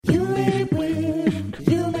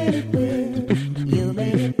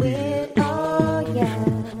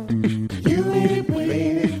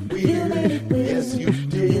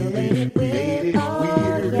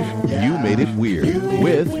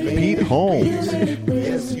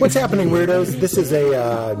What's happening, weirdos? This is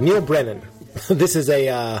a Neil Brennan. This is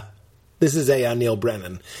a Neil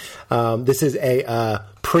Brennan. This is a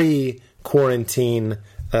pre-quarantine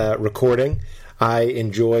recording. I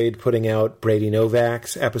enjoyed putting out Brady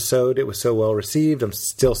Novak's episode. It was so well received. I'm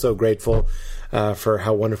still so grateful for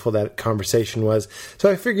how wonderful that conversation was.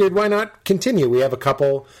 So I figured, why not continue? We have a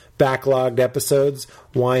couple backlogged episodes.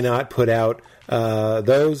 Why not put out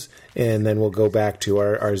those, and then we'll go back to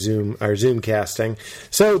our Zoom casting.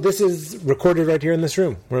 So this is recorded right here in this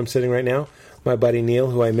room where I'm sitting right now. My buddy Neil,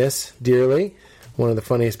 who I miss dearly, one of the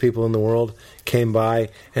funniest people in the world, came by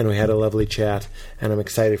and we had a lovely chat, and I'm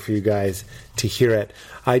excited for you guys to hear it.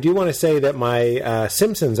 I do want to say that my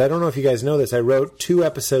Simpsons, I don't know if you guys know this, I wrote 2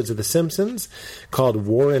 episodes of The Simpsons called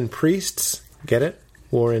War and Priests. Get it?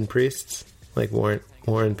 War and Priests? Like War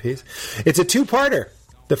and Peace. It's a 2-parter.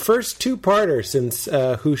 The first 2-parter since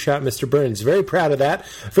Who Shot Mr. Burns. Very proud of that.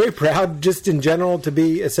 Very proud just in general to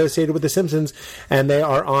be associated with The Simpsons, and they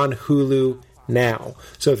are on Hulu now.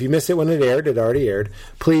 So if you missed it when it aired, it already aired,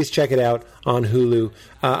 please check it out on Hulu.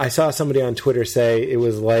 I saw somebody on Twitter say it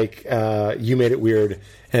was like You Made It Weird,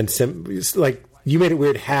 and You Made It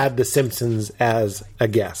Weird had The Simpsons as a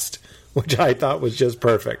guest, which I thought was just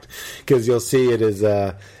perfect, because you'll see it is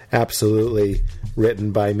absolutely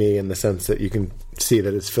written by me in the sense that you can see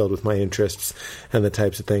that it's filled with my interests and the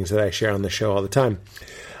types of things that I share on the show all the time.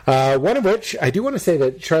 One of which, I do want to say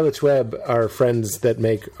that Charlotte's Web, our friends that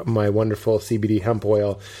make my wonderful CBD hemp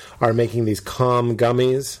oil, are making these Calm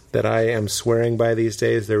gummies that I am swearing by these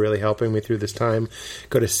days. They're really helping me through this time.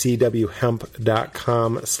 Go to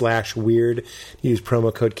cwhemp.com/weird. Use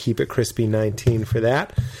promo code KeepItCrispy19 for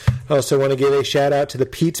that. I also want to give a shout out to the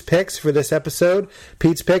Pete's Picks for this episode.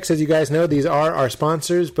 Pete's Picks, as you guys know, these are our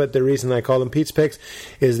sponsors, but the reason I call them Pete's Picks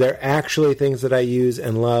is they're actually things that I use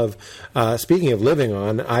and love. Speaking of living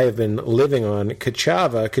on, I have been living on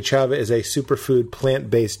Ka'Chava. Ka'Chava is a superfood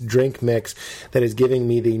plant-based drink mix that is giving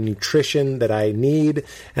me the nutrition that I need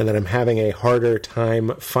and that I'm having a harder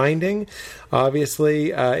time finding.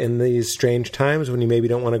 Obviously, in these strange times when you maybe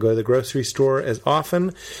don't want to go to the grocery store as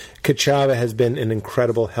often, Ka'Chava has been an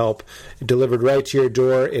incredible help. Delivered right to your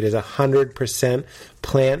door. It is 100%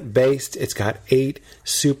 plant-based. It's got 8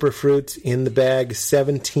 superfruits in the bag,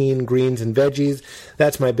 17 greens and veggies.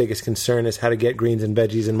 That's my biggest concern, is how to get greens and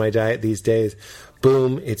veggies in my diet these days.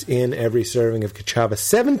 Boom, it's in every serving of Ka'Chava.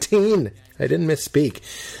 17! I didn't misspeak.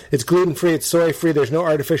 It's gluten-free, it's soy-free, there's no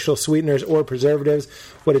artificial sweeteners or preservatives.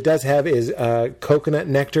 What it does have is coconut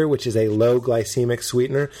nectar, which is a low glycemic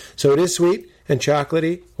sweetener. So it is sweet and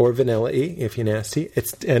chocolatey, or vanilla-y if you're nasty.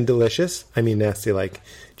 And delicious. I mean nasty like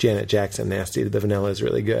Janet Jackson nasty. The vanilla is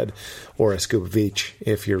really good. Or a scoop of each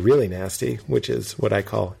if you're really nasty, which is what I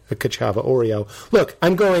call a Ka'Chava Oreo. Look,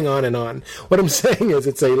 I'm going on and on. What I'm saying is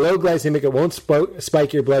it's a low glycemic. It won't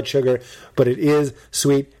spike your blood sugar, but it is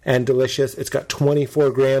sweet and delicious. It's got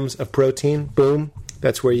 24 grams of protein. Boom.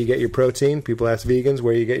 That's where you get your protein. People ask vegans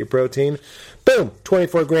where you get your protein. Boom.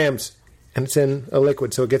 24 grams. And it's in a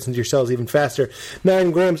liquid, so it gets into your cells even faster.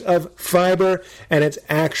 9 grams of fiber, and it's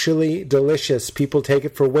actually delicious. People take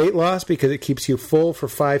it for weight loss because it keeps you full for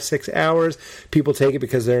 5-6 hours. People take it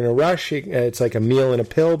because they're in a rush. It's like a meal and a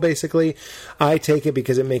pill, basically. I take it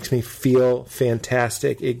because it makes me feel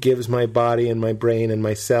fantastic. It gives my body and my brain and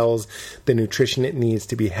my cells the nutrition it needs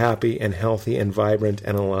to be happy and healthy and vibrant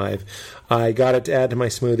and alive. I got it to add to my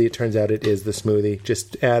smoothie. It turns out it is the smoothie.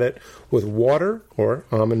 Just add it with water or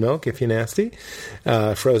almond milk if you're nasty.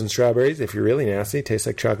 Frozen strawberries if you're really nasty. Tastes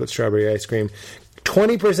like chocolate strawberry ice cream.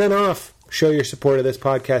 20% off. Show your support of this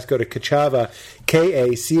podcast. Go to Ka'Chava,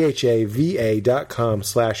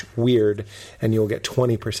 KACHAVA.com/weird, and you'll get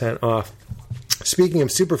 20% off. Speaking of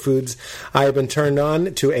superfoods, I have been turned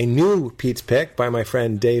on to a new Pete's Pick by my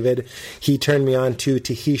friend David. He turned me on to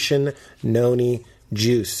Tahitian Noni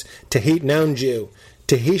juice.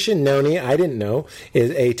 Tahitian noni, I didn't know, is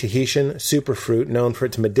a Tahitian superfruit known for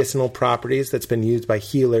its medicinal properties that's been used by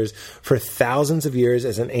healers for thousands of years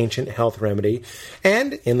as an ancient health remedy.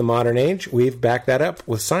 And in the modern age, we've backed that up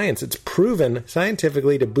with science. It's proven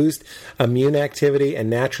scientifically to boost immune activity and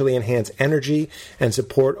naturally enhance energy and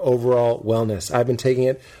support overall wellness. I've been taking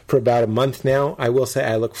it for about a month now. I will say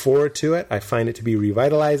I look forward to it. I find it to be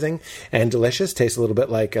revitalizing and delicious. Tastes a little bit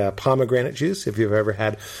like pomegranate juice, if you've ever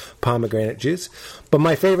had pomegranate juice. But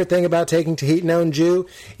my favorite thing about taking Tahitian Jew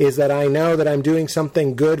is that I know that I'm doing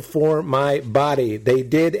something good for my body. They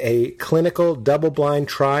did a clinical double-blind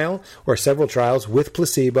trial, or several trials, with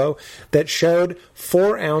placebo that showed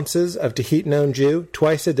 4 ounces of Tahitian Jew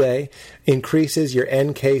twice a day increases your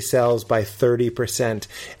NK cells by 30%.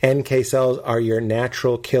 NK cells are your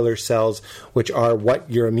natural killer cells, which are what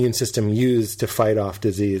your immune system uses to fight off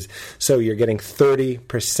disease. So you're getting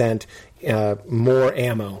 30% more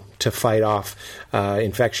ammo to fight off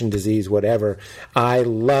infection, disease, whatever. I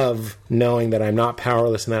love knowing that I'm not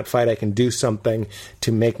powerless in that fight. I can do something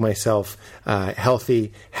to make myself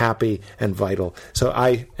healthy, happy, and vital. So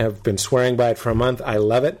I have been swearing by it for a month. I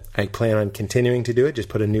love it. I plan on continuing to do it. Just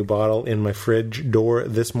put a new bottle in my fridge door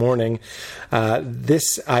this morning.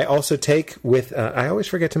 This I also take with, I always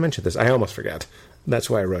forget to mention this. I almost forget.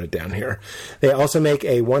 That's why I wrote it down here. They also make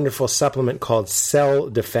a wonderful supplement called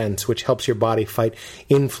Cell Defense, which helps your body fight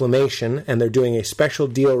inflammation. And they're doing a special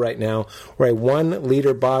deal right now where a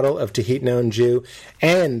 1-liter bottle of Tahitian Jew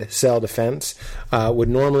and Cell Defense would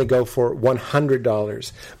normally go for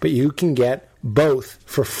 $100. But you can get both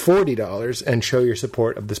for $40 and show your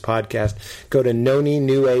support of this podcast. Go to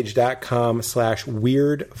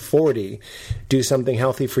noninewaage.com/weird40. Do something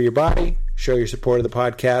healthy for your body. Show your support of the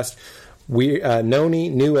podcast.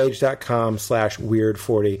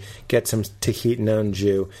 noninewaage.com/weird40. Get some Tahitian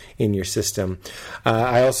Jew in your system.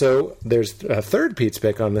 There's a third Pete's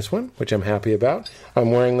Pick on this one, which I'm happy about.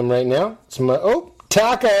 I'm wearing them right now.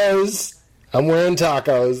 Tacos! I'm wearing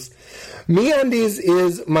tacos. MeUndies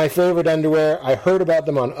is my favorite underwear. I heard about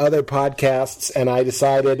them on other podcasts, and I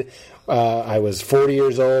decided I was 40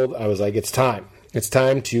 years old. I was like, it's time. It's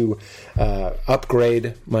time to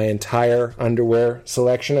upgrade my entire underwear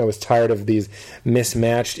selection. I was tired of these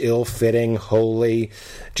mismatched, ill-fitting, wholly,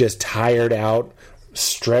 just tired out,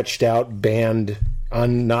 stretched out, band,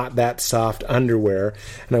 not that soft underwear.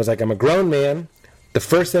 And I was like, I'm a grown man. The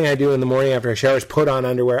first thing I do in the morning after I shower is put on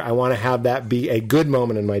underwear. I want to have that be a good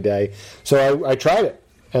moment in my day. So I tried it.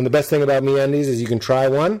 And the best thing about MeUndies is you can try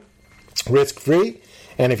one risk-free.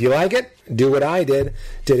 And if you like it, do what I did.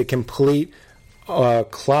 Did a complete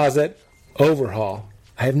closet overhaul.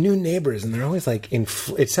 I have new neighbors, and they're always like,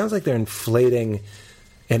 it sounds like they're inflating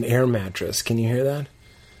an air mattress. Can you hear that?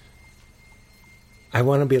 I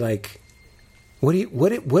want to be like, what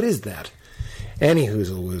is that? Any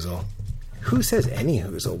hoozle woozle. Who says any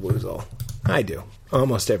hoozle woozle? I do.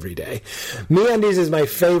 Almost every day. MeUndies is my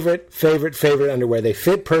favorite underwear. They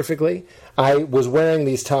fit perfectly. I was wearing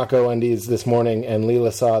these taco undies this morning, and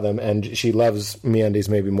Leela saw them, and she loves MeUndies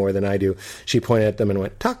maybe more than I do. She pointed at them and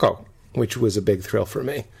went, taco, which was a big thrill for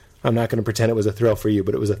me. I'm not going to pretend it was a thrill for you,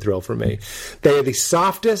 but it was a thrill for me. They are the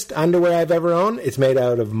softest underwear I've ever owned. It's made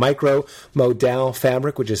out of micro modal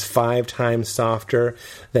fabric, which is 5 times softer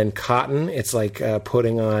than cotton. It's like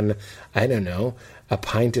putting on, I don't know, a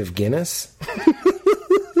pint of Guinness.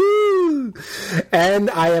 And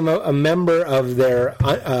I am a member of their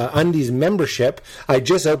Undies membership. I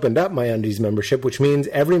just opened up my Undies membership, which means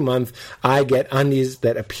every month I get undies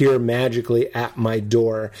that appear magically at my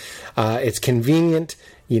door. It's convenient.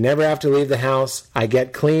 You never have to leave the house. I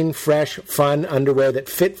get clean, fresh, fun underwear that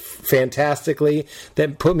fit fantastically,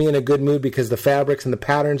 that put me in a good mood because the fabrics and the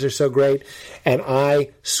patterns are so great, and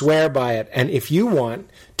I swear by it. And if you want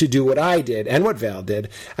to do what I did and what Val did,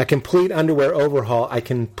 a complete underwear overhaul, I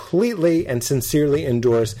completely and sincerely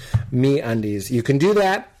endorse MeUndies. You can do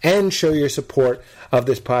that and show your support of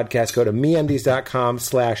this podcast. Go to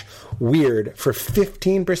MeUndies.com/weird for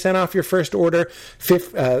 15% off your first order,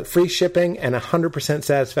 free shipping, and 100%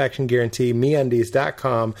 satisfaction guarantee.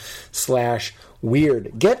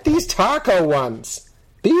 MeUndies.com/weird. Get these taco ones.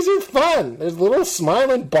 These are fun. There's little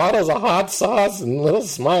smiling bottles of hot sauce and little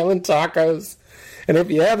smiling tacos. And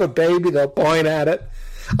if you have a baby, they'll point at it.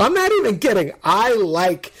 I'm not even kidding. I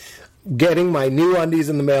like getting my new undies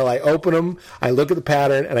in the mail. I open them, I look at the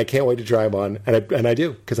pattern, and I can't wait to try them on. And I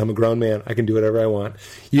do, because I'm a grown man. I can do whatever I want.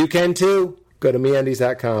 You can too. Go to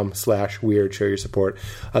MeUndies.com/weird. Show your support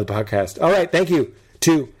of the podcast. All right, thank you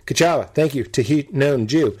to Ka'Challa. Thank you to Tahitian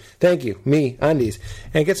Jew. Thank you, MeUndies.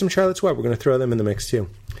 And get some Charlotte's Web. We're going to throw them in the mix too.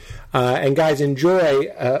 And guys, enjoy.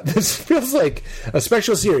 This feels like a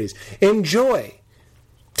special series. Enjoy.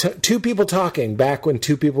 Two people talking back when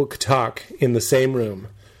two people could talk in the same room,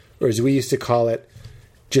 or as we used to call it,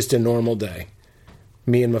 just a normal day.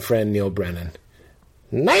 Me and my friend Neil Brennan.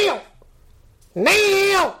 Neil!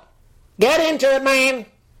 Get into it, man!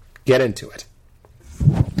 Get into it.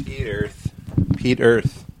 Pete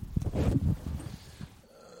Earth.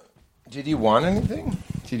 Did you want anything?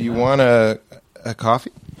 Did you want a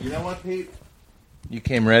coffee? You know what, Pete? You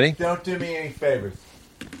came ready? Don't do me any favors.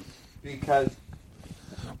 Because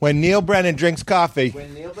When Neil Brennan drinks coffee,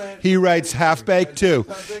 he writes Half-Baked 2.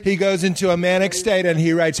 He goes into a manic state and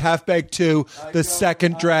he writes Half-Baked 2, the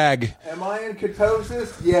second drag. Am I in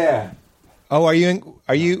ketosis? Yeah. Oh, are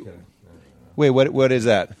you? Wait, what is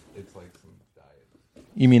that? It's like some diet.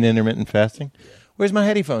 You mean intermittent fasting? Where's my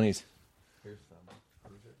headphones? Here's some.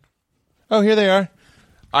 Oh, here they are.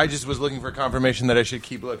 I just was looking for confirmation that I should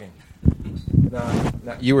keep looking.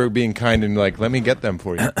 No, you were being kind and like, let me get them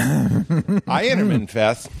for you. I intermittent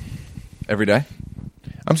fast Every day?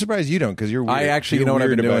 I'm surprised you don't, because you're weird. I actually, you're you know what I've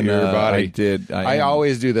weird been about doing? your body. I did. I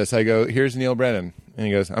always do this. I go, here's Neil Brennan. And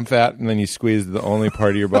he goes, I'm fat. And then you squeeze the only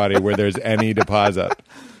part of your body where there's any deposit.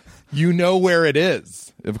 You know where it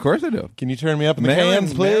is. Of course I do. Can you turn me up in the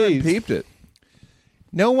cans, Marin please? peeped it.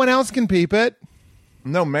 No one else can peep it.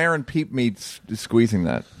 No, Marin peeped me squeezing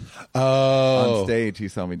that. Oh. On stage, he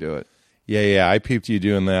saw me do it. Yeah. I peeped you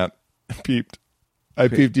doing that. I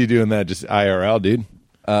peeped you doing that just IRL, dude.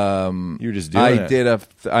 You were just doing it.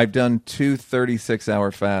 I've done 2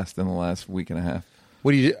 36-hour fasts in the last week and a half.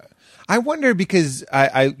 What do you do? I wonder, because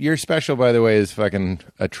your special, by the way, is fucking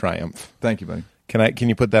a triumph. Thank you, buddy. Can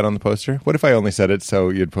you put that on the poster? What if I only said it so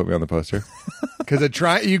you'd put me on the poster? Because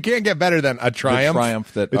you can't get better than a triumph. The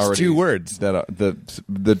triumph that it's already, 2 words. That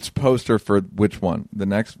the poster for which one? The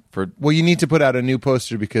next for? Well, you need to put out a new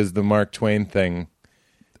poster because the Mark Twain thing.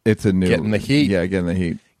 It's a new Getting the heat. Yeah, getting the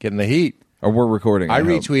heat. Getting the heat. Or we're recording. I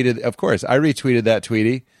retweeted, of course. I retweeted that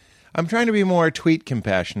Tweety. I'm trying to be more tweet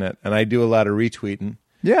compassionate, and I do a lot of retweeting.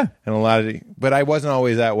 Yeah, and but I wasn't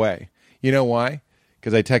always that way. You know why?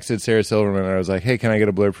 Because I texted Sarah Silverman and I was like, "Hey, can I get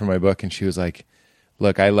a blurb for my book?" And she was like,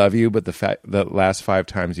 "Look, I love you, but the last 5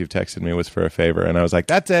 times you've texted me was for a favor." And I was like,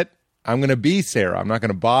 "That's it. I'm going to be Sarah. I'm not going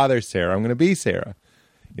to bother Sarah. I'm going to be Sarah."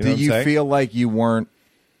 You know Do what I'm you saying? feel like you weren't?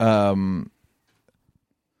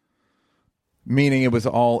 Meaning it was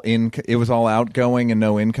all outgoing and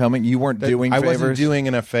no incoming. You weren't doing favors. I wasn't doing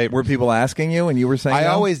enough favors. Were people asking you, and you were saying? I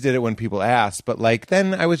no? always did it when people asked, but like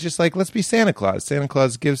then I was just like, let's be Santa Claus. Santa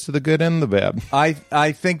Claus gives to the good and the bad.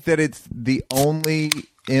 I think that it's the only.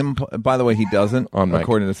 By the way, he doesn't.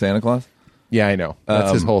 According to Santa Claus. Yeah, I know.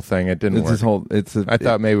 That's his whole thing. It didn't work. I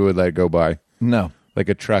thought maybe we'd let it go by. No. Like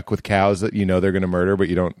a truck with cows that you know they're going to murder, but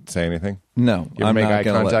you don't say anything. No, You ever make eye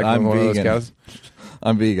contact with one of those cows?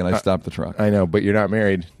 I'm vegan. I stopped the truck. I know, but you're not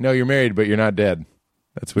married. No, you're married, but you're not dead.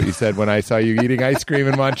 That's what you said when I saw you eating ice cream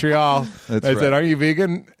in Montreal. I said, "Aren't you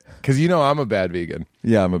vegan?" Because you know I'm a bad vegan.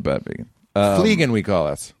 Yeah, I'm a bad vegan. Fleegan, we call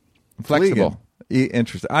us. Flexible.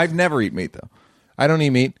 Interesting. I've never eat meat though. I don't eat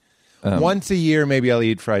meat. Once a year, maybe I'll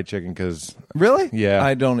eat fried chicken. Because really, yeah,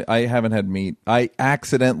 I haven't had meat. I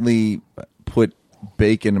accidentally put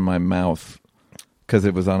bacon in my mouth because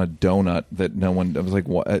it was on a donut that no one. I was like,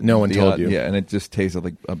 what? No one told you. Yeah, and it just tasted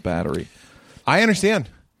like a battery. I understand.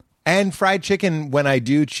 And fried chicken, when I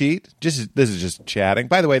do cheat, this is just chatting.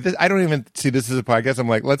 By the way, I don't even see this as a podcast. I'm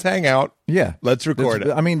like, let's hang out. Yeah, let's record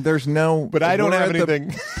it. I mean, there's no. But I don't have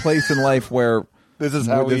anything. Place in life where this is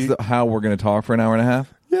how we're going to talk for an hour and a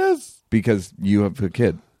half. Yes, because you have a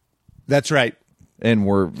kid. That's right, and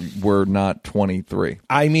we're not 23.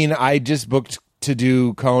 I mean, I just booked to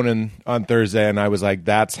do Conan on Thursday, and I was like,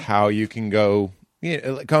 that's how you can go.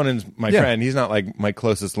 Yeah, Conan's my friend. He's not like my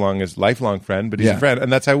closest, lifelong friend, but he's a friend,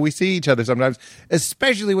 and that's how we see each other sometimes,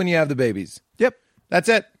 especially when you have the babies. Yep, that's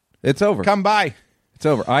it. It's over. Come by. It's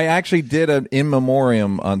over. I actually did an in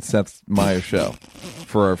memoriam on Seth Meyers' show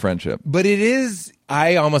for our friendship. But it is.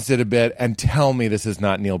 I almost did a bit, and tell me this is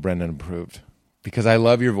not Neil Brennan approved. Because I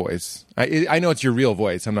love your voice. I know it's your real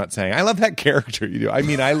voice. I'm not saying I love that character you do. I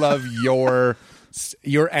mean, I love your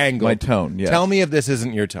angle, my tone. Yes. Tell me if this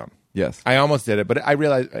isn't your tone. Yes, I almost did it, but I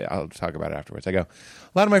realized I'll talk about it afterwards. I go, a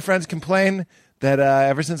lot of my friends complain that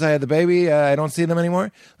ever since I had the baby, I don't see them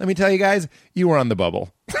anymore. Let me tell you guys, you were on the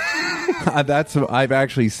bubble. That's I've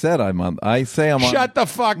actually said I'm on. I say I'm on. Shut the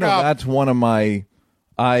fuck up. That's one of my.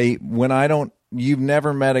 You've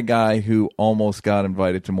never met a guy who almost got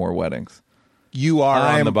invited to more weddings. You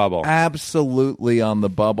are on the bubble. Absolutely on the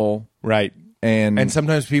bubble. Right. And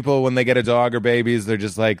sometimes people, when they get a dog or babies, they're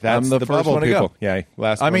just like, that's the first bubble one to people. Go. Yeah.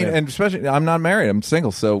 I mean, and especially, I'm not married. I'm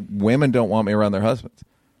single. So women don't want me around their husbands.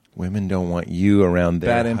 Women don't want you around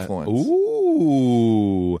their bad influence.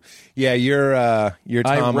 Ooh. Yeah, you're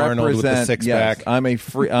Tom Arnold with the six pack. I'm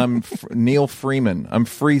Neil Freeman. I'm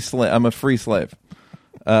a free slave.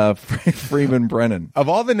 Freeman Brennan. Of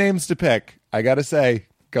all the names to pick, I got to say,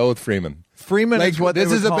 go with Freeman. Freeman is what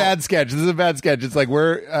this is a bad sketch. This is a bad sketch. It's like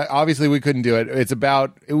we're obviously we couldn't do it. It's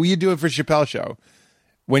about you do it for Chappelle Show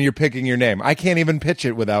when you're picking your name. I can't even pitch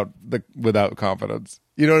it without confidence.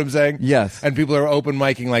 You know what I'm saying? Yes. And people are open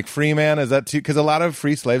micing like Freeman. Is that too? Because a lot of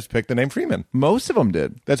free slaves picked the name Freeman. Most of them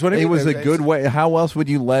did. That's what I mean. It was a It's- good way. How else would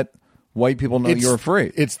you let white people know you're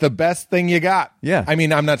free? It's the best thing you got. Yeah. I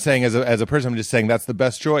mean, I'm not saying as a person. I'm just saying that's the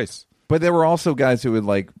best choice. But there were also guys who would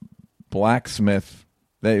like Blacksmith.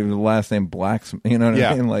 They the last name Blacksmith. You know what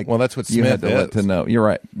Yeah. I mean? Like, Well, that's what you had Smith to let is. to know. You're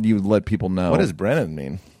right. You let people know. What does Brennan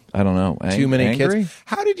mean? I don't know. Too many angry? kids.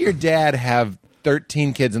 How did your dad have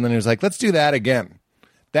 13 kids and then he was like, let's do that again?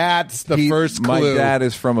 That's the first My clue. dad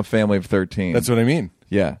is from a family of 13. That's what I mean.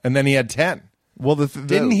 Yeah. And then he had 10. Well,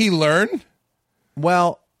 Didn't he learn?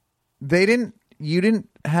 Well, they didn't. You didn't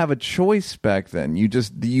have a choice back then.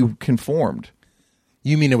 You conformed.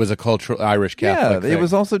 You mean it was a cultural Irish Catholic thing? It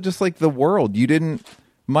was also just like the world. You didn't.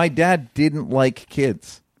 My dad didn't like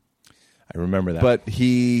kids, I remember that. but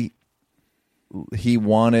he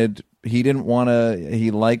wanted. He didn't want to. He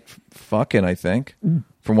liked fucking. I think,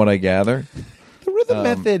 from what I gather. the rhythm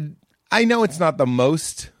method, I know it's not the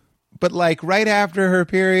most, but like right after her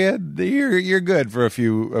period, you're good for a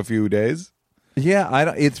few days. Yeah, I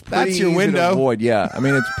don't. It's pretty That's your easy window. to avoid. Yeah, I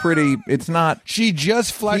mean, it's pretty. It's not. She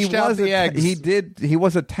just flushed out the eggs. He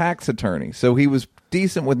was a tax attorney, so he was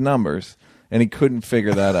decent with numbers, and he couldn't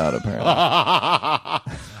figure that out. Apparently,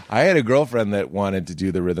 I had a girlfriend that wanted to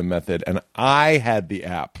do the rhythm method, and I had the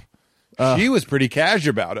app. She was pretty cash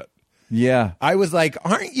about it. yeah. I was like,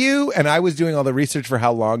 "Aren't you?" And I was doing all the research for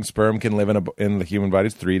how long sperm can live in the human body.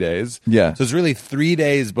 It's 3 days. Yeah. So it's really 3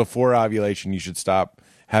 days before ovulation. You should stop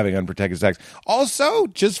having unprotected sex. Also,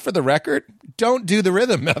 just for the record, don't do the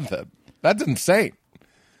rhythm method. That's insane.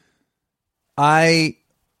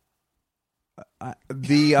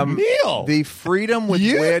 Neil, The freedom with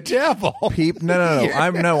you which devil. Pete. No.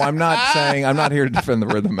 I'm not saying. I'm not here to defend the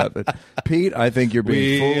rhythm method. Pete, I think you're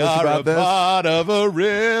being We foolish are about a this. part of a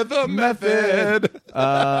rhythm method.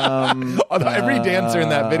 Although every dancer in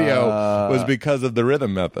that video was because of the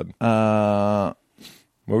rhythm method. What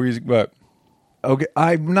were you? What? Okay,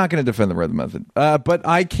 I'm not going to defend the rhythm method, but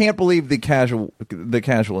I can't believe the casualness,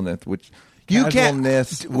 You can't-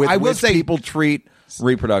 casualness with I will which say- people treat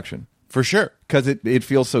reproduction For sure. because it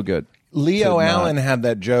feels so good. Leo to not- Allen had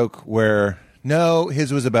that joke where no,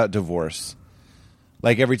 his was about divorce.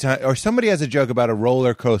 Like every time, or somebody has a joke about a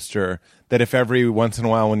roller coaster that if every once in a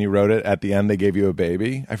while when you rode it, at the end they gave you a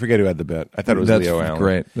baby. I forget who had the bit. I thought it was That's Leo Allen.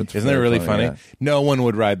 great. That's Isn't that very really funny, funny? yeah. No one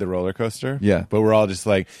would ride the roller coaster. Yeah. But we're all just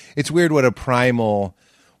like, it's weird what a primal.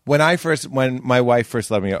 When my wife first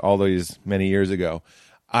loved me all those many years ago,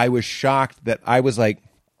 I was shocked that I was like,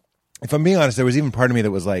 if I'm being honest, there was even part of me that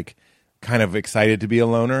was like, kind of excited to be a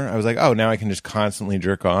loner. I was like, oh, now I can just constantly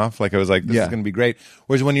jerk off. Like I was like, this is going to be great.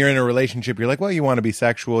 Whereas when you're in a relationship, you're like, well, you want to be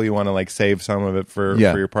sexual. You want to like save some of it for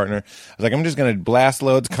your partner. I was like, I'm just going to blast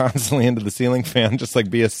loads constantly into the ceiling fan, just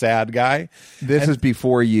like be a sad guy. This is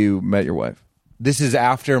before you met your wife. This is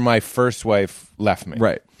after my first wife left me.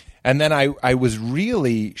 Right. And then I was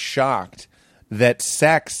really shocked that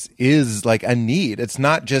sex is like a need. It's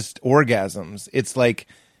not just orgasms. It's like,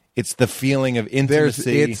 it's the feeling of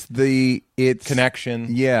intimacy. It's connection.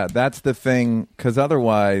 Yeah, that's the thing. Because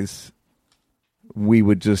otherwise, we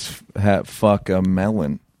would just fuck a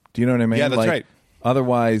melon. Do you know what I mean? Yeah, that's right.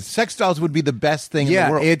 Otherwise, Sex dolls would be the best thing in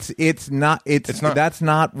the world. it's not. That's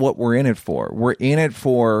not what we're in it for. We're in it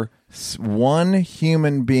for one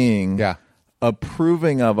human being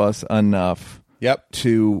approving of us enough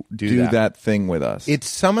to do that thing with us. It's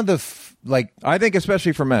some of the I think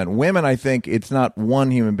especially for men. Women, I think it's not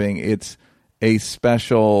one human being. It's a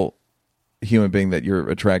special human being that you're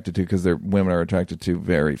attracted to because women are attracted to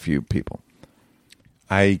very few people.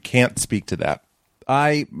 I can't speak to that.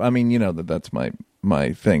 I mean, you know that's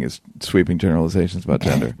my thing is sweeping generalizations about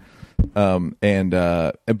gender.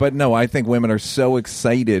 But no, I think women are so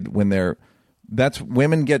excited when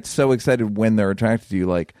women get so excited when they're attracted to you,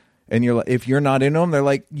 like, and you're like, if you're not into them, they're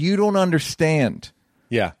like, you don't understand.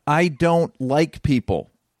 Yeah. I don't like people.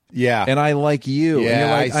 Yeah. And I like you. Yeah, and you're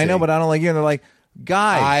like, I know, but I don't like you. And they're like,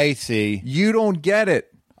 guy, I see. You don't get it.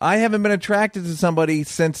 I haven't been attracted to somebody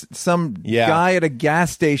since some guy at a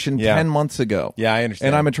gas station 10 months ago. Yeah, I understand.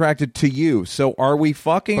 And I'm attracted to you. So are we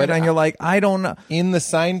fucking? But and you're like, I don't know. In the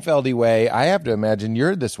Seinfeldy way, I have to imagine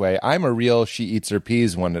you're this way. I'm a real she eats her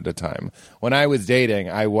peas one at a time. When I was dating,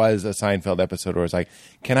 I was a Seinfeld episode where I was like,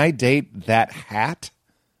 can I date that hat?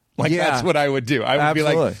 Like, that's what I would do. I would be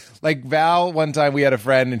like Val, one time we had a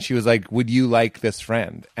friend and she was like, would you like this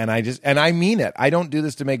friend? And I mean it. I don't do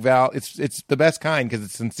this to make Val. It's the best kind because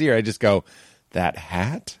it's sincere. I just go, that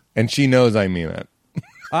hat? And she knows I mean it.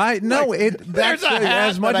 That's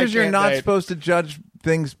as much as you're not supposed to judge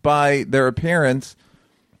things by their appearance.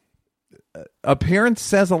 Appearance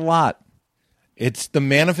says a lot. It's the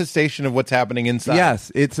manifestation of what's happening inside.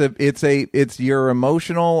 Yes, it's your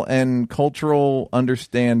emotional and cultural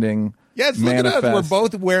understanding. Yes, look at us. We're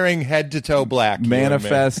both wearing head to toe black.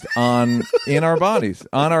 Manifest in our bodies,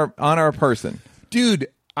 on our person. Dude,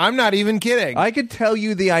 I'm not even kidding. I could tell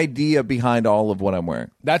you the idea behind all of what I'm wearing.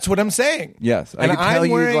 That's what I'm saying. Yes, I could tell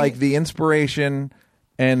you like the inspiration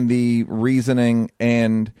and the reasoning,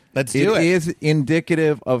 and let's do it. It is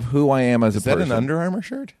indicative of who I am as a person. Is that an Under Armour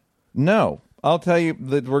shirt? No. I'll tell you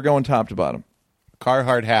that we're going top to bottom.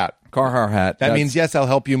 Carhartt hat. That means, yes, I'll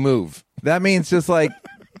help you move. That means just like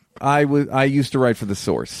I used to write for The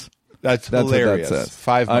Source. That's hilarious. What that says.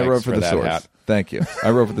 5 mics I wrote for The that Source. Hat. Thank you.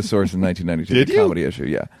 I wrote for The Source in 1992. Did the you? Comedy issue,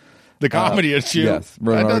 yeah. The comedy issue? Yes.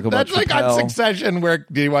 Wrote an article that's about like Chappelle. on Succession.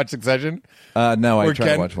 Did you watch Succession? No, I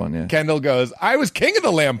tried to watch one, yeah. Kendall goes, I was king of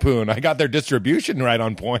the Lampoon. I got their distribution right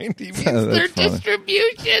on point. He means their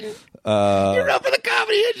distribution. You wrote for the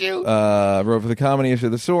comedy issue. Wrote for the comedy issue,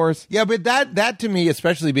 The Source. Yeah, but that to me,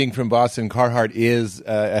 especially being from Boston, Carhartt is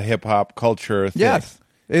a hip hop culture thing. Yes.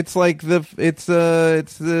 It's like the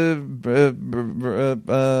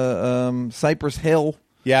Cypress Hill.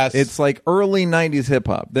 Yes. It's like early 90s hip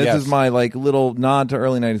hop. This is my like little nod to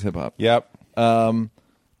early 90s hip hop. Yep.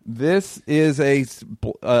 This is a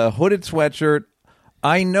hooded sweatshirt.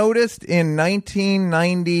 I noticed in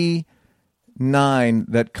 1999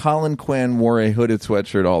 that Colin Quinn wore a hooded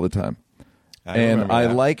sweatshirt all the time. I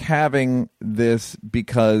like having this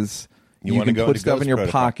because you can put stuff in your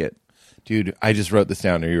pocket. Dude, I just wrote this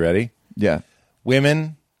down. Are you ready? Yeah.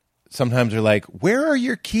 Women sometimes are like, where are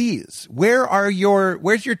your keys? Where's your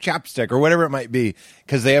chapstick or whatever it might be?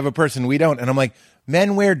 Because they have a purse and we don't. And I'm like,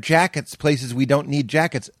 men wear jackets places we don't need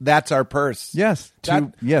jackets. That's our purse. Yes.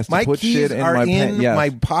 My put keys shit in are my in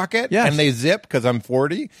my pocket and they zip because I'm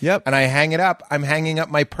 40. Yep. And I hang it up. I'm hanging up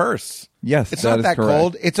my purse. Yes, it's not that correct.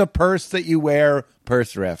 cold. It's a purse that you wear.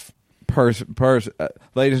 Purse riff. Purse.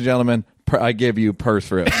 Ladies and gentlemen, I give you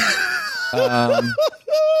purse riff.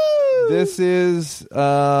 This is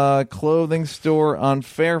a clothing store on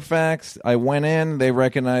Fairfax. I went in. They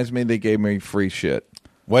recognized me. They gave me free shit.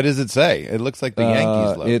 What does it say? It looks like the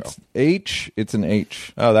Yankees logo. It's H. It's an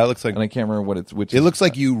H. Oh, that looks like... And I can't remember what it's... It looks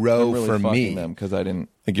like you row really for me. Them because I didn't...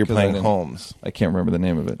 Like you're playing Holmes. I can't remember the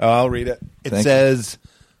name of it. Oh, I'll read it. It says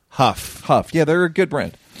Huff. Huff. Yeah, they're a good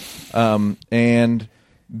brand. And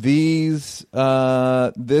these...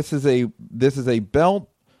 This is a belt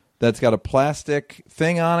that's got a plastic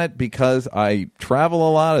thing on it because I travel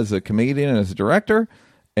a lot as a comedian and as a director,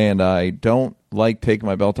 and I don't like taking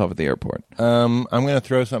my belt off at the airport. I'm going to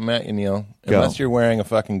throw something at you, Neil. Unless you're wearing a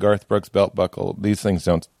fucking Garth Brooks belt buckle, these things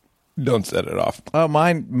don't set it off. Oh,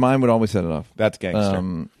 mine would always set it off. That's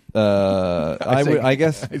gangster. I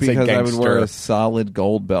guess because I would wear a solid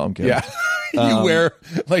gold belt. I'm kidding. Yeah. You wear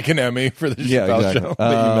like an Emmy for the Chappelle show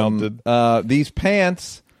that you melted. These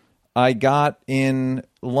pants I got in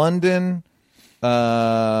London.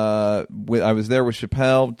 I was there with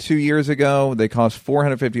Chappelle 2 years ago. They cost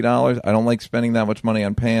 $450. I don't like spending that much money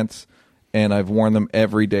on pants, and I've worn them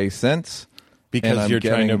every day since. Because you're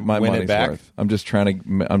trying to win it back. Worth. I'm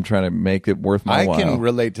trying to make it worth my while. I can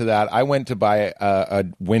relate to that. I went to buy a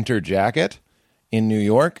winter jacket in New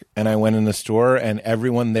York, and I went in the store, and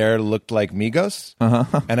everyone there looked like Migos,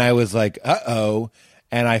 and I was like, uh-oh.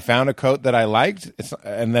 And I found a coat that I liked,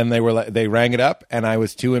 and then they rang it up, and I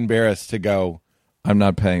was too embarrassed to go. I'm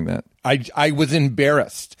not paying that. I was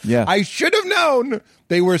embarrassed. Yeah. I should have known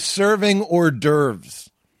they were serving hors d'oeuvres.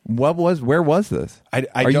 Where was this?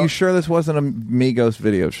 Are you sure this wasn't a Migos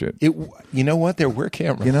video shoot? You know what? There were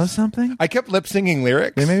cameras. You know something? I kept lip singing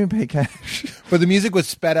lyrics. They made me pay cash, but the music was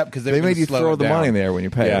sped up because they made you throw the money in there when you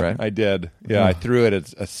pay. Yeah, right? I did. Yeah, I threw it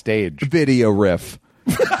at a stage. Video riff.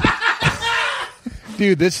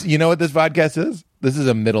 Dude, you know what this podcast is? This is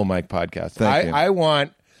a middle mic podcast. Thank you. I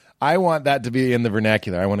want that to be in the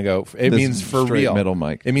vernacular. I want to go. It means for real. Middle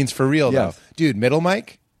mic. It means for real, yes. though. Dude, middle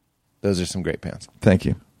mic. Those are some great pants. Thank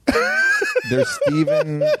you. There's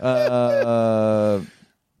Steven. I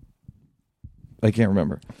can't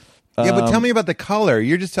remember. Yeah, but tell me about the color.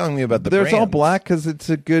 You're just telling me about the There's brands. all black because it's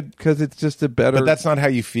just a better. But that's not how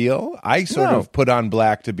you feel. I sort of put on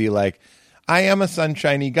black to be like, I am a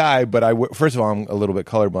sunshiny guy, but first of all, I'm a little bit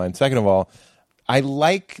colorblind. Second of all, I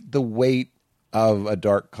like the weight of a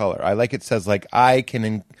dark color. I like it says like I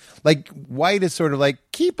can, like white is sort of like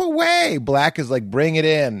keep away. Black is like bring it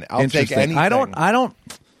in. I'll take anything. I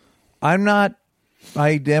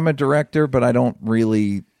am a director, but I don't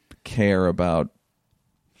really care about,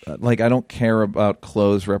 I don't care about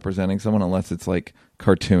clothes representing someone unless it's like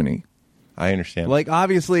cartoony. I understand. Like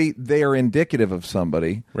obviously they are indicative of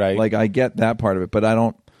somebody. Right. Like I get that part of it, but I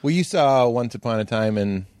don't Well, you saw Once Upon a Time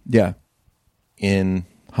in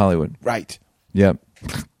Hollywood. Right. Yep.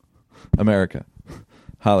 America.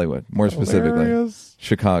 Hollywood. More specifically.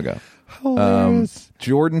 Chicago.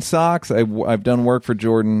 Jordan socks. I've done work for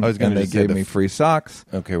Jordan, and they gave me free socks.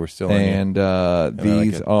 Okay, we're still and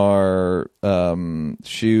these are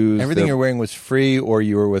shoes. Everything you're wearing was free, or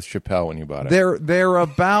you were with Chappelle when you bought it. They're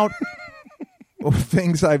about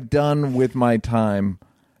things I've done with my time.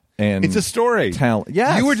 And it's a story. Talent.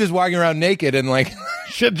 Yes. You were just walking around naked and like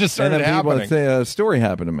shit just started happening. And then a story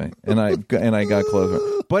happened to me, and I got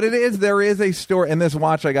clothes. But there is a story. And this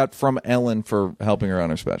watch I got from Ellen for helping her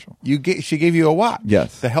on her special. She gave you a watch.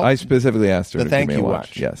 Yes. I specifically asked her to give me a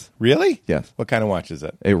watch. Yes. Really? Yes. What kind of watch is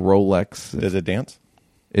it? A Rolex. Does it dance?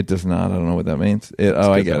 It does not. I don't know what that means.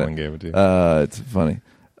 I get Ellen it. Gave it to you. It's funny.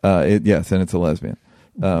 Yes, and it's a lesbian.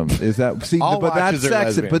 Is that but that's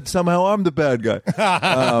sexist? But somehow I'm the bad guy.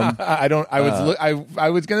 I don't. I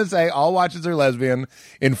was going to say all watches are lesbian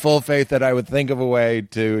in full faith that I would think of a way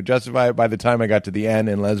to justify it by the time I got to the end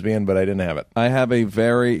in lesbian, but I didn't have it. I have a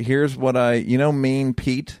here's what Mean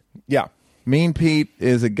Pete. Yeah, Mean Pete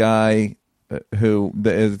is a guy who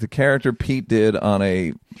is the character Pete did on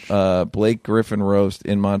a Blake Griffin roast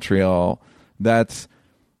in Montreal.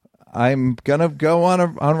 I'm gonna go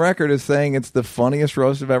on record as saying it's the funniest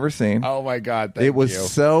roast I've ever seen. Oh my god! It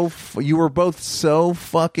was you were both so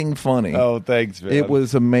fucking funny. Oh, thanks, man. It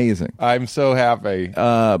was amazing. I'm so happy.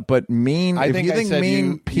 But if you think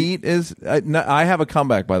Mean Pete is, I have a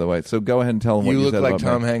comeback by the way. So go ahead and tell him what you said. You look like about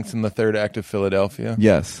Tom Hanks in the third act of Philadelphia.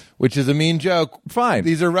 Yes, which is a mean joke. Fine,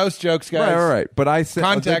 these are roast jokes, guys. Right. But I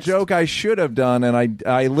said the joke I should have done, and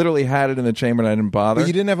I literally had it in the chamber, and I didn't bother. But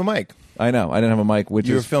you didn't have a mic. I know. I didn't have a mic.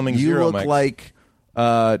 You were filming zero You look mics.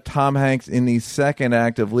 like Tom Hanks in the second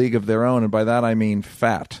act of League of Their Own, and by that I mean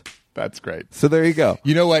fat. That's great. So there you go.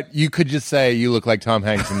 You know what? You could just say you look like Tom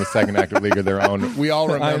Hanks in the second act of League of Their Own. We all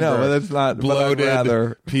remember. I know, but that's not bloated,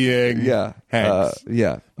 peeing. Hanks.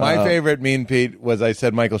 My favorite Mean Pete was I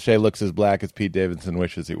said Michael Shea looks as black as Pete Davidson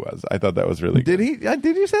wishes he was. I thought that was really good. Did he?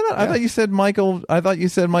 Did you say that? Yeah. I thought you said Michael. I thought you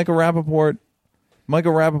said Michael Rappaport.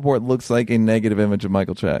 Michael Rappaport looks like a negative image of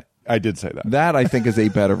Michael Shea. I did say that. That, I think, is a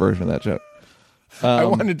better version of that joke. I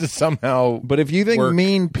wanted to somehow But if you think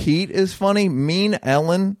Mean Pete is funny, Mean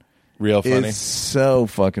Ellen real funny. Is so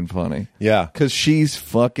fucking funny. Yeah. Because she's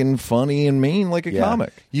fucking funny and mean like a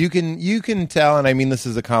comic. You can tell, and I mean this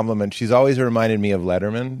is a compliment, she's always reminded me of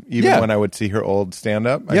Letterman, even when I would see her old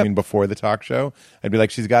stand-up. I mean, before the talk show. I'd be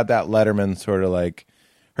like, she's got that Letterman sort of like,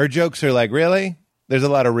 her jokes are like, really? There's a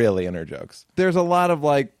lot of really in her jokes. There's a lot of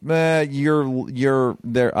like, you're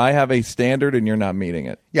there. I have a standard and you're not meeting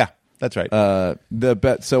it. Yeah, that's right.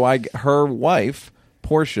 Her wife,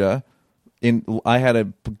 Portia, I had a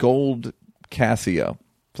gold Casio.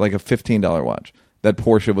 It's like a $15 watch. That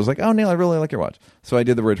Portia was like, oh, Neil, I really like your watch. So I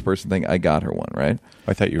did the rich person thing. I got her one, right?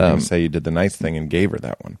 I thought you were going to say you did the nice thing and gave her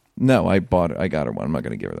that one. No, I got her one. I'm not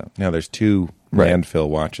going to give her that. Now there's two landfill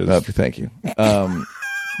watches. Thank you.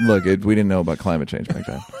 Look, we didn't know about climate change back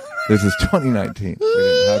then. This is 2019.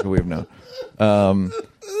 How could we have known? I'm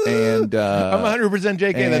 100%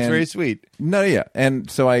 JK. That's very sweet. No, yeah. And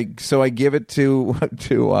so I give it to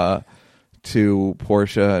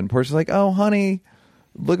Portia, and Portia's like, "Oh, honey,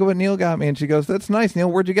 look at what Neil got me." And she goes, "That's nice, Neil.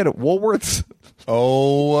 Where'd you get it? Woolworths."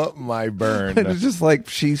 Oh my burn! And it's just like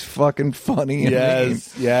she's fucking funny. And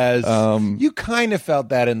yes. You kind of felt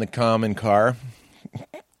that in the Common Car.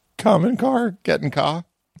 Common Car getting car.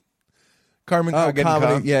 Carmen Car getting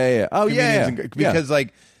car. Yeah. Oh, yeah. Because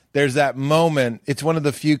like there's that moment. It's one of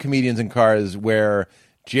the few comedians in Cars where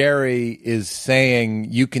Jerry is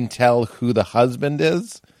saying you can tell who the husband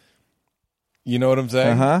is. You know what I'm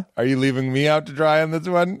saying? Uh-huh. Are you leaving me out to dry on this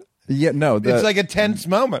one? Yeah, no. It's like a tense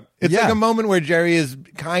moment. It's like a moment where Jerry is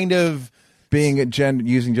kind of being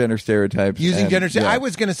using gender stereotypes. I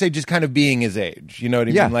was going to say just kind of being his age. You know what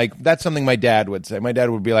I mean? Like that's something my dad would say. My dad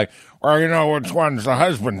would be like, well, you know which one's the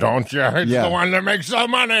husband, don't you? It's the one that makes the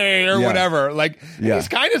money or whatever. Like he's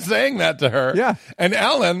kind of saying that to her. Yeah. And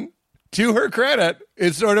Ellen, to her credit,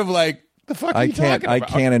 is sort of like, the fuck are you talking about? I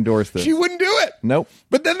can't endorse this. She wouldn't do it. Nope.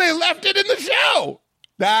 But then they left it in the show.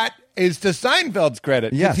 That is to Seinfeld's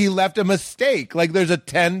credit. Yes. He left a mistake. Like there's a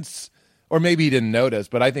tense... Or maybe he didn't notice,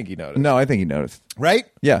 but I think he noticed. No, I think he noticed. Right?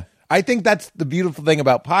 Yeah. I think that's the beautiful thing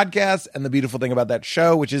about podcasts and the beautiful thing about that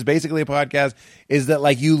show, which is basically a podcast, is that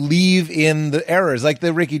like you leave in the errors, like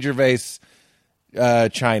the Ricky Gervais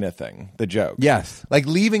China thing, the joke. Yes. Like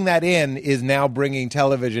leaving that in is now bringing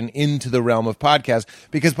television into the realm of podcasts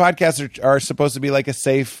because podcasts are supposed to be like a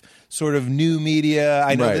safe sort of new media.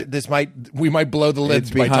 I know that we might blow the lids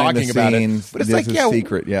by talking about it. But it's like,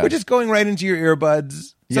 secret. Yeah. We're just going right into your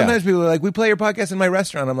earbuds. Sometimes people are like, we play your podcast in my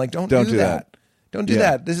restaurant. I'm like, don't do that. Don't do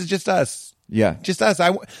that. This is just us. Yeah, just us.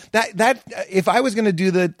 If I was going to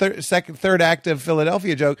do the third act of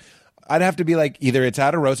Philadelphia joke, I'd have to be like, either it's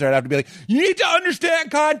out of roast, or I'd have to be like, you need to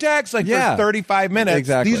understand context, like for 35 minutes.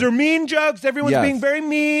 Exactly. These are mean jokes. Everyone's being very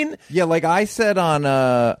mean. Yeah, like I said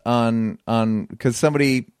on because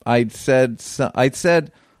somebody I'd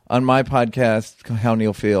said on my podcast, How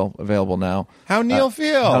Neil Feel, available now. How Neil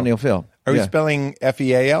Feel. How Neil Feel. Are we spelling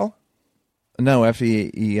FEAL? No,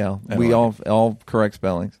 FEEL. We all correct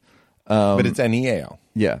spellings. But it's NEAL.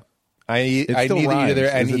 Yeah. I need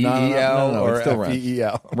either NEEL or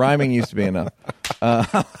FEEL. Rhyming used to be enough.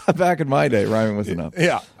 Back in my day, rhyming was enough.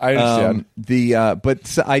 Yeah, I understand.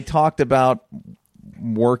 But I talked about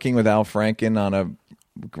working with Al Franken on a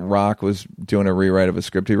Rock was doing a rewrite of a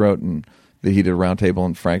script he wrote, and he did a round table,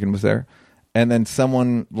 and Franken was there. And then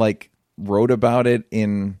someone like wrote about it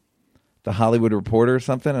in the Hollywood Reporter or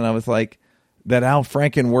something, and I was like, that Al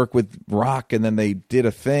Franken worked with Rock, and then they did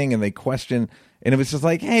a thing, and they questioned. And it was just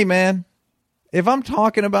like, hey, man, if I'm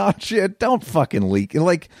talking about shit, don't fucking leak.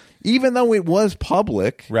 Like, even though it was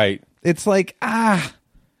public, right? It's like, that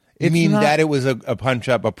it was a punch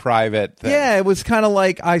up, a private thing. Yeah, it was kind of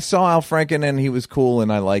like I saw Al Franken and he was cool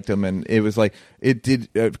and I liked him. And it was like, did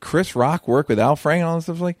Chris Rock work with Al Franken and all this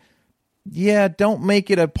stuff? Like, yeah, don't make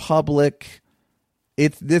it a public.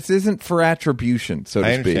 This isn't for attribution, so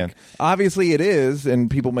to speak. Obviously, it is, and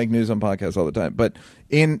people make news on podcasts all the time. But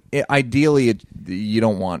ideally, you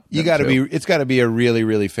don't want. It's got to be a really,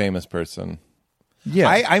 really famous person. Yeah,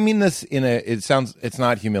 I mean this it's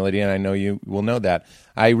not humility, and I know you will know that.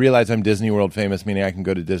 I realize I'm Disney World famous, meaning I can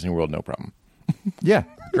go to Disney World no problem. Yeah,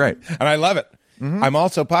 great, and I love it. Mm-hmm. I'm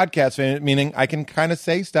also podcast famous, meaning I can kind of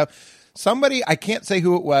say stuff. Somebody, I can't say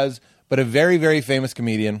who it was, but a very, very famous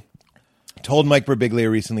comedian told Mike Birbiglia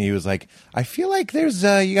recently, he was like, I feel like there's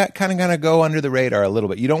you got kind of gonna go under the radar a little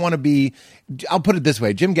bit. You don't want to be, I'll put it this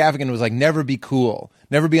way, Jim Gaffigan was like, never be cool,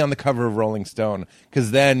 never be on the cover of Rolling Stone, because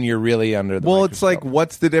then you're really under the microscope. It's like,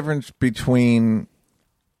 what's the difference between,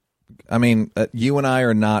 I mean, you and I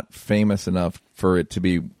are not famous enough for it to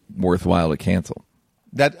be worthwhile to cancel.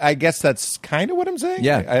 That, I guess that's kind of what I'm saying.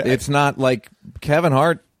 Yeah, it's not like Kevin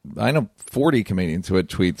Hart. I know 40 comedians who had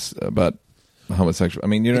tweets about homosexual. I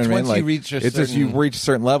mean, you know what I mean? Like, just you reach a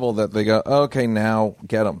certain level that they go, okay, now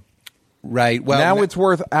get them. Right. Well, now it's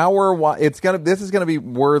worth this is gonna be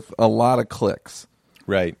worth a lot of clicks.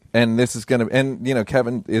 Right. And this is gonna, and you know,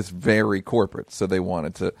 Kevin is very corporate, so they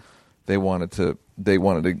wanted to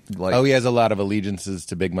like. Oh, he has a lot of allegiances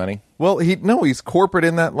to big money. Well, he's corporate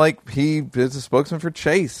in that, like, he is a spokesman for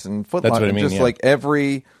Chase and Foot Locker. That's what I mean. Just like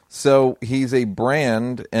so he's a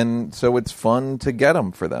brand, and so it's fun to get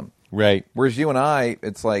him for them. Right. Whereas you and I,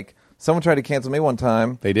 it's like, someone tried to cancel me one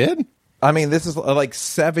time. They did? I mean, this is like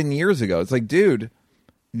 7 years ago. It's like, dude,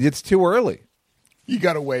 it's too early. You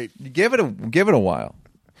got to wait. Give it a while.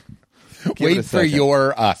 Wait for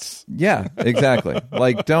your us. Yeah, exactly.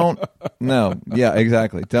 Like, yeah,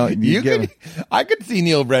 exactly. I could see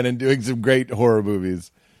Neil Brennan doing some great horror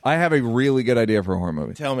movies. I have a really good idea for a horror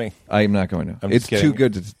movie. Tell me. I'm not going to. It's too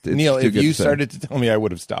good to. Neil, if you started to tell me, I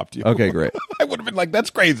would have stopped you. Okay, great. I would have been like, that's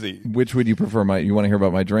crazy. Which would you prefer? You want to hear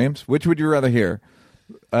about my dreams? Which would you rather hear?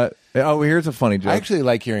 Here's a funny joke. I actually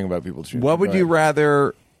like hearing about people's dreams. What would you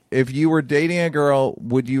rather, if you were dating a girl,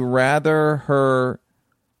 would you rather her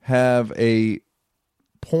have a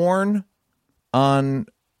porn on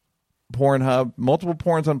Pornhub, multiple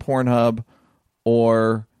porns on Pornhub,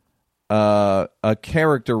 or a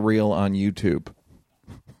character reel on YouTube?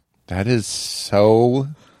 That is so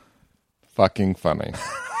fucking funny.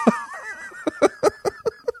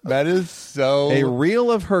 That is so... A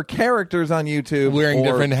reel of her characters on YouTube. Wearing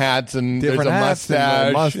different hats and there's a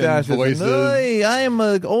mustache and voices. Hey, I am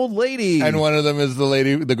an old lady. And one of them is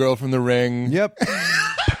the girl from The Ring. Yep.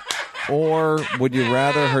 Or would you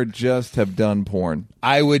rather her just have done porn?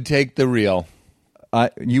 I would take the reel.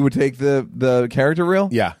 You would take the character reel?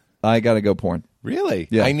 Yeah. I got to go porn. Really?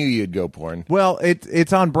 Yeah. I knew you'd go porn. Well,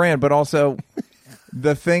 it's on brand, but also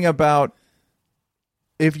the thing about,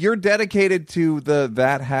 if you're dedicated to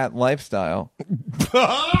that hat lifestyle,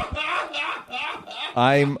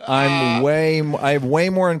 I have way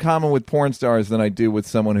more in common with porn stars than I do with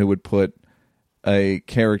someone who would put a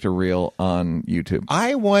character reel on YouTube.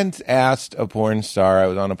 I once asked a porn star, I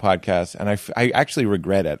was on a podcast, and I actually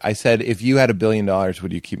regret it. I said, if you had $1 billion,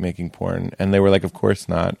 would you keep making porn? And they were like, of course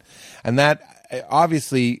not. And that,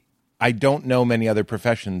 obviously, I don't know many other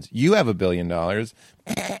professions. You have $1 billion.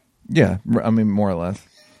 Yeah, I mean, more or less.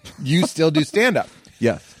 You still do stand-up.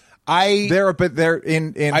 Yes. In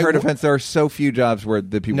her defense, there are so few jobs where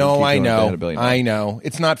the people. No, keep I doing know. $1 billion. I know.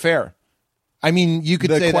 It's not fair. I mean, you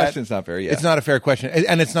could say the question's not fair. Yeah, it's not a fair question,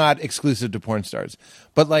 and it's not exclusive to porn stars.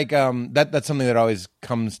 But like that's something that always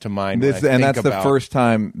comes to mind. That's the first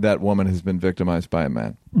time that woman has been victimized by a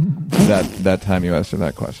man. that time you asked her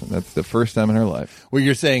that question. That's the first time in her life. What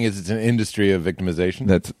you're saying is it's an industry of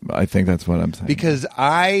victimization. I think that's what I'm saying. Because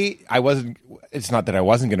I wasn't. It's not that I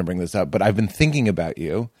wasn't going to bring this up, but I've been thinking about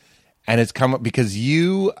you, and it's come up because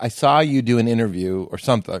I saw you do an interview or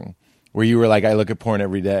something where you were like, I look at porn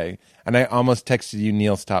every day. And I almost texted you,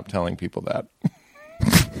 Neil, stop telling people that.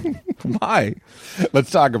 Why?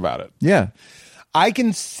 Let's talk about it. Yeah. I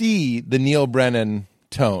can see the Neil Brennan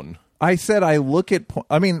tone. I said I look at porn.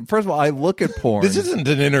 I mean, first of all, I look at porn. This isn't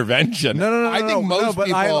an intervention. No. I think most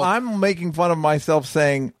people... I'm making fun of myself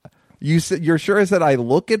saying... You're sure I said I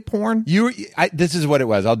look at porn? This is what it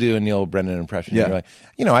was. I'll do a Neil Brennan impression. Yeah. You're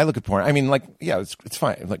like, I look at porn. I mean, like, yeah, it's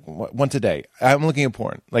fine. Like once a day, I'm looking at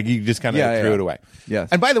porn. Like you just kind of threw it away. Yes.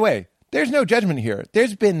 And by the way, there's no judgment here.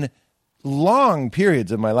 There's been long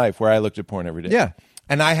periods of my life where I looked at porn every day. Yeah.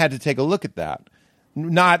 And I had to take a look at that.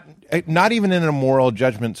 Not even in a moral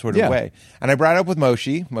judgment sort of way. And I brought it up with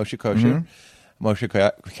Moshe Kosher.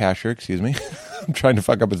 Moshe Kasher, excuse me. I'm trying to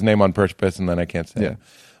fuck up his name on purpose and then I can't say it.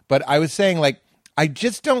 But I was saying, like, I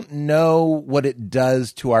just don't know what it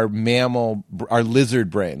does to our lizard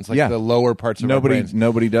brains, like the lower parts of our brains.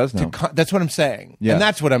 Nobody does know. That's what I'm saying. Yeah. And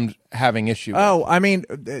that's what I'm having issue with. Oh, I mean,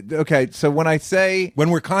 okay, so when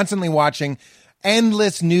we're constantly watching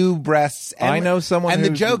endless new breasts. I know someone and who's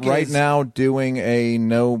the joke right now doing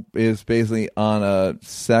is basically on a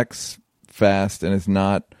sex fast and is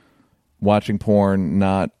not watching porn,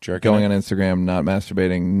 not going on Instagram, not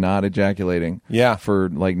masturbating, not ejaculating. Yeah. For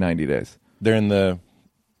like 90 days.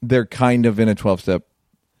 They're kind of in a 12-step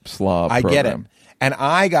slob program. Get it. And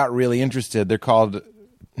I got really interested. They're called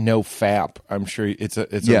NoFap. I'm sure it's a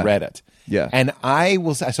Reddit. Yeah. And I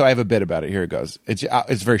will say, so I have a bit about it. Here it goes.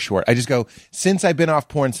 It's very short. I just go, since I've been off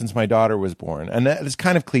porn since my daughter was born. And it's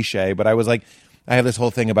kind of cliche, but I was like, I have this whole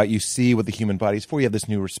thing about you see what the human body's for. You have this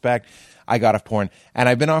new respect. I got off porn. And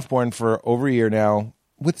I've been off porn for over a year now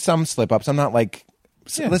with some slip-ups. I'm not like,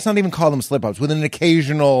 let's not even call them slip-ups. With an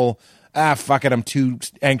occasional, fuck it, I'm too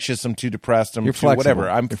anxious, I'm too depressed, I'm You're too flexible.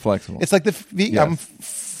 whatever. You're flexible. It's like I'm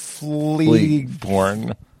flea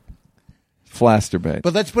porn. Flasturbate.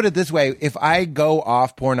 But let's put it this way. If I go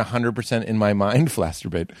off porn 100% in my mind,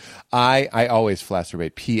 flasturbate, I always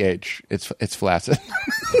flasturbate. PH. It's flaccid.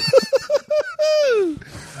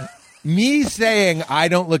 Me saying I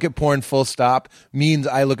don't look at porn full stop means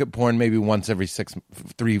I look at porn maybe once every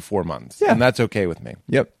 3-4 months. Yeah. And that's okay with me.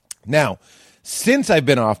 Yep. Now, since I've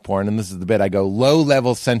been off porn, and this is the bit I go,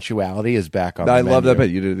 low-level sensuality is back on the menu. I love that bit.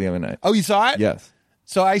 You did it the other night. Oh, you saw it? Yes.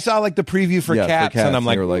 So I saw like the preview for cats, and I'm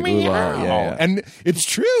like, ooh, yeah. And it's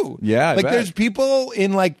true. Yeah, like there's people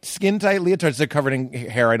in like skin tight leotards. They're covered in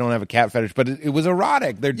hair. I don't have a cat fetish, but it was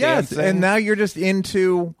erotic. They're dancing, and now you're just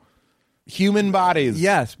into human bodies.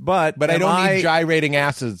 Yes, but I don't need gyrating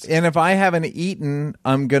asses. And if I haven't eaten,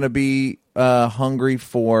 I'm going to be hungry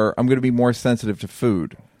for. I'm going to be more sensitive to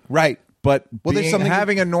food. Right. But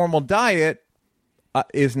having a normal diet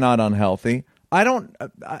is not unhealthy. I don't.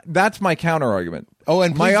 That's my counter argument. Oh,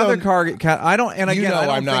 and my other I don't. And again, I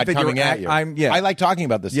don't I'm not coming at you. I like talking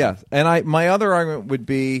about this. Yes, and my other argument would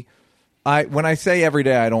be, when I say every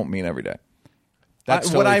day, I don't mean every day. That's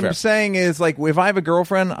what totally I'm fair. saying is like if I have a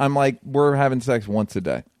girlfriend, I'm like we're having sex once a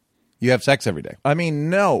day. You have sex every day. I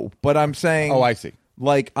mean, no, but I'm saying. Oh, I see.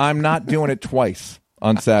 Like I'm not doing it twice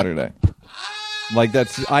on Saturday. Like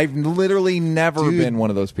I've literally never been one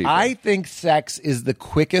of those people. I think sex is the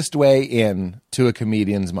quickest way in to a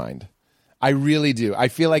comedian's mind. I really do. I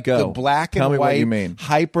feel like the black and Tell me white what you mean.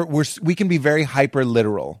 we can be very hyper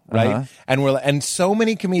literal, right? And so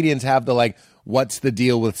many comedians have the like, what's the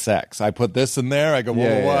deal with sex? I put this in there. I go,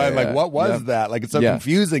 like, what was that? Like, it's so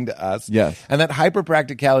confusing to us. Yes. And that hyper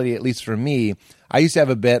practicality, at least for me, I used to have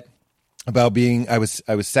a bit about I was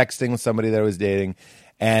sexting with somebody that I was dating.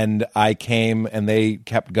 And I came and they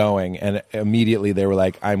kept going and immediately they were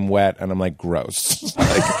like, I'm wet. And I'm like, gross.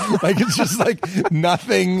 like it's just like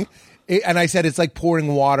nothing. And I said, it's like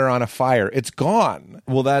pouring water on a fire. It's gone.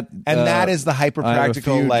 Well, that is the hyper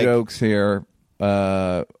practical. I have a few jokes here.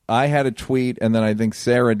 I had a tweet and then I think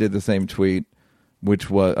Sarah did the same tweet,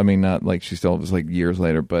 which was, I mean, not like she still was like years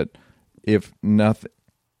later, but if nothing,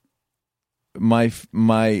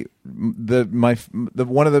 the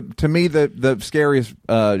scariest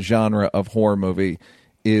genre of horror movie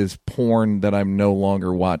is porn that I'm no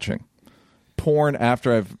longer watching. porn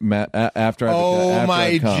after I've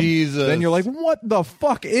come. Jesus! Then you're like, what the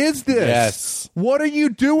fuck is this? Yes. What are you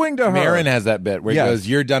doing to her? Marin has that bit where he goes,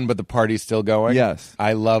 "You're done, but the party's still going." Yes,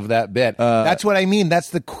 I love that bit. That's what I mean.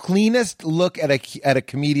 That's the cleanest look at a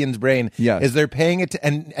comedian's brain. Yes, is they're paying it to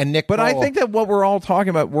and Nick. But Kroll, I think that what we're all talking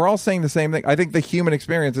about, we're all saying the same thing. I think the human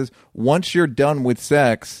experience is once you're done with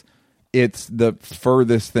sex, it's the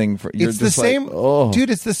furthest thing for you're. It's the same, dude.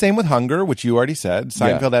 It's the same with hunger, which you already said.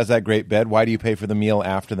 Seinfeld has that great bit. Why do you pay for the meal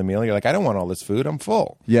after the meal? You're like, I don't want all this food. I'm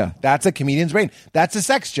full. Yeah, that's a comedian's brain. That's a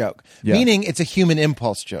sex joke. Yeah. Meaning it's a human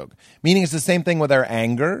impulse joke. Meaning it's the same thing with our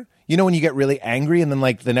anger. You know, when you get really angry and then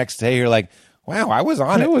like the next day you're like, wow, I was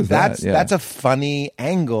on it. That's a funny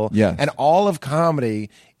angle. Yes. And all of comedy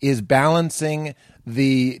is balancing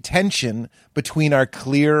the tension between our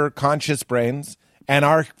clear, conscious brains and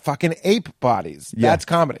our fucking ape bodies. Yeah. That's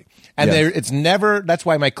comedy. And it's never, that's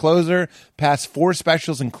why my closer past 4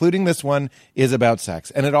 specials, including this one, is about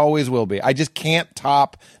sex. And it always will be. I just can't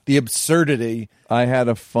top the absurdity. I had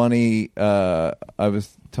a funny, me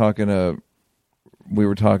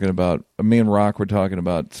and Rock were talking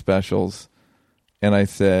about specials. And I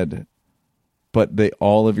said, but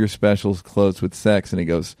all of your specials close with sex. And he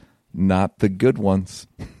goes, not the good ones.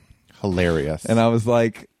 Hilarious. And I was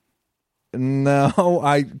like, no,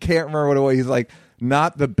 I can't remember what it was. He's like,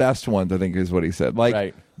 not the best ones, I think is what he said. Like,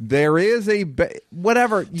 right. There is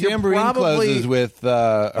whatever. Tambourine closes with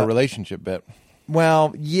a relationship bit.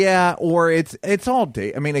 Well, yeah, or it's all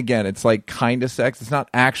date. I mean, again, it's like kind of sex. It's not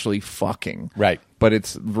actually fucking. Right. But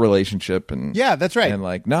it's relationship and... Yeah, that's right. And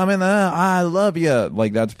like, no, man, I love you.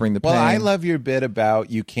 Like, that's bring the pain. Well, I love your bit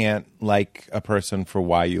about you can't like a person for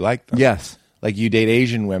why you like them. Yes. Like, you date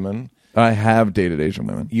Asian women. I have dated Asian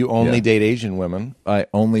women. You only date Asian women. I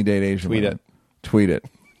only date Asian women. Tweet it.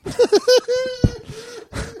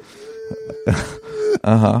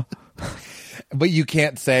 Uh-huh. But you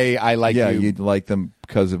can't say, I like you. Yeah, you like them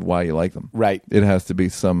because of why you like them. Right. It has to be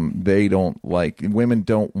they don't like... Women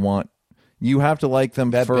don't want... You have to like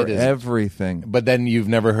them for everything. But then you've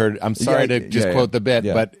never heard... I'm sorry to just quote the bit,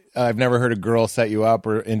 but I've never heard a girl set you up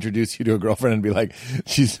or introduce you to a girlfriend and be like,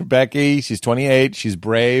 she's Becky, she's 28, she's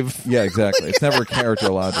brave. Yeah, exactly. It's never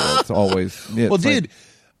characterological. It's always... Well, dude...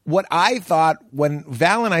 What I thought when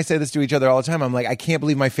Val and I say this to each other all the time, I'm like, I can't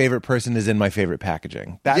believe my favorite person is in my favorite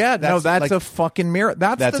packaging. That's like, a fucking miracle.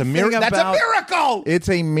 That's a miracle. That's a miracle. It's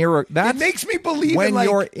a miracle. It makes me believe when in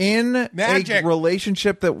you're in magic. A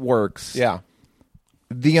relationship that works. Yeah,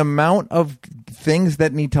 the amount of things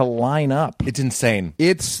that need to line up, it's insane.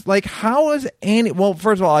 It's like, how is any? Well,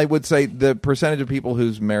 first of all, I would say the percentage of people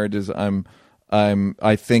whose marriages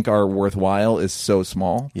I think are worthwhile is so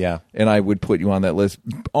small. Yeah. And I would put you on that list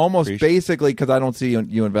almost basically because I don't see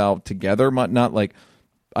you and Val together. Not like,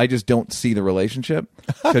 I just don't see the relationship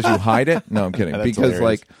because you hide it. No, I'm kidding. Because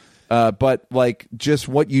hilarious. But like just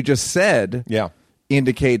what you just said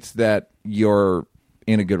indicates that you're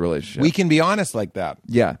in a good relationship. We can be honest like that.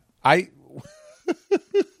 Yeah.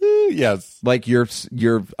 Yes. Like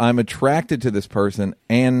I'm attracted to this person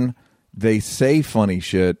and they say funny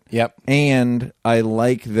shit. Yep. And I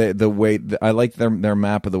like the way I like their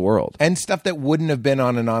map of the world. And stuff that wouldn't have been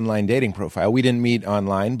on an online dating profile. We didn't meet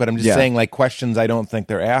online, but I'm just saying like questions I don't think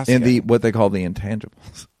they're asking. And what they call the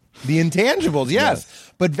intangibles. The intangibles,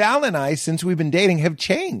 yes. But Val and I, since we've been dating, have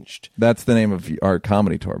changed. That's the name of our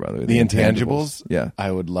comedy tour, by the way. The intangibles? Yeah.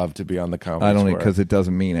 I would love to be on the comedy tour. Because it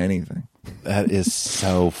doesn't mean anything. That is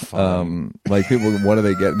so fun. Like people, what do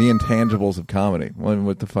they get? The intangibles of comedy.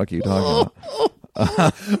 What the fuck are you talking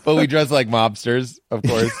about? But we dress like mobsters, of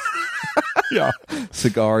course. Yeah.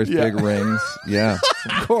 Cigars, big rings. Yeah.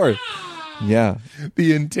 Of course. Yeah.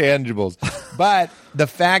 The intangibles. But the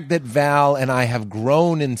fact that Val and I have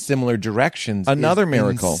grown in similar directions another is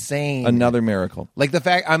miracle. Insane. Another miracle. Like the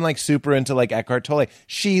fact I'm like super into like Eckhart Tolle.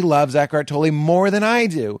 She loves Eckhart Tolle more than I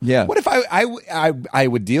do. Yeah. What if I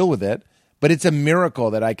would deal with it? But it's a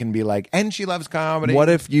miracle that I can be like, and she loves comedy. What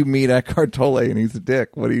if you meet Eckhart Tolle and he's a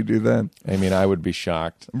dick? What do you do then? I mean, I would be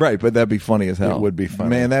shocked. Right, but that'd be funny as hell. It would be funny.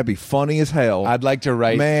 Man, that'd be funny as hell. I'd like to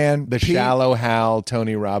write the Shallow Hal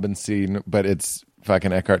Tony Robbins scene, but it's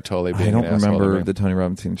fucking Eckhart Tolle being I don't remember the Tony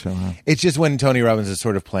Robbins scene in Shallow Hal. It's just when Tony Robbins is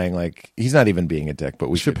sort of playing like, he's not even being a dick, but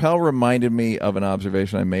Chappelle reminded me of an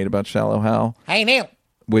observation I made about Shallow Hal. Hey, Neil.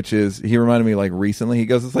 Which is, he reminded me like recently, he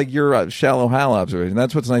goes, it's like your Shallow Hal observation.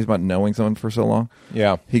 That's what's nice about knowing someone for so long.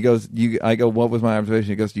 Yeah. He goes, I go, what was my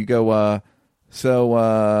observation? He goes, so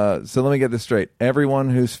let me get this straight. Everyone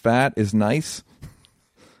who's fat is nice.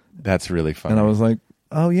 That's really funny. And I was like,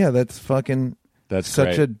 oh yeah, that's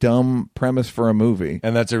such a dumb premise for a movie.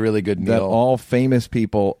 And that's a really good Neil. That all famous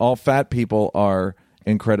people, all fat people are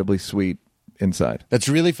incredibly sweet inside. That's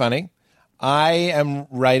really funny. I am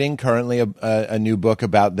writing currently a new book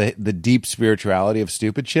about the deep spirituality of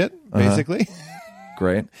stupid shit, basically.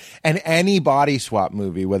 Great. And any body swap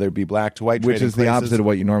movie, whether it be black to white, which is the opposite of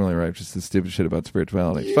what you normally write, just the stupid shit about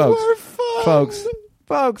spirituality. You folks, are fun.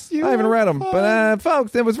 Folks, I haven't read them, but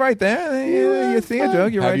folks, it was right there. You see a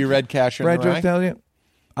joke. Have you read Casher in the Rye? Tell you.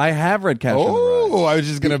 I have read Casher in the Rye. Oh, I was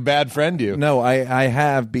just going to bad friend you. No, I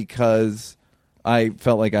have because I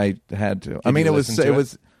felt like I had to. Did it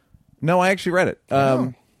was. No, I actually read it.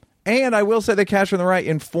 And I will say that Casher in the Rye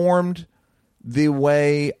informed the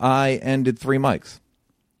way I ended Three Mics.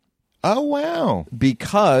 Oh, wow.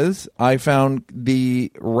 Because I found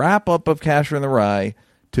the wrap-up of Casher in the Rye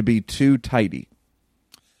to be too tidy.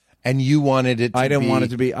 And you wanted it to be... I didn't want it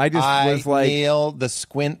to be... I just was like... Neil, the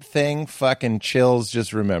squint thing fucking chills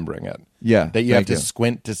just remembering it. Yeah. That you have to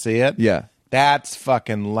squint to see it? Yeah. That's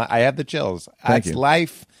fucking... I have the chills. Thank you.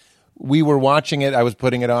 Life. We were watching it. I was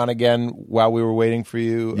putting it on again while we were waiting for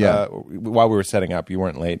you. Yeah. While we were setting up. You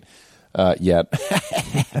weren't late yet.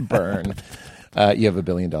 Burn. You have $1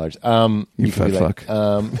 billion. You fat fuck.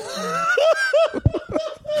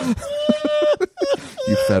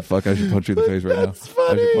 You fat fuck. I should punch you in the face right now.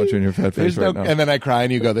 Funny. I should punch you in your fat face right now. And then I cry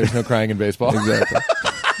and you go, there's no crying in baseball. Exactly.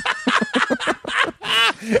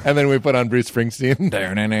 And then we put on Bruce Springsteen.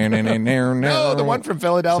 No, the one from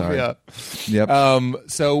Philadelphia. Sorry. Yep.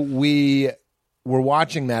 So we were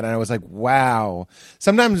watching that and I was like, wow.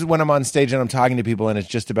 Sometimes when I'm on stage and I'm talking to people and it's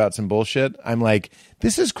just about some bullshit, I'm like,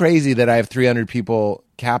 this is crazy that I have 300 people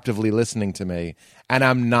captively listening to me and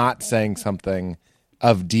I'm not saying something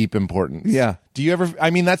of deep importance. Yeah. Do you ever, I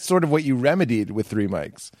mean, that's sort of what you remedied with Three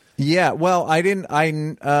Mics. Yeah. Well, I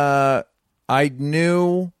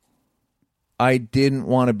knew I didn't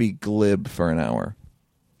want to be glib for an hour.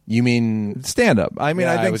 You mean stand-up? I mean,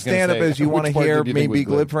 Yeah, I think stand-up is you want to hear me be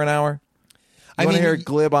glib for an hour. You want to hear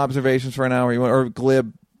glib observations for an hour, or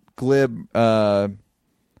glib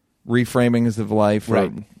reframings of life,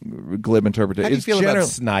 right? Or glib interpretation. How do you feel about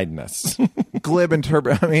snideness? Glib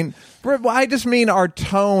interpret. I mean, I just mean our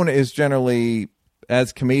tone is generally,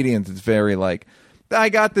 as comedians, it's very like, I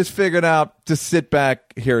got this figured out. To sit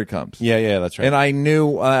back, here it comes. Yeah, that's right. And I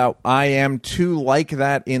knew I am too like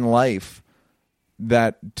that in life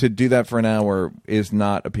that to do that for an hour is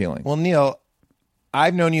not appealing. Well, Neil,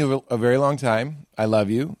 I've known you a very long time. I love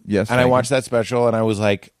you. Yes. And I watched that special and I was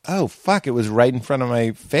like, oh, fuck, it was right in front of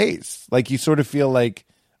my face. Like, you sort of feel like,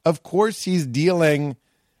 of course he's dealing.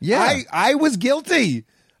 Yeah. I was guilty.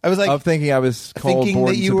 I was like, of thinking I was cold,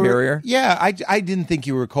 bored, and superior. Yeah, I didn't think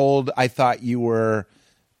you were cold. I thought you were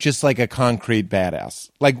just like a concrete badass.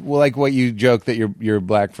 Like what you joke that your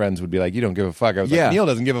black friends would be like, you don't give a fuck. I was like, Neil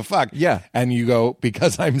doesn't give a fuck. Yeah. And you go,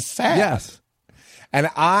 because I'm sad. Yes. And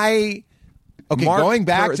going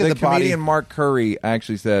back to the comedian Mark Curry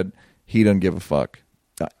actually said he doesn't give a fuck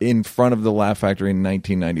in front of the Laugh Factory in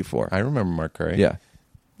 1994. I remember Mark Curry. Yeah.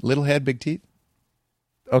 Little head, big teeth.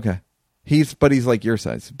 Okay. He's like your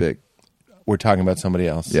size, big. We're talking about somebody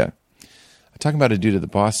else. Yeah. I'm talking about a dude at the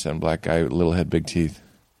Boston, black guy, little head, big teeth.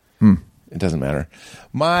 It doesn't matter.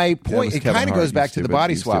 My point, it kind of goes back to the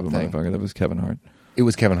body swap thing. That was Kevin Hart. It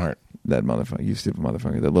was Kevin Hart. That motherfucker. You stupid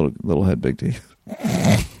motherfucker. That little head, big teeth.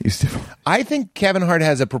 You stupid. I think Kevin Hart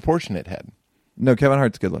has a proportionate head. No, Kevin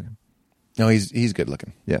Hart's good looking. No, he's good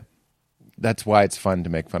looking. Yeah. That's why it's fun to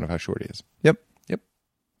make fun of how short he is. Yep.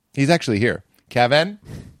 He's actually here. Kevin?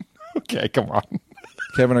 Okay, come on.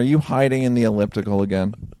 Kevin, are you hiding in the elliptical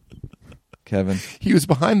again? Kevin. He was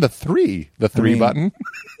behind the three button.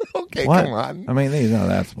 Okay, what? come on. I mean, he's not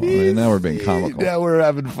that small. Now we're being comical. Yeah, we're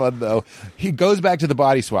having fun, though. He goes back to the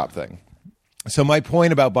body swap thing. So my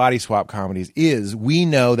point about body swap comedies is we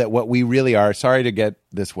know that what we really are, sorry to get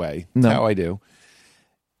this way, that's how I do,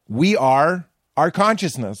 we are our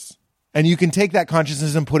consciousness. And you can take that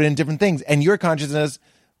consciousness and put it in different things. And your consciousness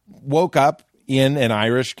woke up in an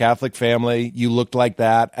Irish Catholic family. You looked like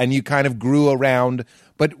that, and you kind of grew around.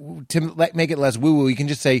 But to make it less woo-woo, you can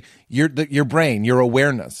just say your brain, your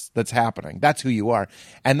awareness that's happening. That's who you are.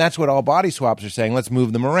 And that's what all body swaps are saying. Let's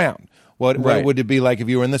move them around. What would it be like if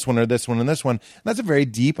you were in this one or this one and this one? That's a very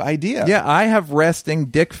deep idea. Yeah, I have resting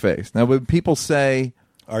dick face. Now, when people say,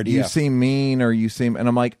 RDF. You seem mean or you seem... And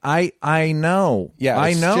I'm like, I know. Yeah,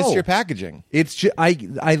 I know. It's just your packaging. It's just,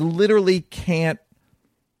 I literally can't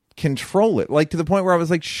control it. Like, to the point where I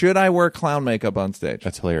was like, should I wear clown makeup on stage?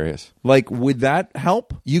 That's hilarious. Like, would that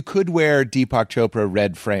help? You could wear Deepak Chopra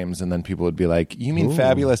red frames and then people would be like, you mean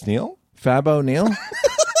Fabulous Neil? Fab O'Neil?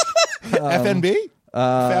 FNB?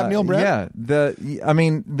 Fab Neil Brett? Yeah.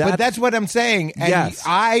 But that's what I'm saying. And yes.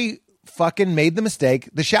 I fucking made the mistake.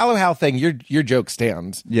 The Shallow Hal thing, your joke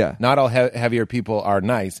stands. Yeah. Not all heavier people are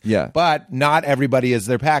nice. Yeah. But not everybody is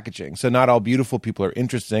their packaging. So not all beautiful people are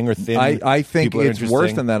interesting or thin. I think it's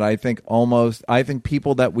worse than that. I think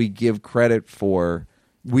people that we give credit for,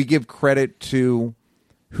 we give credit to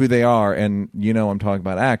who they are, and I'm talking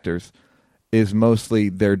about actors, is mostly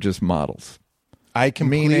they're just models. I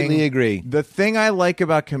completely agree. The thing I like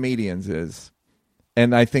about comedians is,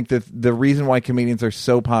 and I think that the reason why comedians are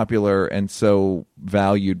so popular and so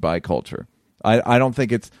valued by culture, I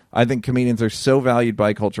think comedians are so valued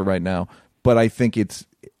by culture right now, but I think it's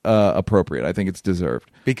appropriate. I think it's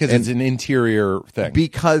deserved. Because it's an interior thing.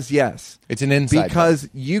 Because, yes. It's an inside Because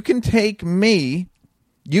thing. You can take me,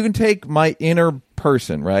 you can take my inner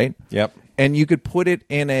person, right? Yep. And you could put it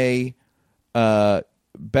in a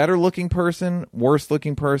better looking person, worse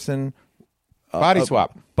looking person. Body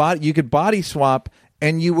swap. You could body swap,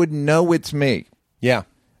 and you would know it's me. Yeah.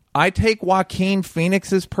 I take Joaquin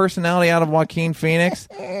Phoenix's personality out of Joaquin Phoenix.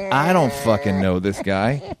 I don't fucking know this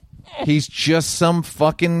guy. He's just some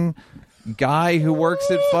fucking guy who works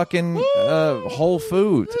at fucking Whole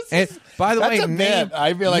Foods. And by the way,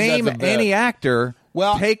 I feel like name that's a bit. any actor.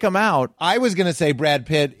 Well, take him out. I was going to say Brad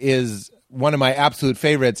Pitt is one of my absolute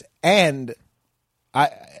favorites, and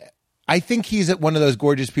I think he's one of those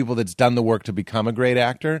gorgeous people that's done the work to become a great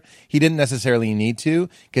actor. He didn't necessarily need to,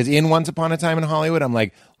 because in Once Upon a Time in Hollywood, I'm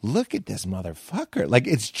like, look at this motherfucker. Like,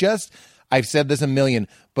 it's just, I've said this a million,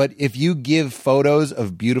 but if you give photos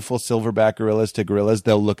of beautiful silverback gorillas to gorillas,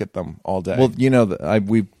 they'll look at them all day. Well,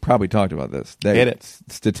 we've probably talked about this.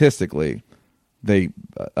 Statistically,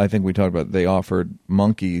 I think we talked about, they offered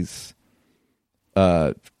monkeys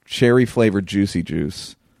cherry-flavored Juicy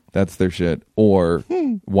Juice. That's their shit. Or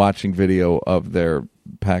watching video of their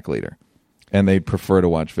pack leader. And they prefer to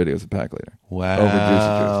watch videos of pack leader. Wow. Over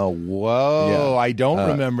Juicy Juice. Whoa. Yeah. I don't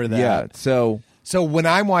remember that. Yeah. So when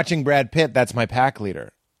I'm watching Brad Pitt, that's my pack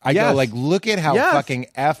leader. I go like, look at how fucking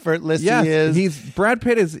effortless he is. Brad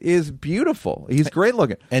Pitt is beautiful. He's great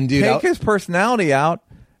looking. And dude, take his personality out,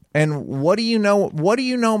 and what do you know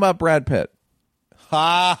about Brad Pitt?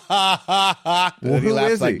 Ha ha ha ha! Well, he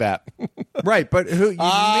laughs is like he? that, right? But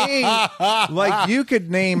you could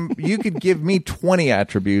give me 20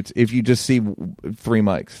 attributes if you just see 3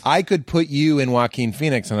 mics. I could put you in Joaquin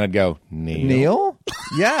Phoenix, and I'd go Neil.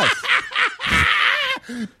 Yes,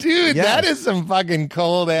 dude, that is some fucking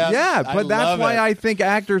cold ass. Yeah, but that's why I think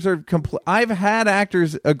actors are. I've had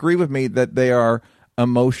actors agree with me that they are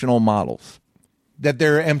emotional models. That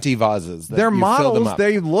they're empty vases. They're models.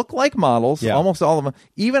 They look like models. Yeah. Almost all of them.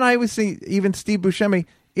 Even I would see Steve Buscemi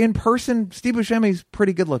in person. Steve Buscemi's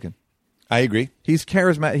pretty good looking. I agree. He's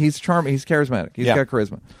charismatic. He's charming. He's charismatic. He's got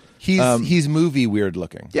charisma. He's movie weird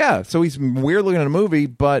looking. Yeah. So he's weird looking in a movie,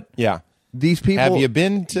 but these people. Have you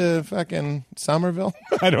been to fucking Somerville?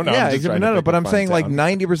 I don't know. Yeah, no. But I'm saying like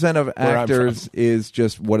 90% of actors is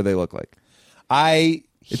just what do they look like?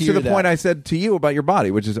 It's to the point I said to you about your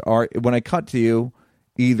body, which is when I cut to you,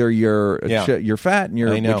 either you're fat,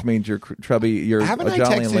 and which means you're chubby. Haven't I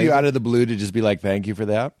texted you out of the blue to just be like, thank you for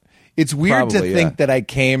that? It's weird to think that I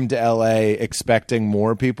came to LA expecting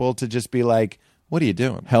more people to just be like, what are you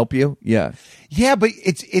doing? Help you? Yeah. Yeah, but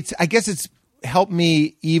it's I guess it's helped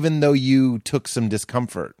me even though you took some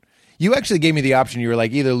discomfort. You actually gave me the option. You were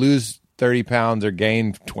like, either lose 30 pounds or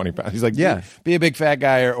gain 20 pounds. He's like, be a big fat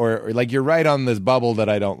guy or like you're right on this bubble that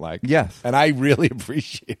I don't like. Yes. And I really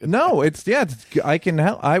appreciate it. No, I can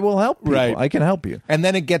help. I will help people. Right. I can help you. And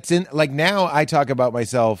then it gets in, like now I talk about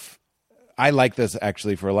myself. I like this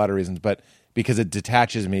actually for a lot of reasons, but because it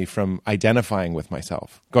detaches me from identifying with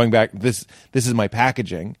myself. Going back, this is my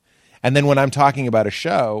packaging. And then when I'm talking about a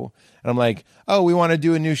show, and I'm like, oh, we want to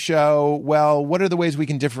do a new show. Well, what are the ways we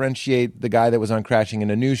can differentiate the guy that was on Crashing in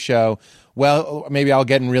a new show? Well, maybe I'll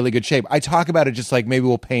get in really good shape. I talk about it just like maybe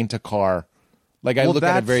we'll paint a car. Like I look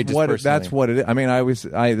at it very dispersonally. That's what it is. I mean,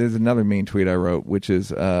 there's another mean tweet I wrote, which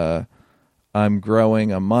is I'm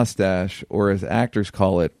growing a mustache, or as actors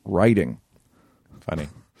call it, writing. Funny.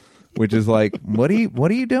 Which is like, what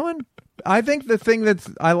are you doing? I think the thing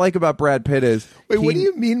I like about Brad Pitt is... Wait, what do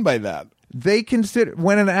you mean by that? They consider...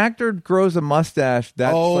 When an actor grows a mustache,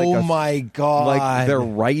 that's my God. Like they're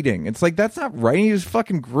writing. It's like, that's not writing. You just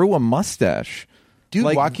fucking grew a mustache. Dude,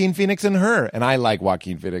 like, Joaquin Phoenix and her. And I like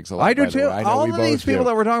Joaquin Phoenix a lot. I do too. All of these people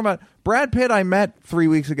that we're talking about. Brad Pitt I met 3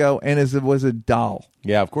 weeks ago and was a doll.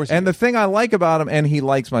 Yeah, of course. And the thing I like about him, and he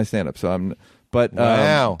likes my stand-up, so I'm... But,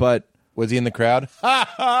 wow. But... Was he in the crowd?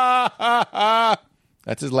 Ha, ha, ha, ha.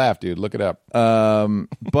 That's his laugh, dude. Look it up.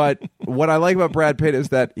 But what I like about Brad Pitt is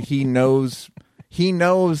that he knows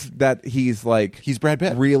that he's like... He's Brad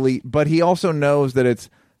Pitt. Really, but he also knows that it's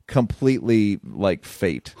completely like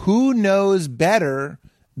fate. Who knows better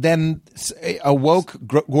than a woke,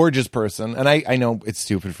 gorgeous person? And I know it's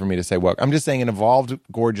stupid for me to say woke. I'm just saying an evolved,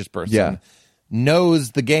 gorgeous person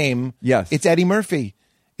knows the game. Yes. It's Eddie Murphy.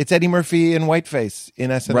 It's Eddie Murphy in whiteface in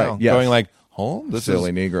SNL. Right, yes. Going like, oh, this silly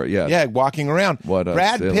is... Negro, yeah. Yeah, walking around. What a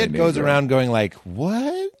Brad silly Pitt goes Negro. around going like,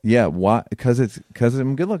 what? Yeah, why? Because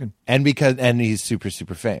I'm good looking. And he's super,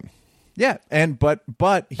 super fame. Yeah, and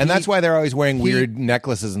that's why they're always wearing weird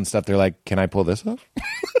necklaces and stuff. They're like, can I pull this off?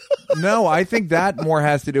 No, I think that more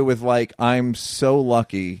has to do with like, I'm so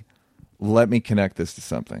lucky. Let me connect this to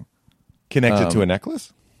something. Connect it to a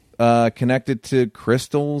necklace? Connected to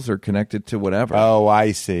crystals or connected to whatever. Oh,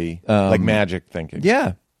 I see. Like magic thinking.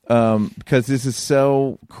 Yeah, because this is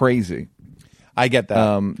so crazy. I get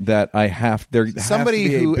that. That I have there. Somebody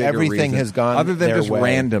has to be who a bigger everything reason, has gone other than their just way.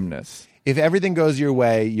 randomness. If everything goes your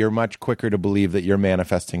way, you're much quicker to believe that you're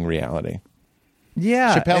manifesting reality.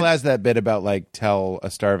 Yeah, Chappelle has that bit about like tell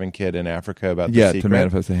a starving kid in Africa about the secret. To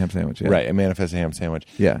manifest a ham sandwich. Yeah. Right, and manifest a ham sandwich.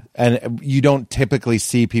 Yeah, and you don't typically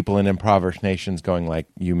see people in impoverished nations going like,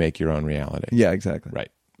 "You make your own reality." Yeah, exactly.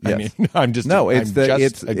 Right. Yes. I mean, I'm just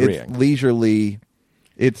it's agreeing. It's leisurely.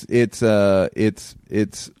 It's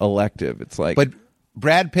elective. It's like, but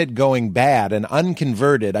Brad Pitt going bad and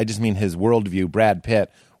unconverted. I just mean his worldview. Brad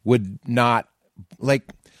Pitt would not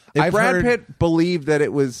like. If Brad Pitt believed that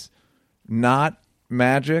it was not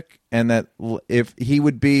magic, and that if he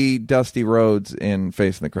would be Dusty Rhodes in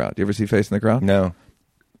Face in the Crowd. Do you ever see Face in the Crowd? No.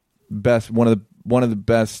 One of the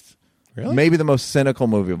best, really? Maybe the most cynical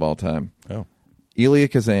movie of all time. Oh. Elia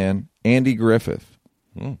Kazan, Andy Griffith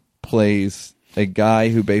plays a guy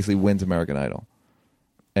who basically wins American Idol,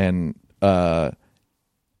 and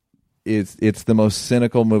it's the most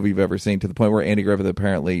cynical movie you've ever seen, to the point where Andy Griffith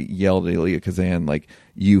apparently yelled at Elia Kazan like,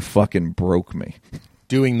 "You fucking broke me."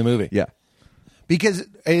 Doing the movie, yeah. Because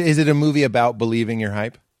is it a movie about believing your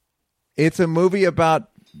hype? It's a movie about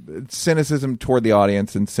cynicism toward the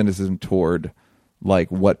audience and cynicism toward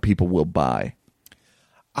like what people will buy.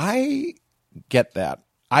 I get that.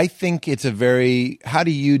 I think it's a very... How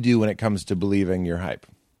do you do when it comes to believing your hype?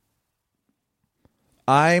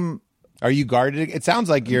 Are you guarded? It sounds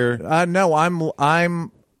like you're... No, I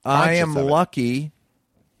am lucky.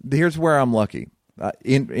 Here's where I'm lucky.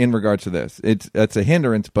 In regards to this, it's a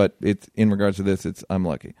hindrance, but it's in regards to this, I'm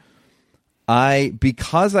lucky.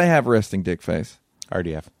 Because I have resting dick face,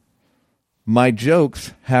 RDF. My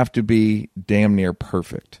jokes have to be damn near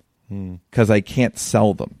perfect because I can't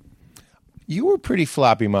sell them. You were pretty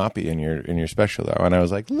floppy moppy in your special though, and I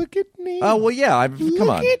was like, "Look at Neil." Oh well, yeah.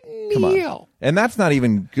 Come on. Neil. And that's not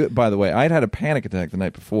even good. By the way, I'd had a panic attack the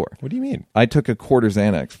night before. What do you mean? I took a quarter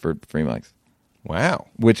Xanax for 3 mics. Wow.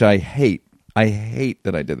 Which I hate. I hate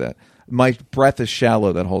that I did that. My breath is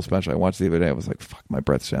shallow, that whole special. I watched the other day. I was like, fuck, my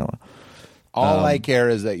breath's shallow. All I care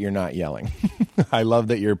is that you're not yelling. I love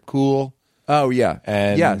that you're cool. Oh, yeah.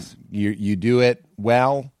 And yes. You do it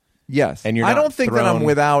well. Yes. And you're not I don't think that I'm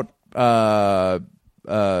without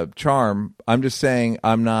charm. I'm just saying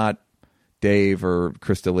I'm not Dave or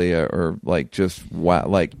Crystalia or like just wow,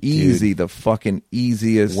 like easy, dude, the fucking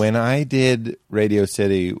easiest. When I did Radio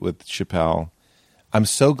City with Chappelle, I'm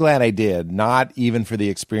so glad I did, not even for the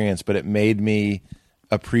experience, but it made me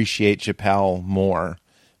appreciate Chappelle more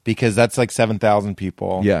because that's like 7,000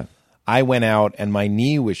 people. Yeah. I went out and my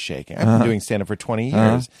knee was shaking. I've been doing stand-up for 20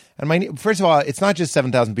 years. And my knee, first of all, it's not just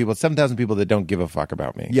 7,000 people. It's 7,000 people that don't give a fuck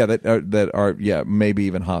about me. Yeah, that are maybe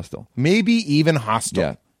even hostile. Maybe even hostile.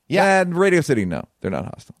 Yeah. Yeah, and Radio City, no, they're not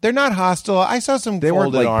hostile. They're not hostile. I saw some they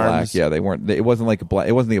folded weren't like arms. Black. Yeah, they weren't. It wasn't like a black.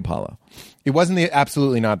 It wasn't the Apollo. It wasn't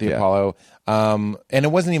absolutely not the Apollo. And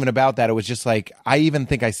it wasn't even about that. It was just like, I even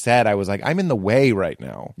think I said, I was like, I'm in the way right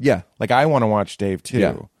now. Yeah. Like I want to watch Dave too.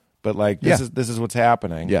 Yeah. But like this is what's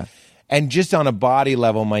happening. Yeah. And just on a body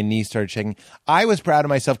level, my knee started shaking. I was proud of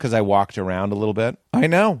myself because I walked around a little bit. I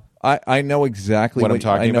know. I know exactly what I'm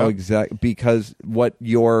talking about. I know exactly because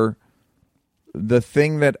the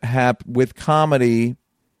thing that happened with comedy,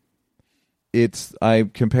 I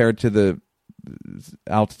compare it to the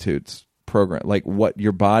altitudes program. Like what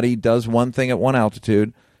your body does one thing at one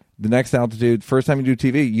altitude, the next altitude, first time you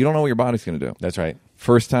do TV, you don't know what your body's going to do. That's right.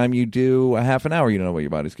 First time you do a half an hour, you don't know what your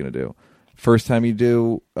body's going to do. First time you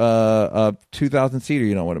do a 2,000 seater,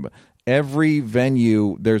 you don't know what about. Every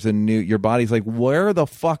venue, there's a new. Your body's like, where the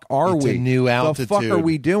fuck are we? It's a new altitude. The fuck are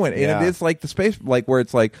we doing? And it is like the space, like where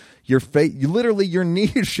it's like your face, literally your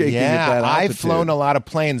knee is shaking. Yeah, at that altitude. I've flown a lot of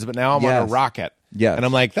planes, but now I'm on a rocket. Yeah, and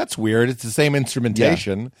I'm like, that's weird. It's the same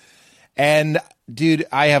instrumentation. Yeah. And dude,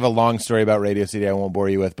 I have a long story about Radio City. I won't bore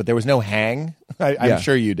you with, but there was no hang. I'm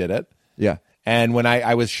sure you did it. Yeah. And when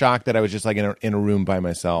I was shocked that I was just like in a room by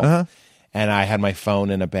myself. And I had my phone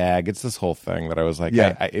in a bag. It's this whole thing that I was like,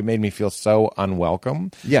 it made me feel so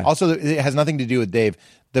unwelcome. Yeah. Also, it has nothing to do with Dave.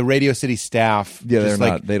 The Radio City staff, they're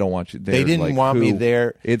not. They don't want you. They didn't want me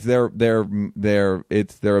there. It's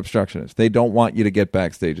they're obstructionists. They don't want you to get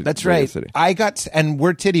backstage. That's Radio right. City. And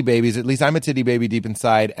we're titty babies. At least I'm a titty baby deep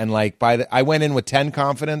inside. And like I went in with 10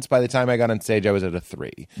 confidence. By the time I got on stage, I was at a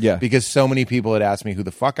 3. Yeah. Because so many people had asked me who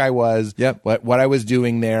the fuck I was. Yep. What I was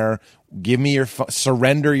doing there. Give me your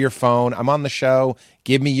surrender your phone. I'm on the show.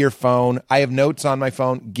 Give me your phone. I have notes on my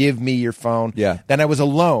phone. Give me your phone. Yeah. Then I was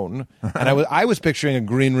alone, and I was picturing a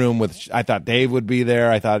green room with. I thought Dave would be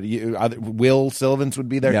there. I thought Will Sylvans would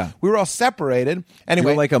be there. Yeah. We were all separated. Anyway,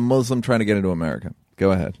 you're like a Muslim trying to get into America.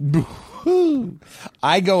 Go ahead.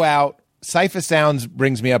 I go out. Cypher Sounds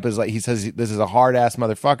brings me up as like he says this is a hard ass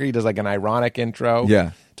motherfucker. He does like an ironic intro.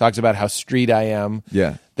 Yeah. Talks about how street I am.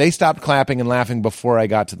 Yeah. They stopped clapping and laughing before I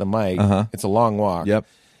got to the mic. It's a long walk. Yep.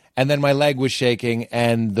 And then my leg was shaking,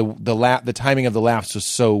 and the timing of the laughs was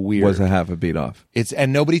so weird. Was a half a beat off.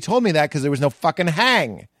 And nobody told me that because there was no fucking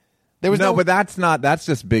hang. There was no. But that's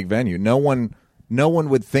just big venue. No one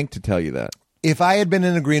would think to tell you that. If I had been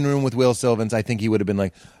in a green room with Will Sylvans, I think he would have been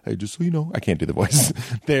like, "Hey, just so you know, I can't do the voice."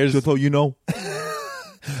 There's just so you know.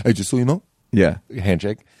 Hey, just so you know. Yeah.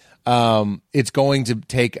 Handshake. It's going to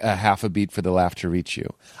take a half a beat for the laugh to reach you.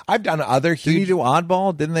 I've done other huge. Did you do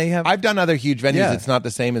Oddball? Didn't they have? I've done other huge venues. Yeah. It's not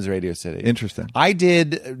the same as Radio City. Interesting. I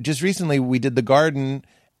did just recently. We did the Garden,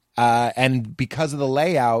 and because of the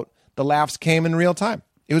layout, the laughs came in real time.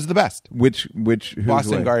 It was the best. Which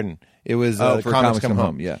Boston Garden. It was for Comics Come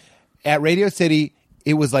Home. Yeah. At Radio City,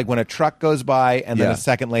 it was like when a truck goes by, and then a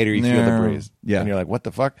second later you feel the breeze. Yeah. And you're like, what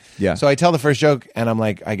the fuck? Yeah. So I tell the first joke, and I'm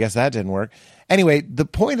like, I guess that didn't work. Anyway, the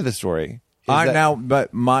point of the story is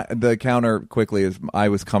the counter quickly is I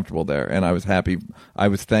was comfortable there, and I was happy. I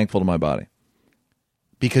was thankful to my body.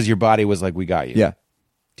 Because your body was like, we got you. Yeah.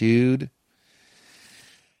 Dude.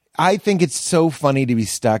 I think it's so funny to be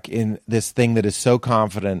stuck in this thing that is so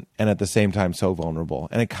confident and at the same time so vulnerable.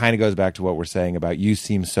 And it kind of goes back to what we're saying about you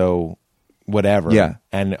seem so whatever. Yeah.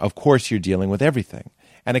 And of course you're dealing with everything.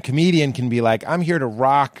 And a comedian can be like, I'm here to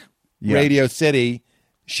rock Radio City.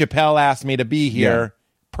 Chappelle asked me to be here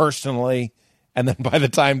personally. And then by the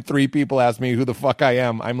time 3 people ask me who the fuck I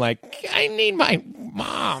am, I'm like, I need my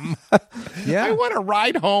mom. Yeah. I want to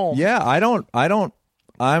ride home. Yeah.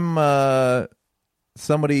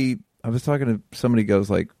 Somebody, I was talking to somebody goes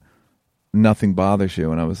like, nothing bothers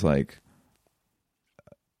you. And I was like,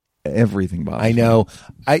 everything bothers me. I know.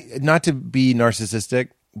 Not to be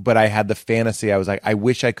narcissistic, but I had the fantasy. I was like, I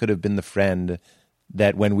wish I could have been the friend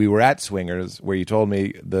that when we were at Swingers, where you told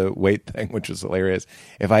me the weight thing, which was hilarious.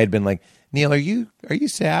 If I had been like, Neil, are you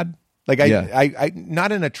sad? Like I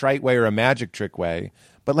not in a trite way or a magic trick way,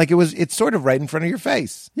 but like it's sort of right in front of your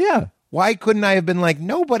face. Yeah. Why couldn't I have been like,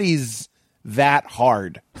 nobody's that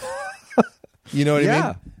hard? You know what I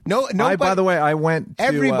mean? No. By the way, I went to,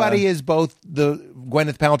 everybody is both the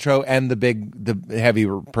Gwyneth Paltrow and the heavy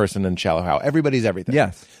person in Shallow Hal. Everybody's everything.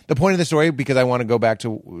 Yes. The point of the story, because I want to go back to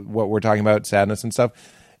what we're talking about, sadness and stuff,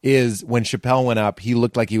 is when Chappelle went up, he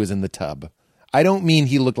looked like he was in the tub. I don't mean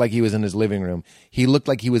he looked like he was in his living room. He looked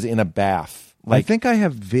like he was in a bath. Like, I think I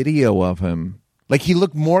have video of him. Like he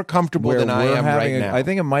looked more comfortable than I am right now. I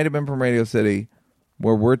think it might have been from Radio City,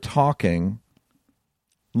 where we're talking.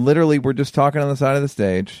 Literally, we're just talking on the side of the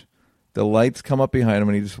stage. The lights come up behind him,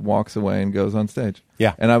 and he just walks away and goes on stage.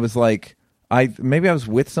 Yeah. And I was like, maybe I was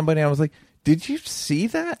with somebody, and I was like, did you see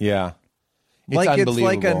that? Yeah. It's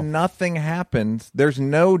like a nothing happened. There's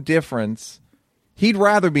no difference. He'd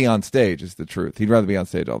rather be on stage, is the truth. He'd rather be on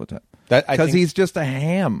stage all the time. Because he's just a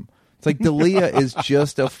ham. It's like D'Elia is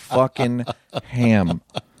just a fucking ham.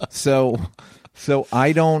 So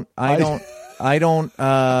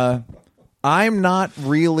I'm not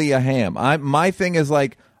really a ham. My thing is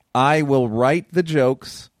like, I will write the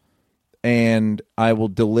jokes and I will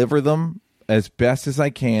deliver them as best as I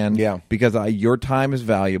can. Yeah. Because your time is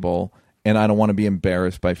valuable and I don't want to be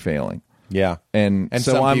embarrassed by failing. Yeah. And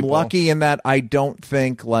so I'm lucky in that I don't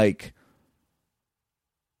think like,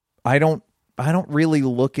 I don't really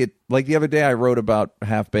look at, like the other day I wrote about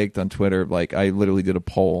Half Baked on Twitter. Like I literally did a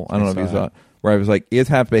poll. I don't know if you saw it. Where I was like, is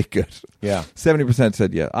Half Baked good? Yeah. 70%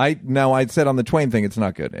 said yeah. I'd said on the Twain thing it's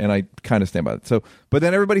not good, and I kind of stand by it. So, but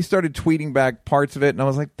then everybody started tweeting back parts of it, and I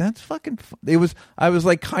was like, that's fucking I was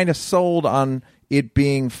like kind of sold on it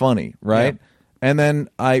being funny, right? Yeah. And then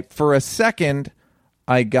for a second,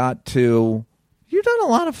 I got to, you've done a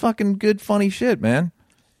lot of fucking good funny shit, man.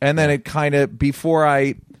 And then it kind of, before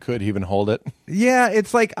I could even hold it. Yeah,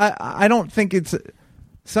 it's like, I don't think it's,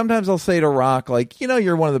 sometimes I'll say to Rock, like,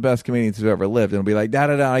 you're one of the best comedians who's ever lived. And it'll be like,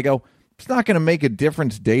 da-da-da. I go, it's not going to make a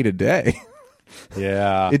difference day to day.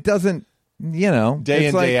 Yeah. It doesn't, day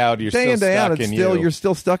in, day out, you're still stuck in you. You're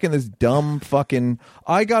still stuck in this dumb fucking,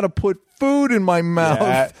 I got to put food in my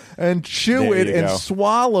mouth and chew it and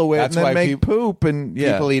swallow it. That's and then make poop. And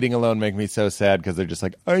people eating alone make me so sad because they're just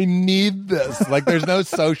like, I need this. Like, there's no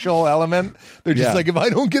social element. They're just like, if I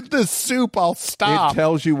don't get this soup, I'll stop. It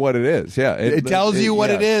tells you what it is. Yeah. It tells you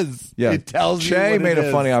what it is. Yeah. It tells you what Che made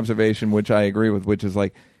a funny observation, which I agree with, which is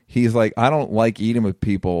like, he's like, I don't like eating with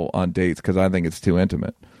people on dates because I think it's too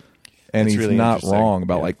intimate. And he's really not wrong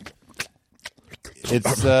about like...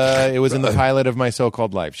 It was in the pilot of My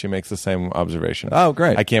So-Called Life. She makes the same observation. Oh,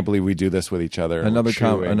 great. I can't believe we do this with each other.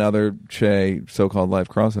 Another Che So-Called Life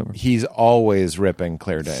crossover. He's always ripping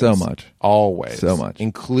Claire Danes. So much. Always. So much.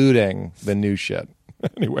 Including the new shit.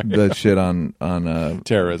 Anyway. The shit on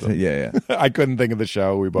terrorism. Yeah. I couldn't think of the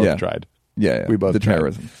show. We both tried. Yeah. We both tried.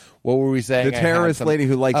 Terrorism. What were we saying? The terrorist lady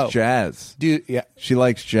who likes jazz. Dude, yeah. She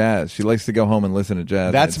likes jazz. She likes to go home and listen to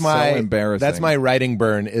jazz. That's so embarrassing. That's my writing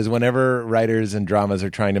burn, is whenever writers and dramas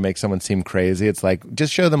are trying to make someone seem crazy, it's like,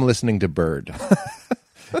 just show them listening to Bird.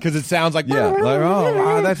 Because it sounds like... Yeah, like,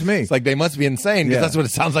 wow, that's me. It's like they must be insane, because that's what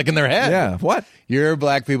it sounds like in their head. Yeah, what? Your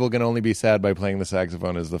black people can only be sad by playing the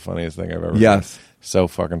saxophone is the funniest thing I've ever heard. So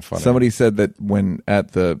fucking funny. Somebody said that when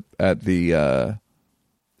at the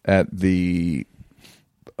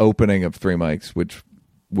opening of Three Mics, which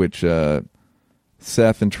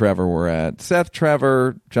Seth and Trevor were at. Seth,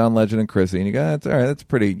 Trevor, John Legend, and Chrissy. And you go, that's all right. That's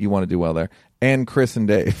pretty. You want to do well there. And Chris and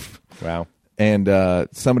Dave. Wow. And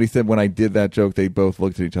somebody said when I did that joke, they both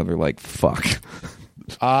looked at each other like, fuck.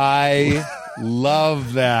 I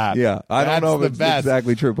love that. Yeah, I don't know if it's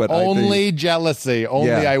exactly true, but only jealousy.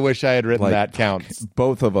 Only I wish I had written that counts.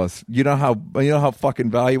 Both of us. You know how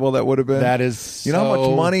fucking valuable that would have been. That is. You know how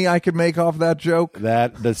much money I could make off that joke.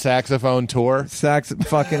 The saxophone tour.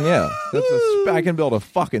 Fucking yeah. I can build a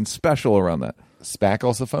fucking special around that.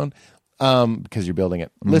 Spacklesophone, because you're building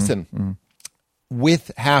it. Listen. Mm-hmm.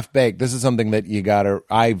 With Half Baked, this is something that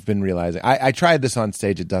I've been realizing. I tried this on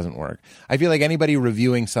stage. It doesn't work. I feel like anybody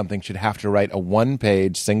reviewing something should have to write a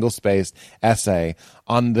 1-page, single-spaced essay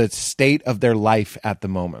on the state of their life at the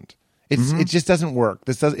moment. It just doesn't work.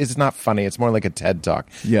 It's not funny. It's more like a TED Talk.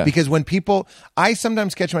 Yeah. Because I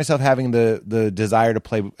sometimes catch myself having the desire to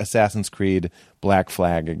play Assassin's Creed Black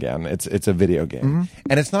Flag again. It's a video game,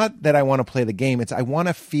 and it's not that I want to play the game. It's I want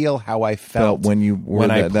to feel how I felt when you were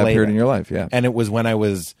that period in your life. Yeah, and it was when I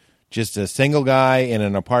was just a single guy in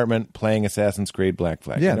an apartment playing Assassin's Creed Black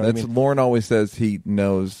Flag. Yeah, you know that's what I mean? Lauren always says he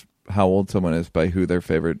knows how old someone is by who their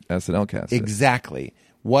favorite SNL cast is. Exactly.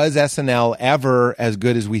 Was SNL ever as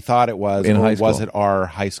good as we thought it was, or was it our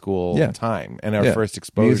high school time and our first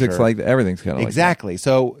exposure? Music's like everything's kind of exactly. Like that.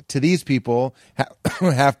 So to these people,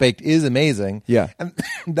 Half Baked is amazing. Yeah, and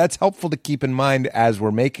that's helpful to keep in mind as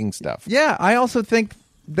we're making stuff. Yeah, I also think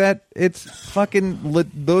that it's fucking.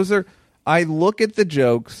 Those are. I look at the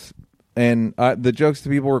jokes and the jokes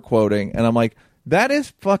that people were quoting, and I'm like, that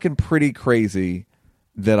is fucking pretty crazy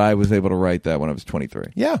that I was able to write that when I was 23.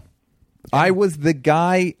 Yeah. I was the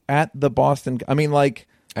guy at the Boston. I mean, like,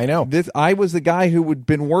 I know this. I was the guy who had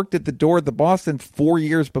been worked at the door at the Boston 4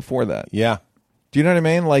 years before that. Yeah. Do you know what I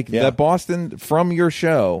mean? Like the Boston from your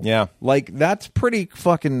show. Yeah. Like that's pretty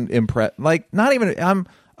fucking impressive. Like not even.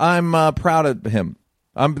 I'm proud of him.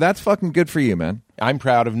 That's fucking good for you, man. I'm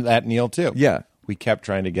proud of that, Neil, too. Yeah. We kept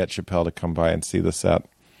trying to get Chappelle to come by and see the set.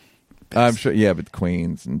 I'm sure. Yeah, but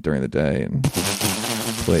Queens and during the day and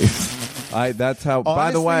please. That's how. Honestly,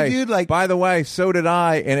 by the way, dude, by the way, so did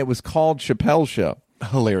I, and it was called Chappelle Show.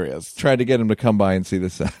 Hilarious. Tried to get him to come by and see the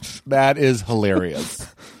set. That is hilarious.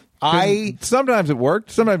 Sometimes it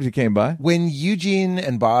worked. Sometimes he came by. When Eugene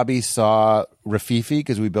and Bobby saw Rafifi,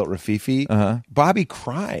 because we built Rafifi, Bobby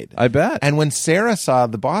cried. I bet. And when Sarah saw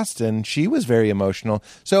the Boston, she was very emotional.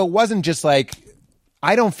 So it wasn't just like.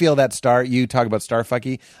 I don't feel that you talk about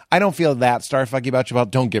starfucky. I don't feel that starfucky about Chappelle.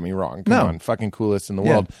 Don't get me wrong. Come on, fucking coolest in the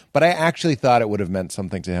world. But I actually thought it would have meant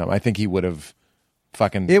something to him. I think he would have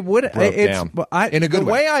fucking broke down in a good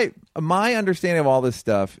way. My understanding of all this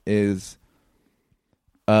stuff is,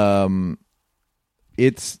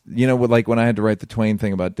 it's, like when I had to write the Twain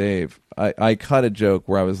thing about Dave, I cut a joke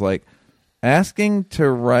where I was like, asking to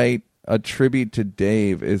write a tribute to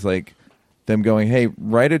Dave is like, them going, hey,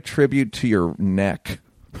 write a tribute to your neck.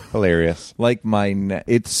 Hilarious. Like my neck.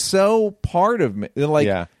 It's so part of me.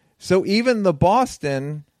 Like, so even the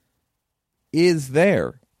Boston is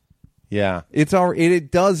there. Yeah.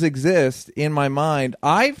 It does exist in my mind.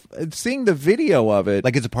 I've seen the video of it.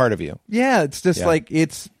 Like it's a part of you. Yeah. It's just like,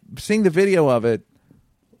 it's seeing the video of it.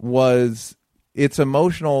 was it's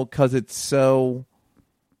emotional because it's so.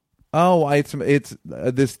 Oh, it's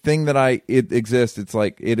this thing that it exists. It's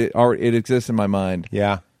like it exists in my mind.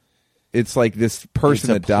 Yeah. It's like this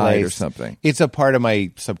person that died or something. It's a part of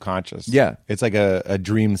my subconscious. Yeah. It's like a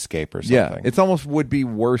dreamscape or something. Yeah. It's almost would be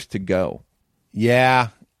worse to go. Yeah.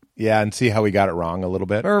 Yeah, and see how we got it wrong a little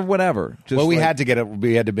bit. Or whatever. We had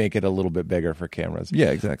to make it a little bit bigger for cameras. Yeah,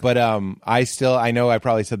 exactly. But I know I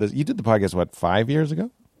probably said this. You did the podcast, 5 years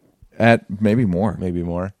ago? At maybe more. Maybe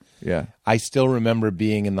more. Yeah. I still remember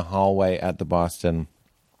being in the hallway at the Boston,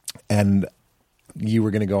 and you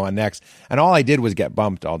were going to go on next, and all I did was get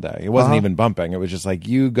bumped all day. It wasn't even bumping. It was just like,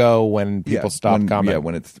 you go when people stop coming. Yeah,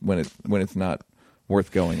 when it's not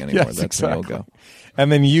worth going anymore. Yes, that's exactly. when you'll go.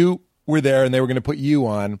 And then you were there, and they were going to put you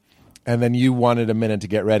on, and then you wanted a minute to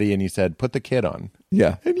get ready, and you said, "Put the kid on."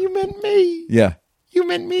 Yeah, and you meant me. Yeah, you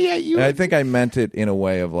meant me. I think I meant it in a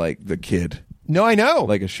way of like the kid. No, I know,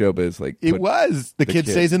 like a showbiz. Like it was the kid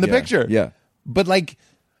stays in the picture. Yeah, but like.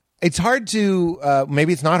 It's hard to,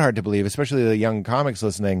 maybe it's not hard to believe, especially the young comics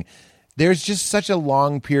listening. There's just such a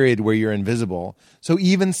long period where you're invisible. So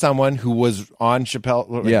even someone who was on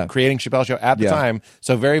creating Chappelle Show at the time,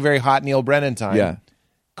 so very, very hot Neil Brennan time,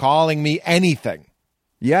 calling me anything.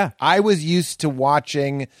 Yeah. I was used to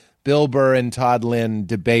watching Bill Burr and Todd Lynn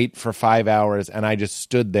debate for 5 hours, and I just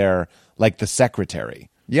stood there like the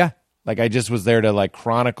secretary. Yeah. Like I just was there to like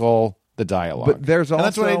chronicle the dialogue. But there's also, and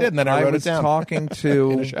that's what I did, and then I wrote was it down. Talking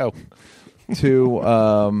to in a show.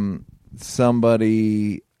 to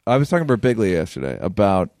somebody. I was talking to Birbiglia yesterday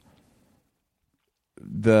about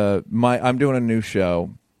I'm doing a new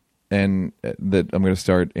show, and that I'm going to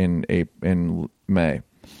start in May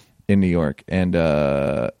in New York, and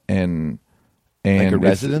like a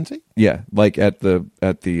residency. Yeah, like at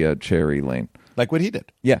the Cherry Lane, like what he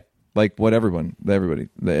did. Yeah. Like what everyone's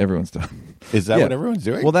done. Is that what everyone's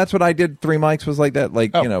doing? Well, that's what I did. 3 Mics was like that.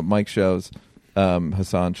 Like, Mike shows,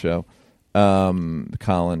 Hassan show,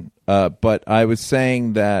 Colin. But I was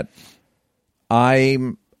saying that I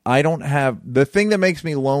don't have, the thing that makes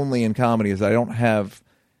me lonely in comedy is I don't have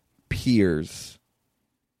peers.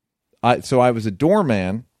 So I was a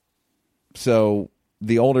doorman. So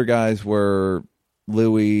the older guys were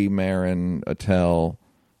Louis, Marin, Attell,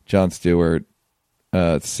 Jon Stewart,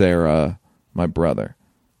 Sarah, my brother,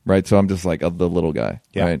 right? So I'm just like the little guy,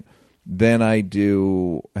 right? Then I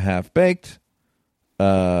do Half Baked,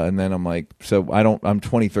 and then I'm like, I'm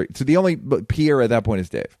 23. So the only peer at that point is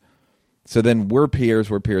Dave. So then we're peers.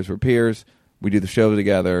 We do the show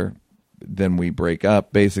together. Then we break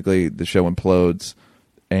up. Basically, the show implodes.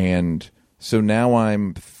 And so now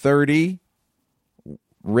I'm 30,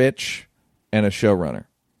 rich, and a showrunner.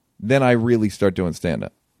 Then I really start doing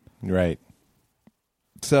stand-up. Right.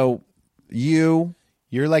 So you're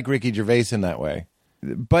like Ricky Gervais in that way.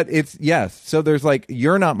 But so there's like,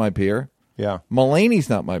 you're not my peer. Yeah. Mulaney's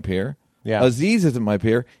not my peer. Yeah. Aziz isn't my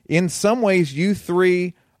peer. In some ways, you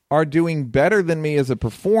three are doing better than me as a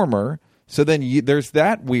performer. So then there's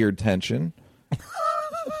that weird tension.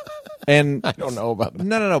 And I don't know about that.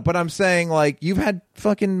 No. But I'm saying, like, you've had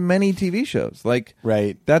fucking many TV shows. Like,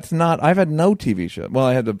 right. That's not, I've had no TV show. Well,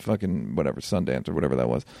 I had the fucking, whatever, Sundance or whatever that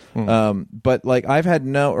was. But, like, I've had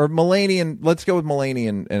or Mulaney let's go with Mulaney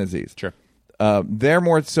and Aziz. Sure.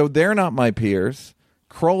 They're not my peers.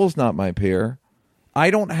 Kroll's not my peer. I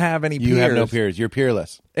don't have any peers. You have no peers. You're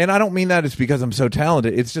peerless. And I don't mean that it's because I'm so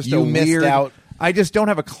talented. It's just you missed weird, out. I just don't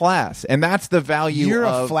have a class, and that's the value. You're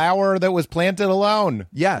a flower that was planted alone.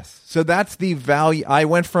 Yes, so that's the value. I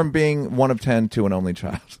went from being one of 10 to an only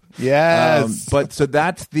child. Yes, but so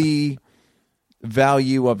that's the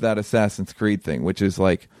value of that Assassin's Creed thing, which is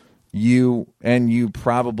like you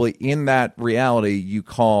probably in that reality you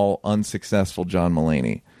call unsuccessful John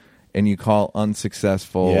Mulaney, and you call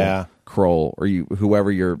unsuccessful Kroll, or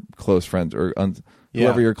whoever your close friends or.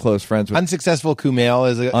 Whoever you're close friends with. Unsuccessful Kumail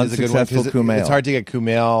is a good one. Kumail. It's hard to get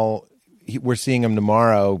Kumail. We're seeing him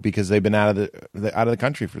tomorrow because they've been out of the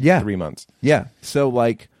country for 3 months. Yeah. So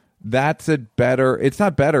like that's a better. It's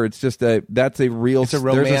not better. It's just that's a real. It's a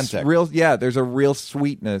romantic. There's a real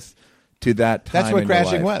sweetness to that time. That's what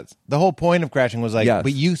Crashing was. The whole point of Crashing was like,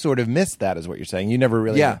 but you sort of missed that, is what you're saying. You never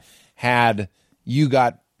really had. You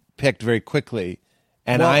got picked very quickly.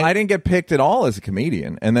 And I didn't get picked at all as a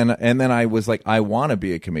comedian, and then I was like, I want to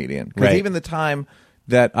be a comedian, because even the time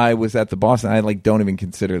that I was at the Boston, I like don't even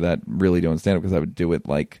consider that really doing stand up, because I would do it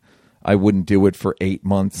like I wouldn't do it for 8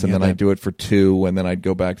 months, and then I'd do it for 2, and then I'd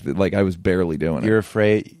go back to I was barely doing it. You're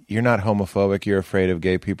afraid. You're not homophobic. You're afraid of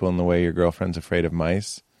gay people in the way your girlfriend's afraid of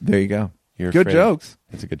mice. There you go. You're good afraid. Jokes.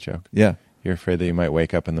 It's a good joke. Yeah. You're afraid that you might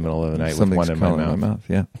wake up in the middle of the night with one in my mouth.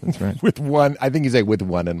 Yeah, that's right. With one, I think you say with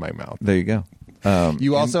one in my mouth. There you go.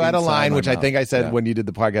 You also had a line, which I think I said when you did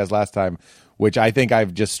the podcast last time, which I think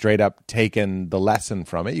I've just straight up taken the lesson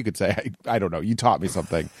from it. You could say, I don't know, you taught me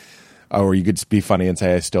something. Or you could be funny and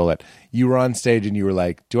say I stole it. You were on stage and you were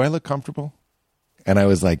like, do I look comfortable? And I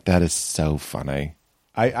was like, that is so funny.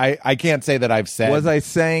 I can't say that I've said. Was I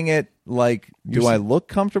saying it like, do I look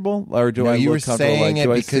comfortable? Or do I you look were saying like,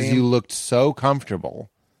 it because you looked so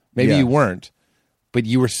comfortable. Maybe you weren't. But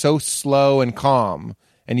you were so slow and calm.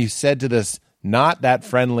 And you said to this not that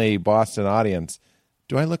friendly Boston audience,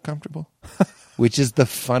 do I look comfortable? Which is the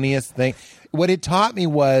funniest thing. What it taught me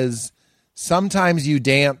was sometimes you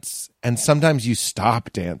dance and sometimes you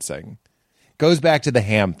stop dancing. Goes back to the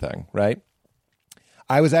ham thing, right?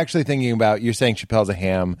 I was actually thinking about, you're saying Chappelle's a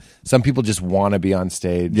ham. Some people just want to be on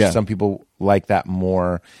stage. Yeah. Some people like that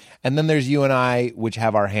more. And then there's you and I, which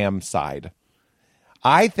have our ham side.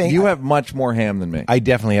 I think you have much more ham than me. I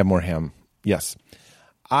definitely have more ham. Yes.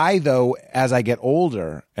 I, though, as I get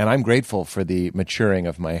older, and I'm grateful for the maturing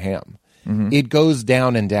of my ham, it goes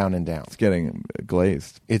down and down and down. It's getting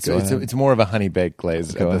glazed. It's more of a honey baked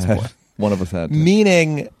glaze at this point. One of us had to.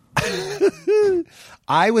 Meaning,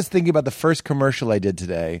 I was thinking about the first commercial I did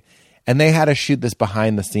today, and they had to shoot this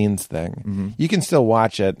behind the scenes thing. You can still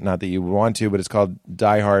watch it, not that you want to, but it's called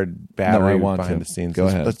Die Hard Battery Behind the Scenes. Go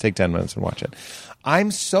ahead. Let's take 10 minutes and watch it.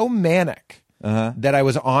 I'm so manic that I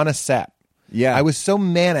was on a set. Yeah. I was so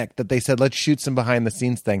manic that they said, let's shoot some behind the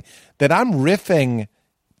scenes thing, that I'm riffing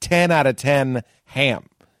 10 out of 10 ham.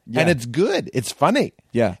 Yeah. And it's good. It's funny.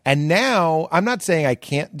 Yeah. And now, I'm not saying I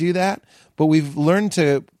can't do that, but we've learned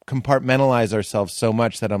to compartmentalize ourselves so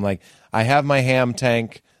much that I'm like, I have my ham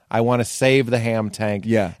tank. I want to save the ham tank.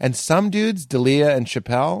 Yeah. And some dudes, D'Elia and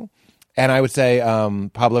Chappelle, and I would say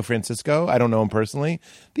Pablo Francisco, I don't know him personally,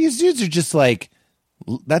 these dudes are just like,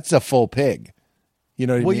 that's a full pig. You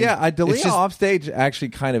know what I mean? Yeah, D'Elia offstage actually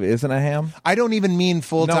kind of isn't a ham. I don't even mean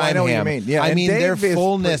full-time ham. No, I know what you mean. Yeah, I mean Dave their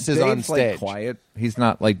fullness is on Dave's stage. Like quiet. He's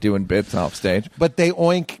not like doing bits off stage. But they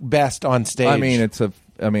oink best on stage. I mean,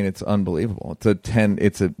 it's unbelievable.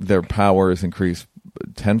 Their power is increased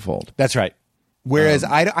tenfold. That's right. Whereas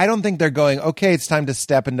I don't think they're going, okay, it's time to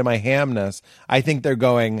step into my hamness. I think they're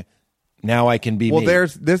going, now I can be me. Well,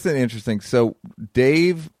 this is an interesting. So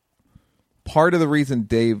Dave, part of the reason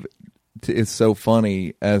Dave is so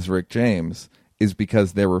funny as Rick James is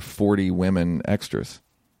because there were 40 women extras.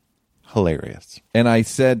 Hilarious. And I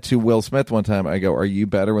said to Will Smith one time, I go, are you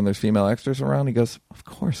better when there's female extras around? He goes, of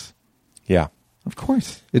course. Yeah. Of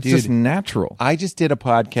course. It's just natural. I just did a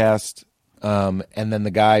podcast, and then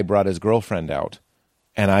the guy brought his girlfriend out,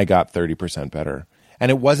 and I got 30% better.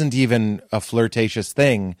 And it wasn't even a flirtatious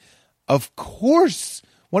thing. Of course.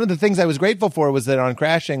 One of the things I was grateful for was that on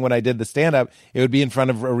Crashing, when I did the stand-up, it would be in front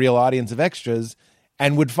of a real audience of extras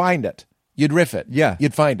and would find it. You'd riff it. Yeah.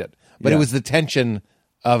 You'd find it. But it was the tension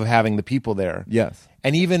of having the people there. Yes.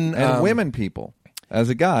 And even... women people. As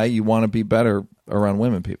a guy, you want to be better around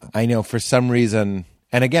women people. I know, for some reason...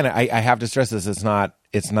 And again, I have to stress this. It's not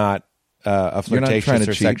a flirtatious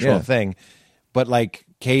or sexual thing. But like,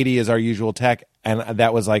 Katie is our usual tech. And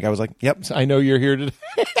that was like, I was like, yep, I know you're here today.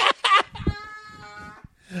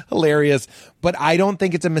 Hilarious. But I don't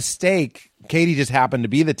think it's a mistake. Katie just happened to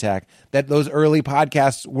be the tech, that those early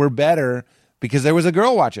podcasts were better because there was a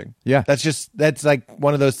girl watching. Yeah. That's like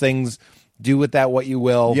one of those things. Do with that what you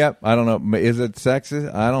will. Yep. I don't know. Is it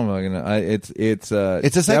sexist? I don't know. It's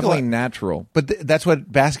definitely natural. But that's what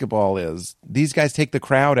basketball is. These guys take the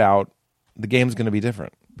crowd out. The game's going to be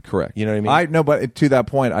different. Correct. You know what I mean? No, but to that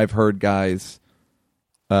point, I've heard guys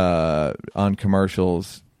on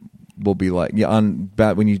commercials will be like,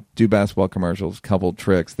 when you do basketball commercials, couple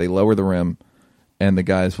tricks, they lower the rim, and the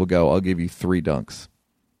guys will go, I'll give you 3 dunks.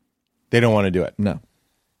 They don't want to do it. No.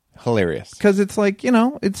 Hilarious. Because it's like,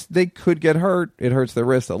 they could get hurt. It hurts their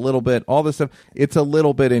wrist a little bit. All this stuff. It's a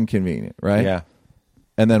little bit inconvenient, right? Yeah.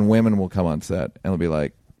 And then women will come on set and they'll be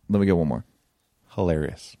like, let me get one more.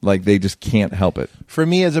 Hilarious. Like, they just can't help it. For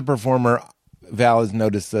me as a performer, Val has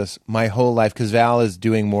noticed this my whole life, because Val is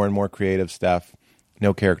doing more and more creative stuff.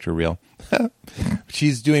 No character reel.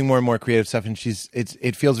 She's doing more and more creative stuff, and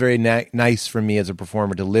it feels very nice for me as a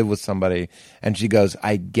performer to live with somebody. And she goes,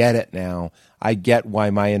 I get it now. I get why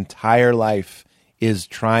my entire life is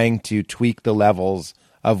trying to tweak the levels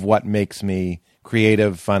of what makes me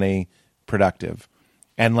creative, funny, productive.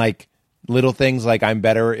 And like little things like I'm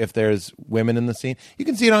better if there's women in the scene. You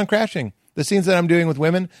can see it on Crashing. The scenes that I'm doing with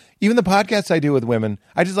women, even the podcasts I do with women,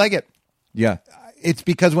 I just like it. Yeah. It's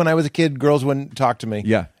because when I was a kid, girls wouldn't talk to me.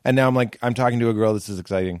 Yeah. And now I'm like, I'm talking to a girl. This is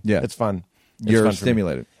exciting. Yeah. It's fun. You're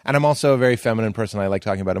stimulated. And I'm also a very feminine person. I like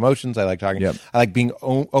talking about emotions. I like talking. Yep. I like being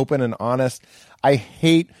open and honest. I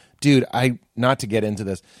hate, dude. Not to get into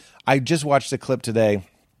this. I just watched a clip today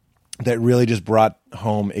that really just brought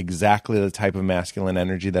home exactly the type of masculine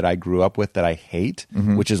energy that I grew up with that I hate,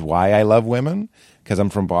 which is why I love women, because I'm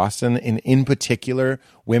from Boston. And in particular,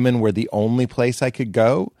 women were the only place I could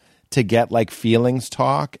go to get like feelings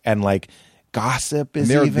talk and like gossip is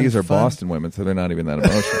even These are fun. Boston women, so they're not even that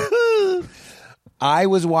emotional. I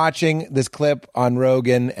was watching this clip on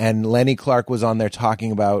Rogan, and Lenny Clark was on there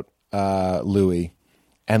talking about Louis.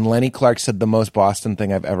 And Lenny Clark said the most Boston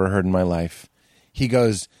thing I've ever heard in my life. He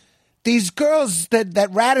goes, these girls that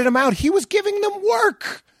ratted him out, he was giving them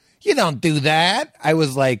work. You don't do that. I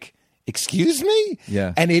was like, excuse me?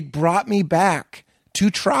 Yeah. And it brought me back to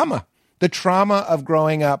trauma. The trauma of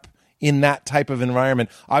growing up in that type of environment.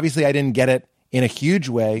 Obviously, I didn't get it in a huge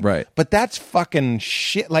way. Right. But that's fucking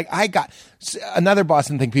shit. Like, I got another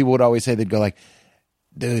Boston thing people would always say. They'd go like,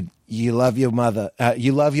 dude, you love your mother.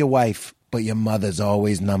 You love your wife, but your mother's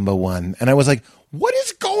always number one. And I was like, what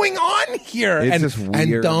is going on here? It's just weird.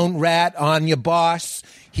 And don't rat on your boss.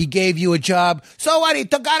 He gave you a job. So what? He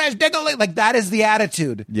took out his diddly. Like, that is the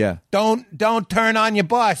attitude. Yeah. Don't turn on your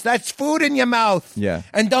boss. That's food in your mouth. Yeah.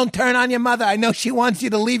 And don't turn on your mother. I know she wants you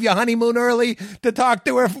to leave your honeymoon early to talk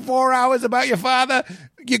to her for 4 hours about your father.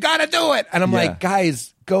 You got to do it. And I'm like,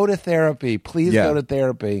 guys, go to therapy. Please go to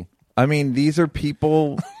therapy. I mean, these are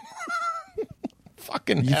people.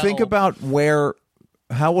 Fucking You hell. think about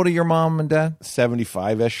how old are your mom and dad?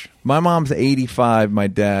 75-ish. My mom's 85. My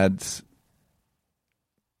dad's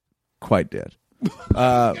quite dead.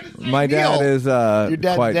 My dad is Your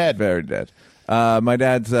dad's quite dead. very dead. My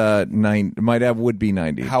dad's 9. My dad would be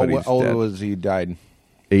 90. How but he's old dead. was he died?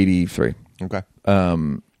 83. Okay.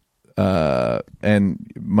 And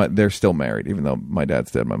they're still married, even though my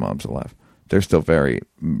dad's dead. My mom's alive. They're still very,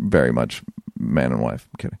 very much man and wife.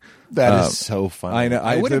 I'm kidding. That is so funny. I know.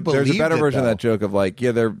 I would have believed There's a better version though. of that joke of like,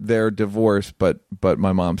 yeah, they're divorced, but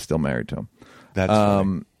my mom's still married to him. That's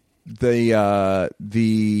funny.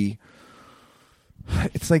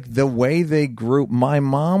 It's like the way they grew. My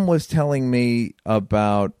mom was telling me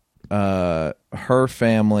about her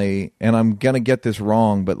family, and I'm gonna get this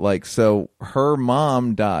wrong, but like, so her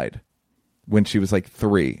mom died when she was like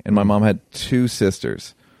 3, and my mom had 2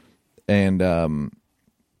 sisters, and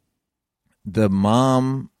the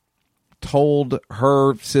mom told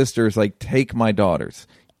her sisters, like, take my daughters,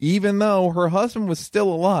 even though her husband was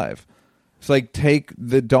still alive. It's like, take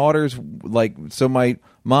the daughters, like, so my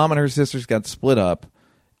mom and her sisters got split up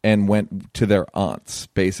and went to their aunts,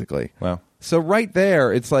 basically. Wow. So right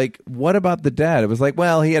there, it's like, what about the dad? It was like,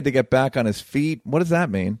 well, he had to get back on his feet. What does that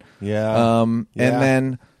mean? Yeah. And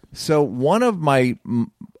then, so one of my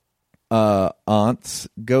aunts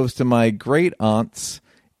goes to my great aunts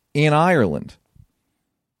in Ireland,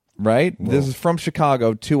 right? Whoa. This is from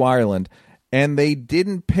Chicago to Ireland. And they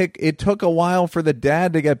didn't pick. It took a while for the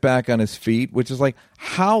dad to get back on his feet, which is like,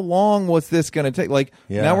 how long was this going to take? Like,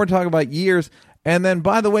 now we're talking about years. And then,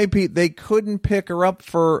 by the way, Pete, they couldn't pick her up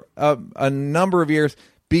for a number of years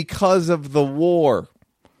because of the war.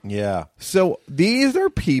 Yeah. So these are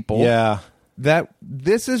people that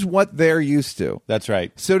this is what they're used to. That's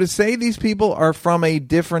right. So to say these people are from a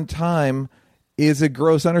different time is a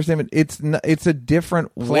gross understatement. It's a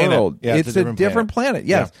different world. Yeah, it's a different planet.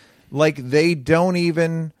 Yes. Yeah. Like, they don't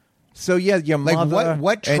even. So yeah, your mother, like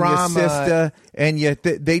what trauma, and your sister, and yet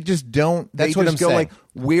they just don't. That's they what just I'm go saying.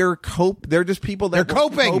 Like, they're just people that they're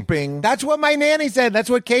coping. That's what my nanny said. That's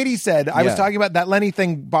what Katie said. I was talking about that Lenny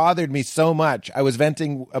thing bothered me so much. I was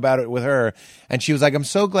venting about it with her, and she was like, "I'm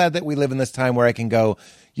so glad that we live in this time where I can go.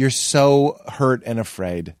 You're so hurt and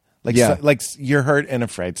afraid." Like you're hurt and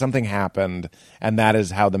afraid. Something happened, and that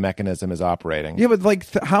is how the mechanism is operating. Yeah, but like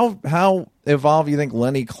how evolved you think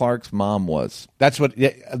Lenny Clark's mom was? That's what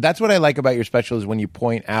I like about your special is when you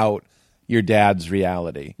point out your dad's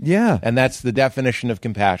reality. Yeah, and that's the definition of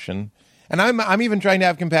compassion. And I'm even trying to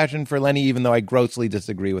have compassion for Lenny, even though I grossly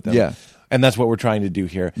disagree with him. Yeah, and that's what we're trying to do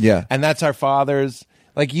here. Yeah, and that's our fathers.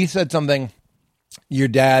 Like you said something. Your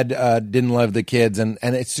dad didn't love the kids, and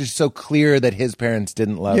it's just so clear that his parents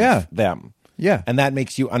didn't love them. Yeah. And that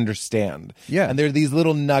makes you understand. Yeah. And there are these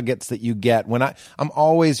little nuggets that you get. When I'm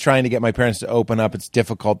always trying to get my parents to open up. It's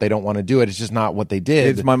difficult. They don't want to do it. It's just not what they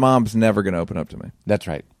did. My mom's never going to open up to me. That's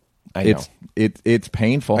right. I know. It's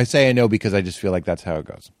painful. I say I know because I just feel like that's how it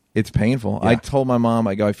goes. It's painful. Yeah. I told my mom,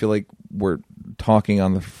 I feel like we're talking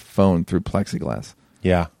on the phone through plexiglass.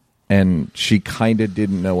 Yeah. And she kind of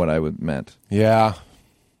didn't know what I meant. Yeah.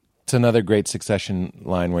 It's another great Succession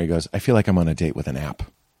line where he goes, I feel like I'm on a date with an app.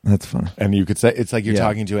 That's funny. And you could say, it's like you're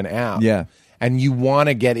talking to an app. Yeah. And you want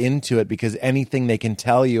to get into it because anything they can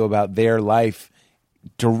tell you about their life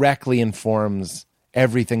directly informs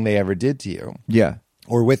everything they ever did to you. Yeah.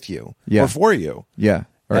 Or with you. Yeah. Or for you. Yeah.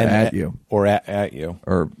 Or at you. Or at you.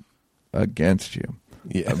 Or against you.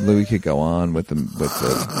 Yeah. We could go on with the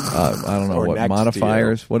I don't know or what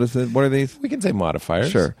modifiers. What is it? What are these? We can say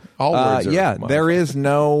modifiers. Sure. All words are modifiers. There is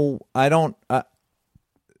no.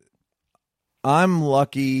 I'm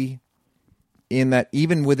lucky in that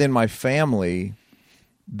even within my family,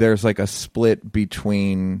 there's like a split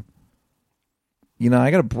between.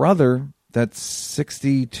 I got a brother that's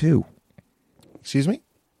 62. Excuse me?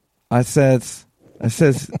 I says to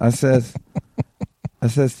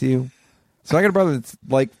you. So I got a brother that's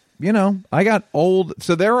like, I got old.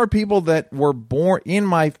 So there are people that were born in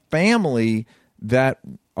my family that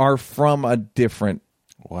are from a different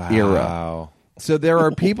era. So there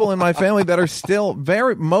are people in my family that are still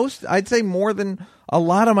I'd say more than a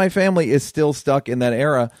lot of my family is still stuck in that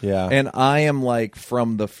era. Yeah. And I am like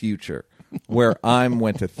from the future where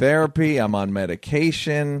went to therapy. I'm on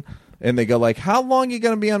medication. And they go like, how long are you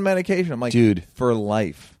going to be on medication? I'm like, dude, for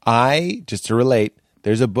life. Just to relate,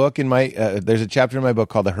 there's a book in my, there's a chapter in my book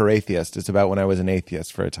called The Horatheist. It's about when I was an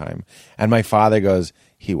atheist for a time. And my father goes,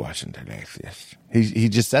 he wasn't an atheist. He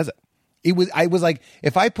just says it. I was like,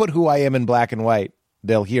 if I put who I am in black and white,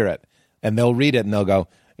 they'll hear it. And they'll read it and they'll go,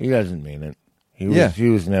 he doesn't mean it. He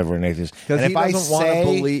was never an atheist. Because he doesn't want to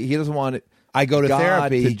believe, he doesn't want I go to God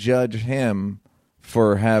therapy to judge him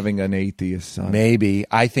for having an atheist son. Maybe.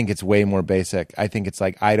 I think it's way more basic. I think it's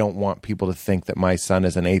like, I don't want people to think that my son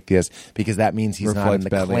is an atheist because that means he's not in the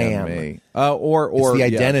clan. Me. Or it's the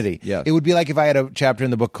identity. Yes. It would be like if I had a chapter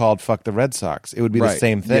in the book called Fuck the Red Sox. It would be the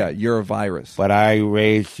same thing. Yeah, you're a virus. But I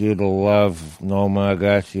raised you to love Noma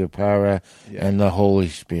Garcia Para and the Holy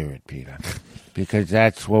Spirit, Peter. Because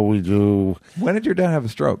that's what we do. When did your dad have a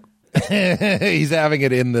stroke? He's having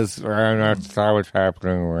it in this. That's how it's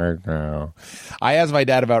happening right now. I asked my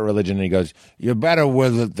dad about religion, and he goes, "You're better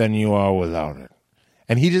with it than you are without it."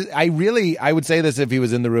 And I would say this if he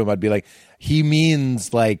was in the room. I'd be like, he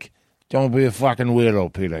means like, don't be a fucking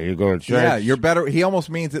weirdo, Peter. You go to church. Yeah, you're better. He almost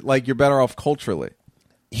means it like you're better off culturally.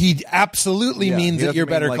 He absolutely means that you're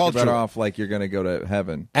better culturally. You're better off like you're going to go to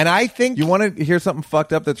heaven. And I think you want to hear something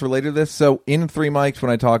fucked up that's related to this. So in 3 Mics, when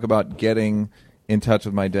I talk about getting in touch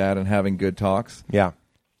with my dad and having good talks. Yeah.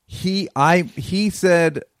 He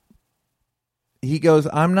said, he goes,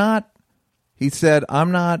 I'm not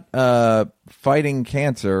fighting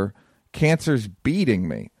cancer. Cancer's beating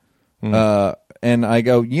me. And I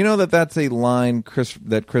go, that's a line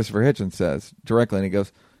that Christopher Hitchens says directly. And he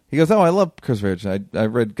goes, oh, I love Christopher Hitchens. I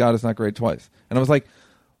read God Is Not Great twice. And I was like,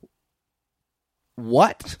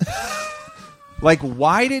 what? Like,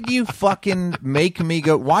 why did you fucking make me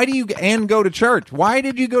go? Why do you go to church? Why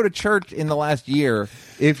did you go to church in the last year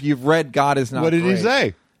if you've read God Is Not Great? What did he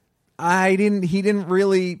say? He didn't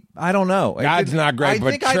really, I don't know. God's not great,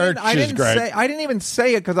 but church is great. I didn't even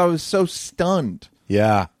say it because I was so stunned.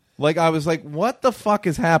 Yeah. Like, I was like, what the fuck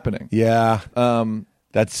is happening? Yeah.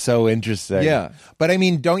 That's so interesting. Yeah. But I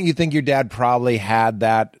mean, don't you think your dad probably had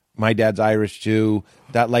that? My dad's Irish too.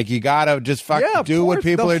 That like you gotta just do what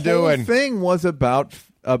people are doing. The whole thing was about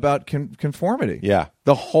conformity. Yeah.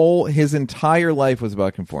 His entire life was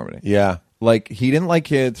about conformity. Yeah. Like he didn't like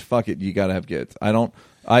kids. Fuck it, you gotta have kids. God.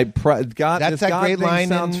 That's that great line.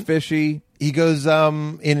 Sounds fishy. He goes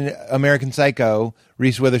in American Psycho.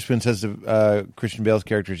 Reese Witherspoon says to Christian Bale's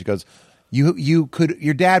character, she goes,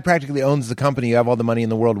 your dad practically owns the company. You have all the money in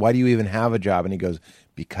the world. Why do you even have a job? And he goes,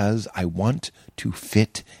 because I want to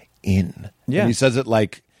fit in. Yeah. And he says it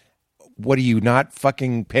like, what are you, not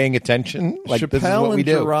fucking paying attention? Like, Chappelle this is what we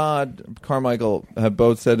do. and Gerard Carmichael have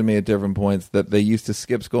both said to me at different points that they used to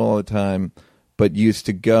skip school all the time, but used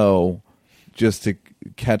to go just to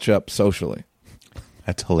catch up socially.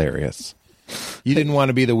 That's hilarious. You didn't want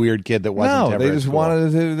to be the weird kid that wasn't. No, they just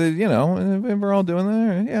wanted to. We're all doing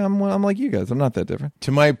that. Yeah, I'm like you guys. I'm not that different.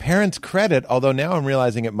 To my parents' credit, although now I'm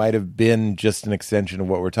realizing it might have been just an extension of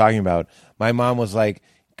what we're talking about. My mom was like,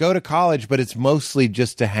 "Go to college, but it's mostly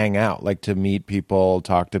just to hang out, like to meet people,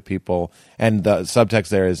 talk to people." And the subtext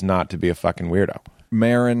there is not to be a fucking weirdo.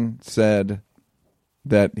 Marin said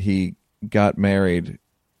that he got married.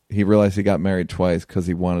 He realized he got married twice because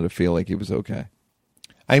he wanted to feel like he was okay.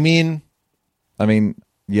 I mean,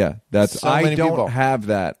 yeah, that's. So I don't people have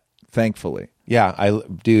that, thankfully. Yeah,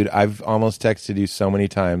 I've almost texted you so many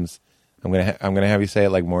times. I'm gonna have you say it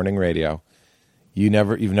like morning radio. You've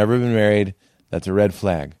never been married. That's a red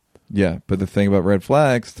flag. Yeah, but the thing about red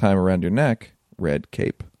flags, time around your neck, red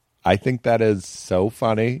cape. I think that is so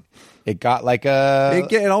funny. It got like a.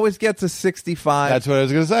 It always gets a 65. That's what I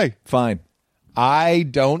was gonna say. Fine. I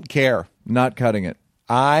don't care. Not cutting it.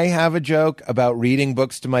 I have a joke about reading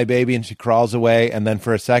books to my baby and she crawls away, and then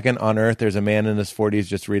for a second on Earth there's a man in his 40s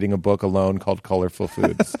just reading a book alone called Colorful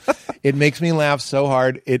Foods. It makes me laugh so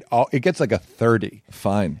hard it gets like a 30.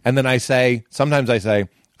 Fine. And then sometimes I say,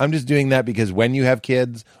 I'm just doing that because when you have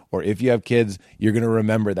kids, or if you have kids, you're going to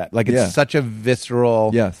remember that. Like, it's such a visceral...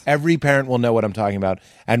 Yes. Every parent will know what I'm talking about.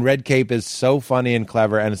 And red cape is so funny and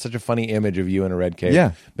clever, and it's such a funny image of you in a red cape.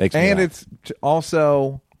 Yeah. Makes me laugh. It's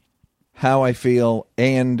also how I feel,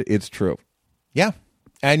 and it's true. Yeah.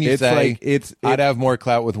 And you say, I'd have more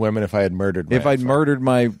clout with women if I had murdered my If I'd murdered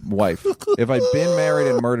my wife. If I'd been married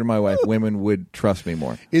and murdered my wife, women would trust me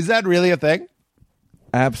more. Is that really a thing?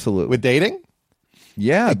 Absolutely. With dating?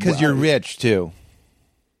 Yeah. Because you're rich, too.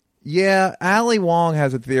 Yeah, Ali Wong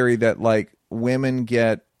has a theory that like women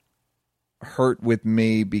get hurt with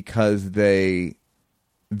me because they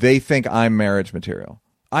think I'm marriage material.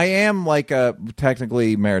 I am like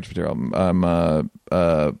technically marriage material. I'm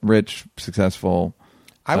rich, successful.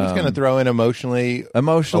 I was going to throw in emotionally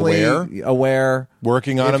aware,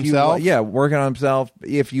 working on himself. Working on himself.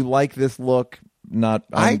 If you like this look,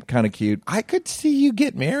 I'm kind of cute. I could see you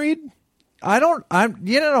get married.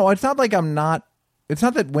 It's not like I'm not. It's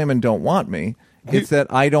not that women don't want me. It's that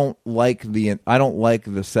I don't like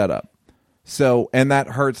the setup. So, and that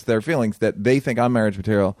hurts their feelings that they think I'm marriage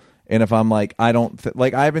material. And if I'm like,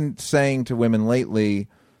 I've been saying to women lately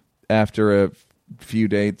after a few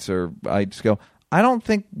dates, or I just go, I don't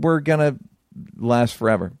think we're gonna last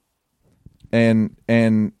forever. And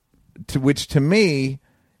which to me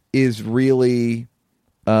is really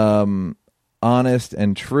honest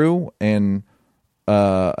and true and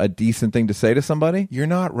a decent thing to say to somebody. You're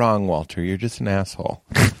not wrong, Walter. You're just an asshole.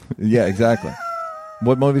 Yeah, exactly.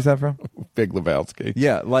 What movie is that from? Big Lebowski.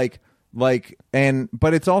 Yeah,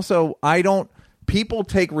 but it's also, people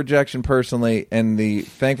take rejection personally, and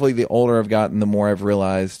thankfully the older I've gotten, the more I've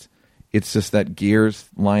realized it's just that gears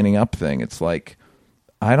lining up thing. It's like,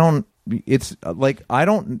 why do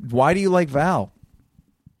you like Val?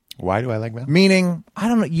 Why do I like Val? Meaning, I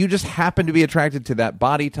don't know, you just happen to be attracted to that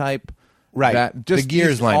body type. Right. That just the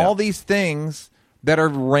gears line all up. these things that are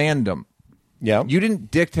random. Yeah. You didn't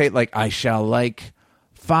dictate like, I shall like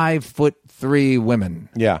 5'3" women.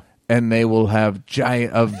 Yeah. And they will have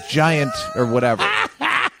giant or whatever.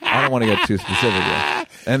 I don't want to get too specific yet.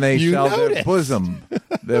 And they shall their bosom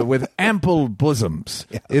with ample bosoms.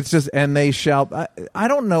 Yeah. It's just, and they shall. I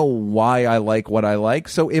don't know why I like what I like.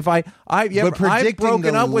 So if I've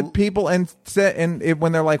broken up with people and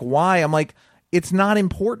when they're like, why? I'm like, it's not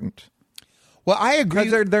important. Well, I agree.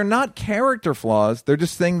 Because they're not character flaws. They're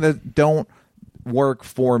just things that don't work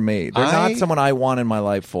for me. They're not someone I want in my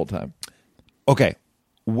life full time. Okay.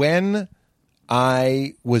 When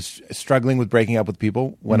I was struggling with breaking up with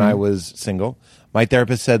people when I was single, my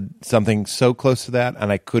therapist said something so close to that,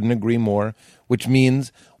 and I couldn't agree more, which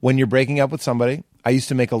means when you're breaking up with somebody, I used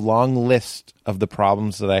to make a long list of the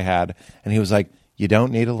problems that I had, and he was like, you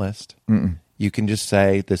don't need a list. Mm-mm. You can just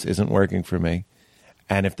say, this isn't working for me.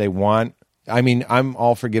 And if they want... I mean, I'm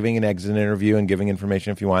all for giving an exit interview and giving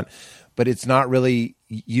information if you want, but it's not really,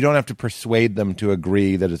 you don't have to persuade them to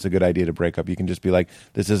agree that it's a good idea to break up. You can just be like,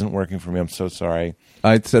 this isn't working for me. I'm so sorry.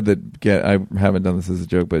 I said that, I haven't done this as a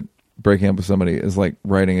joke, but breaking up with somebody is like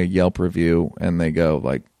writing a Yelp review and they go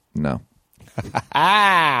like, no.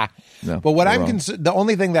 No. But what the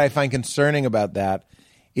only thing that I find concerning about that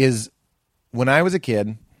is when I was a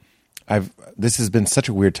kid, this has been such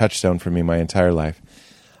a weird touchstone for me my entire life.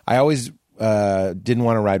 I always didn't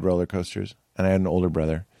want to ride roller coasters, and I had an older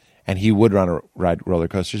brother, and he would ride roller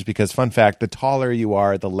coasters because, fun fact, the taller you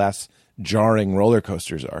are, the less jarring roller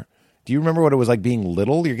coasters are. Do you remember what it was like being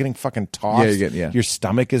little? You're getting fucking tossed. Your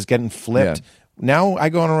stomach is getting flipped. Yeah. Now I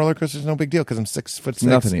go on a roller coaster, it's no big deal because I'm 6'6". It's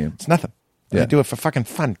nothing to you. It's nothing. Yeah. I do it for fucking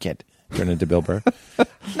fun, kid. Turn into Bill Burr.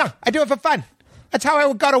 No, I do it for fun. That's how I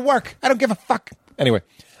would go to work. I don't give a fuck. Anyway,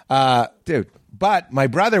 dude. But my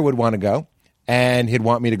brother would want to go, and he'd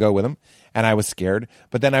want me to go with him. And I was scared.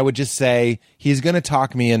 But then I would just say, he's going to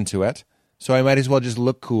talk me into it. So I might as well just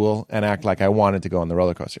look cool and act like I wanted to go on the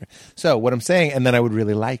roller coaster. So what I'm saying, and then I would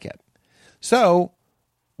really like it. So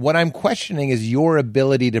what I'm questioning is your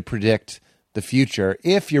ability to predict the future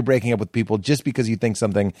if you're breaking up with people just because you think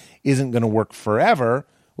something isn't going to work forever,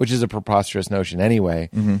 which is a preposterous notion anyway.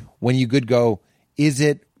 Mm-hmm. When you could go, is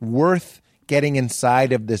it worth getting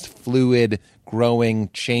inside of this fluid, growing,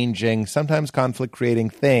 changing, sometimes conflict-creating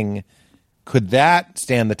thing? Could that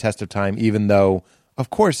stand the test of time, even though, of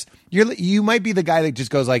course, you might be the guy that just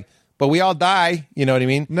goes like, but we all die. You know what I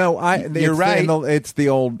mean? No, you're right. It's the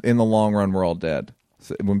old, in the long run, we're all dead.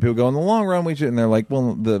 when people go in the long run, we should, and they're like,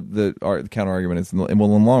 well, the counter argument is, well, in the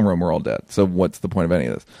long run, we're all dead. So what's the point of any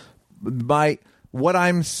of this? What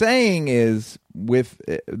I'm saying is, with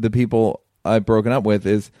the people I've broken up with,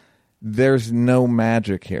 is there's no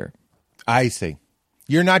magic here. I see.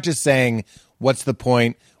 You're not just saying, what's the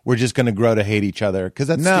point? We're just going to grow to hate each other, because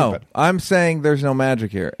that's stupid. I'm saying there's no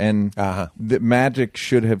magic here, and the magic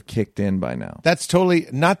should have kicked in by now. That's totally,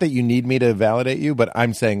 not that you need me to validate you, but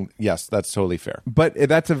I'm saying, yes, that's totally fair. But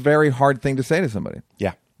that's a very hard thing to say to somebody.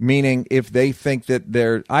 Yeah. Meaning, if they think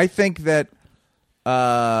that I think that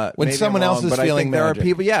when someone else is feeling magic. There are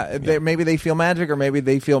people, maybe they feel magic, or maybe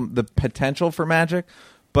they feel the potential for magic.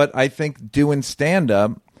 But I think doing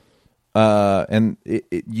stand-up, and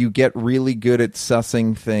you get really good at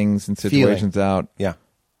sussing things and situations out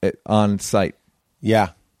on site. Yeah.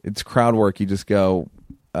 It's crowd work. You just go,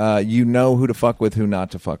 you know who to fuck with, who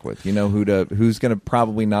not to fuck with. You know who's going to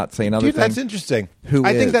probably not say another thing. That's interesting.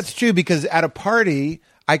 I think that's true, because at a party,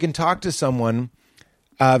 I can talk to someone.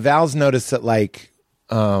 Val's noticed that, like,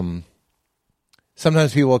 sometimes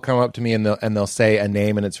people will come up to me and they'll say a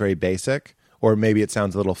name and it's very basic, or maybe it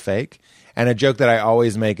sounds a little fake. And a joke that I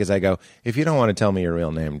always make is I go, if you don't want to tell me your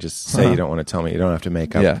real name, just say you don't want to tell me. You don't have to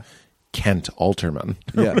make up Kent Alterman.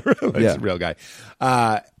 Yeah. That's a real guy.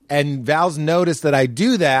 And Val's noticed that I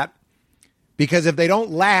do that, because if they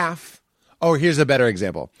don't laugh, here's a better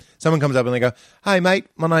example. Someone comes up and they go, hi, mate,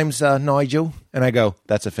 my name's Nigel. And I go,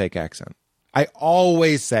 that's a fake accent. I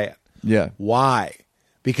always say it. Yeah. Why?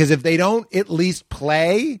 Because if they don't at least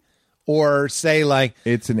play or say, like,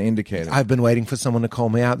 it's an indicator. I've been waiting for someone to call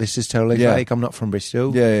me out. This is totally fake. I'm not from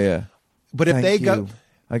Bristol. Yeah. But if they go,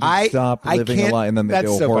 I can stop living a lie, and then they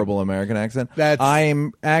do a horrible American accent.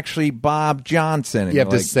 I'm actually Bob Johnson. And you have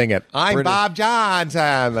to sing it. I'm Bob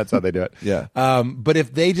Johnson. That's how they do it. Yeah. But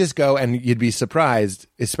if they just go, and you'd be surprised,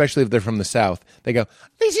 especially if they're from the South, they go,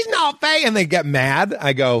 this is not fake, and they get mad.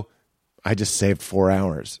 I go, I just saved 4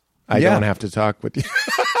 hours. I don't have to talk with you.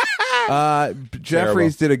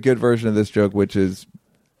 Jeffries did a good version of this joke, which is,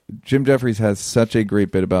 Jim Jeffries has such a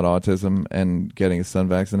great bit about autism and getting his son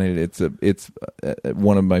vaccinated. It's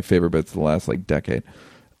one of my favorite bits of the last decade.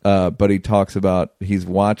 But he talks about, he's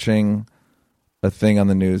watching a thing on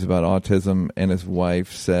the news about autism, and his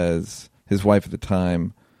wife at the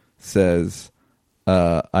time says,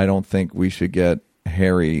 I don't think we should get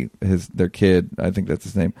Harry, their kid, I think that's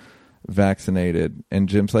his name, vaccinated. And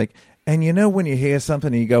Jim's like, and when you hear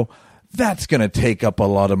something and you go, that's going to take up a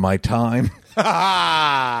lot of my time.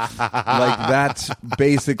 That's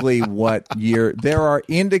basically what there are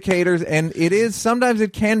indicators, and sometimes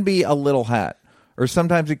it can be a little hat, or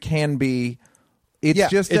sometimes it can be, it's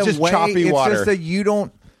just choppy water. It's just that you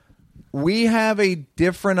don't, we have a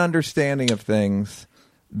different understanding of things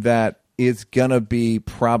that is going to be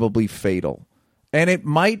probably fatal. And it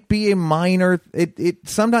might be a minor,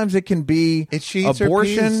 sometimes it can be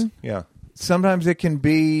abortion. Yeah. Sometimes it can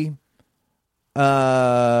be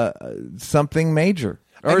something major,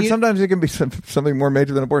 or sometimes it can be something more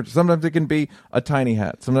major than abortion. Sometimes it can be a tiny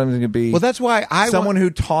hat. Sometimes it can be that's why someone who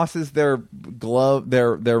tosses their glove,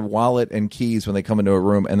 their wallet and keys when they come into a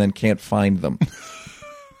room and then can't find them.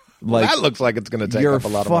 That looks like it's going to take up a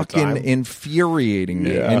lot of my time. You're fucking infuriating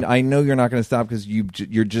me, and I know you're not going to stop because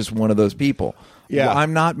you're just one of those people. Yeah,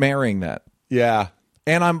 I'm not marrying that. Yeah,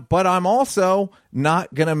 but I'm also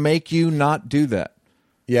not going to make you not do that.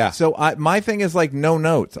 Yeah. So my thing is no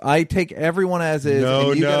notes. I take everyone as is,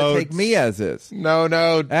 and you got to take me as is. No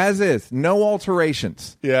notes. As is. No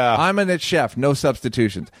alterations. Yeah. I'm a chef. No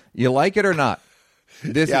substitutions. You like it or not?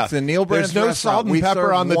 It's a Neil Brennan. There's no salt and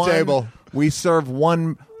pepper on the table. We serve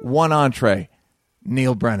one entree.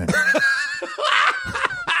 Neil Brennan.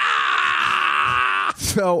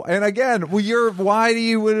 So, and again,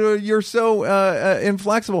 you're so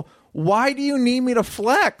inflexible. Why do you need me to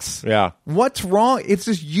flex? Yeah. What's wrong? It's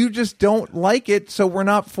just you just don't like it, so we're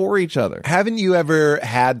not for each other. Haven't you ever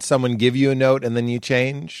had someone give you a note and then you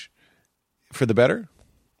change for the better?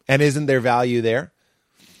 And isn't there value there?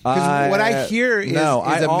 Because what I hear is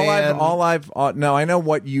I know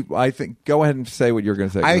what I think. Go ahead and say what you're going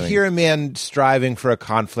to say. I hear a man striving for a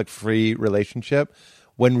conflict-free relationship,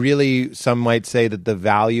 when really some might say that the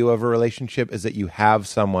value of a relationship is that you have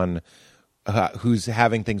someone who's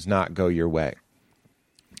having things not go your way.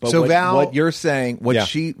 But so Val, what you're saying,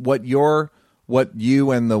 what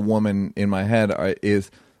you and the woman in my head is,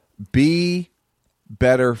 be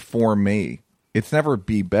better for me. It's never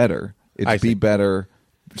be better. It's be better,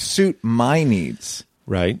 suit my needs.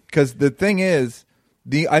 Right. Because the thing is,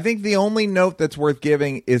 I think the only note that's worth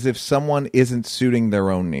giving is if someone isn't suiting their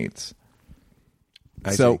own needs.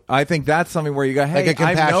 I think that's something where you go, hey, like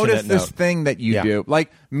I've noticed this thing that you do.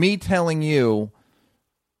 Like me telling you,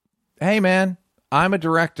 hey, man, I'm a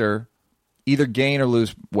director, either gain or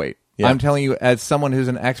lose weight. Yeah. I'm telling you, as someone who's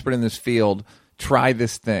an expert in this field, try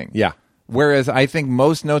this thing. Yeah. Whereas I think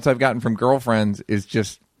most notes I've gotten from girlfriends is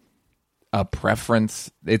just a preference.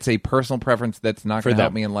 It's a personal preference that's not going to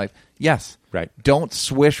help me in life. Yes. Right. Don't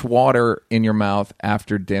swish water in your mouth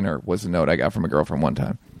after dinner was a note I got from a girlfriend one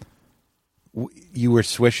time. You were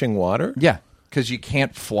swishing water? Yeah, because you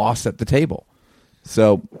can't floss at the table.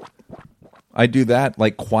 So I do that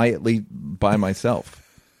like quietly by myself.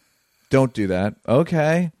 Don't do that.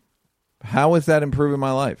 Okay. How is that improving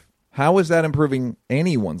my life? How is that improving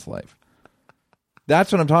anyone's life?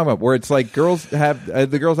 That's what I'm talking about, where it's like girls have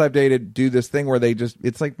the girls I've dated do this thing where they just,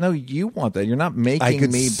 it's like, no, you want that. You're not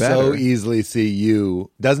making me better. I could so easily see you.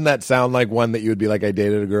 Doesn't that sound like one that you would be like, I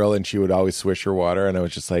dated a girl and she would always swish her water, and I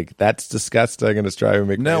was just like, that's disgusting and it's driving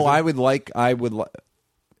me crazy. No, I would like,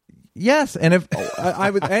 yes, and if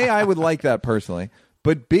I would, I would like that personally,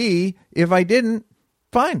 but B, if I didn't,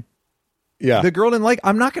 fine. Yeah. The girl didn't like,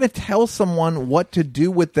 I'm not going to tell someone what to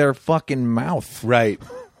do with their fucking mouth. Right.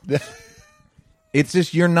 It's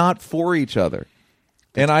just you're not for each other.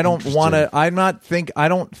 And I don't want to, I think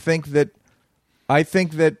that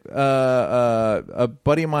a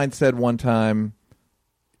buddy of mine said one time,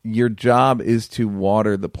 your job is to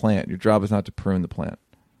water the plant. Your job is not to prune the plant.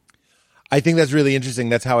 I think that's really interesting.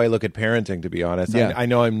 That's how I look at parenting, to be honest. Yeah. I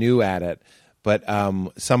know I'm new at it, but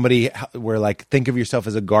somebody where like, think of yourself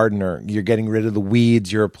as a gardener. You're getting rid of the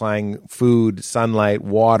weeds. You're applying food, sunlight,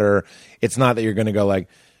 water. It's not that you're going to go like,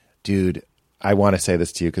 dude, I want to say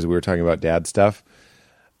this to you because we were talking about dad stuff.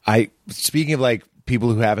 Speaking of like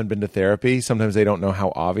people who haven't been to therapy, sometimes they don't know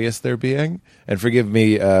how obvious they're being. And forgive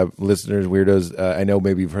me, listeners, weirdos, I know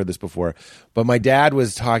maybe you've heard this before, but my dad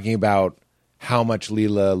was talking about how much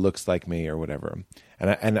Leela looks like me or whatever.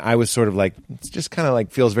 And I was sort of like, it's just kind of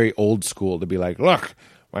like feels very old school to be like, look,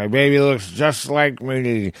 my baby looks just like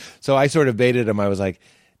me. So I sort of baited him. I was like,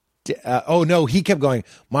 oh no, he kept going,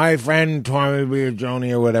 my friend Tommy B.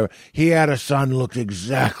 Joni or whatever, he had a son who looked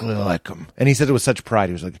exactly like him. And he said it with such pride.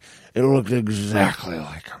 He was like, it looked exactly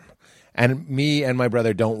like him. And me and my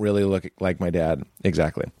brother don't really look like my dad.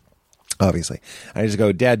 Exactly. Obviously. I just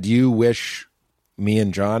go, Dad, do you wish me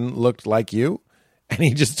and John looked like you? And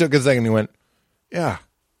he just took a second and he went, yeah.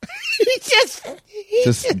 He just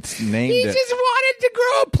named it. He just wanted to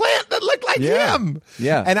grow a plant that looked like him.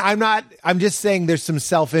 Yeah. And I'm just saying there's some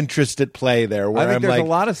self-interest at play there. Where I think I'm there's like, a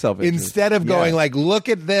lot of self-interest. Instead of going like, look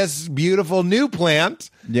at this beautiful new plant.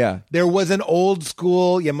 Yeah. There was an old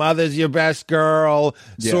school, your mother's your best girl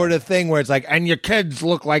sort of thing where it's like, and your kids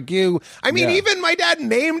look like you. I mean, even my dad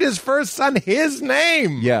named his first son his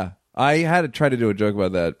name. Yeah. I had to try to do a joke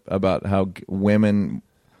about that, about how women...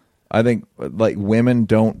 I think like women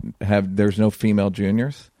don't have, there's no female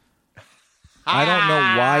juniors. I don't know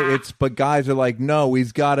why but guys are like, no,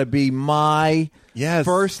 he's got to be my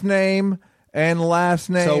first name and last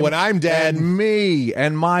name. So when I'm dead, and me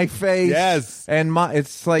and my face. And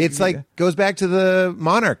it's like goes back to the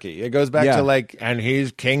monarchy. It goes back to like, and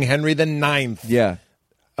he's King Henry the Ninth. Yeah.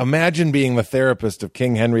 Imagine being the therapist of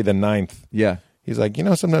King Henry the Ninth. Yeah. He's like,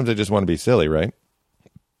 sometimes I just want to be silly, right?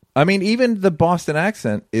 I mean, even the Boston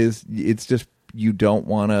accent it's just, you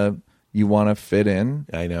want to fit in.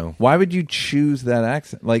 I know. Why would you choose that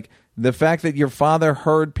accent? Like, the fact that your father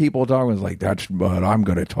heard people talking was like, that's what I'm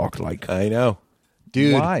going to talk like. I know.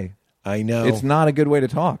 Dude. Why? I know. It's not a good way to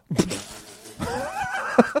talk.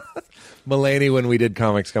 Mulaney, when we did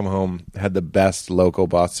Comics Come Home, had the best local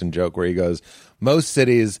Boston joke where he goes, most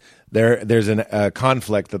cities, there's a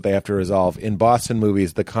conflict that they have to resolve. In Boston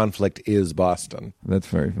movies, the conflict is Boston. That's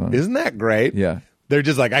very funny. Isn't that great? Yeah. They're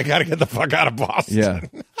just like, I got to get the fuck out of Boston. Yeah.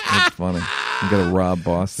 That's funny. You got to rob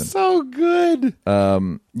Boston. So good.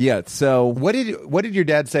 Yeah, so... What did your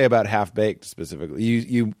dad say about Half-Baked specifically?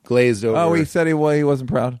 You glazed over... Oh, he said he wasn't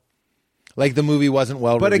proud. Like the movie wasn't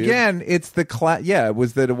well reviewed. But again, it's the it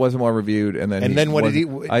was that it wasn't well reviewed, and then what did he?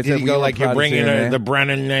 Did he go like, "You're bringing the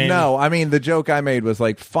Brennan name"? No, I mean the joke I made was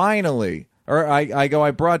like, finally, or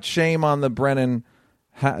I brought shame on the Brennan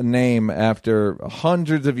name after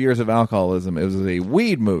hundreds of years of alcoholism. It was a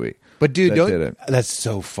weed movie, but dude, that's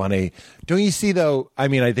so funny. Don't you see though? I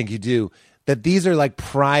mean, I think you do. That these are like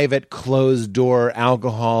private, closed door,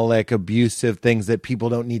 alcoholic, abusive things that people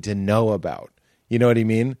don't need to know about. You know what I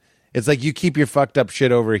mean? It's like you keep your fucked up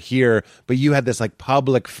shit over here, but you had this like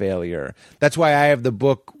public failure. That's why I have the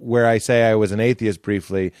book where I say I was an atheist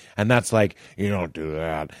briefly, and that's like, you don't do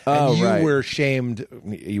that. And you were shamed.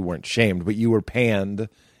 You weren't shamed, but you were panned.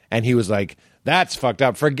 And he was like, That's fucked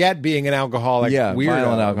up. Forget being an alcoholic,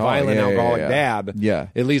 weirdo, violent alcoholic dad. Yeah.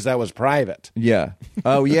 At least that was private. Yeah.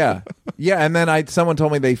 Oh, yeah. Yeah, and then someone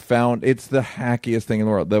told me they found, it's the hackiest thing in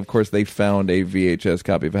the world. Of course, they found a VHS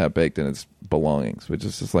copy of Half Baked in its belongings, which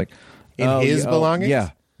is just like... In his belongings?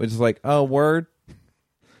 Yeah. Which is like, word?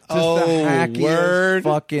 Just the hackiest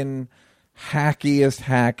fucking... hackiest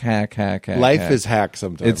hack. Life is hack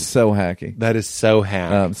sometimes. It's so hacky. That is so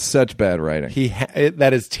hack. Such bad writing.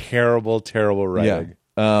 That is terrible writing.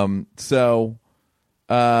 Yeah.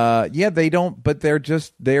 They don't, but they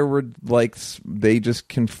just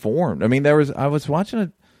conformed. I mean, I was watching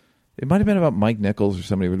it might have been about Mike Nichols or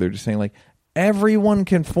somebody where they're just saying like, everyone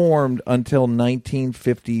conformed until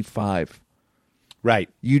 1955. Right.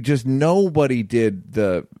 Nobody did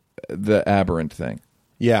the aberrant thing.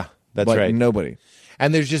 Yeah. That's right. Nobody.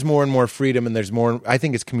 And there's just more and more freedom, and there's more. I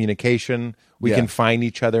think it's communication. We can find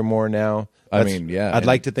each other more now. I'd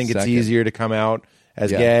like to think it's easier to come out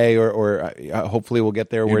as gay, or hopefully we'll get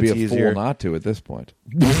there where it's easier. You'd be a fool not to at this point.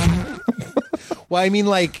 Well, I mean,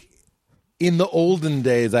 like in the olden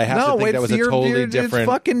days, I have to think that was a totally different. It's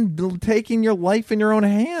fucking taking your life in your own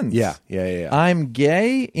hands. Yeah. I'm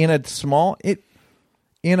gay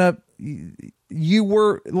you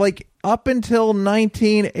were like up until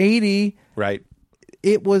 1980, right?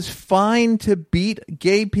 It was fine to beat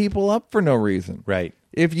gay people up for no reason, right?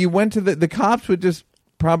 If you went to the cops would just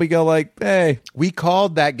probably go like, "Hey, we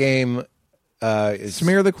called that game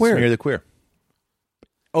Smear the Queer." Smear the Queer.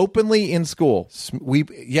 Openly in school.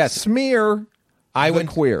 Smear.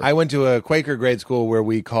 Queer. I went to a Quaker grade school where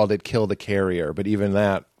we called it Kill the Carrier, but even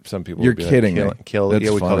that, some people You're would be kidding like, me.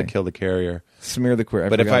 we called it Kill the Carrier. Smear the Queer.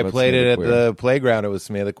 But if I played it at the playground, it was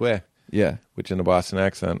Smear the Queer. Yeah. Which in a Boston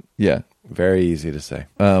accent. Yeah. Very easy to say.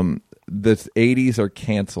 The 80s are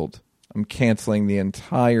canceled. I'm canceling the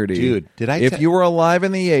entirety. Dude, if you were alive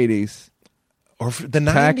in the 80s, or the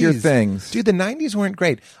 90s, pack your things. Dude, the 90s weren't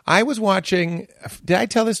great. I was watching, did I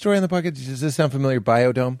tell this story on the podcast? Does this sound familiar?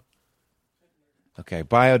 Biodome? Okay,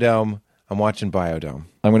 Biodome. I'm watching Biodome.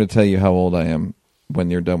 I'm going to tell you how old I am when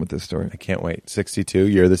you're done with this story. I can't wait. 62?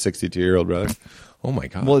 You're the 62-year-old brother? Oh, my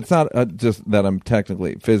God. Well, it's not just that I'm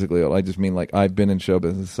technically, physically old. I just mean like I've been in show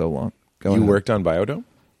business so long. You worked on Biodome?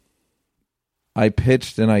 I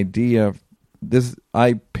pitched an idea.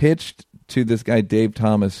 I pitched to this guy, Dave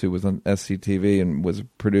Thomas, who was on SCTV and wanted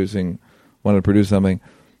to produce something,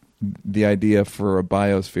 the idea for a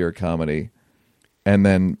biosphere comedy. And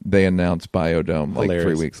then they announced Biodome like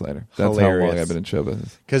 3 weeks later. That's how long I've been in show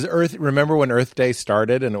business. Because remember when Earth Day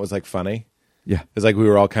started and it was like funny? Yeah. It's like we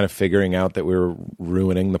were all kind of figuring out that we were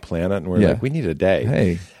ruining the planet and we're like, we need a day.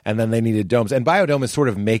 Hey. And then they needed domes. And Biodome is sort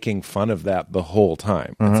of making fun of that the whole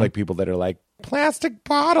time. It's like people that are like, plastic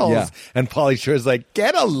bottles. Yeah. And Pauly Shore's like,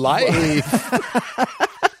 get a life.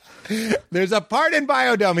 There's a part in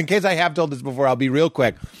Biodome, in case I have told this before, I'll be real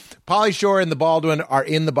quick. Pauly Shore and the Baldwin are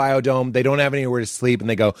in the Biodome. They don't have anywhere to sleep, and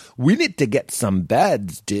they go, we need to get some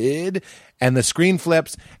beds, dude. And the screen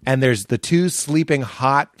flips, and there's the two sleeping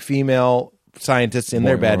hot female scientists in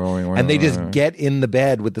their bed, and they just get in the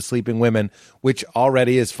bed with the sleeping women, which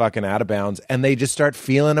already is fucking out of bounds, and they just start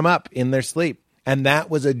feeling them up in their sleep. And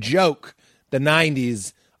that was a joke. The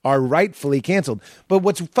 90s are rightfully canceled. But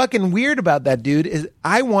what's fucking weird about that, dude, is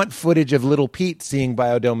I want footage of Little Pete seeing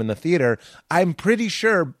Biodome in the theater. I'm pretty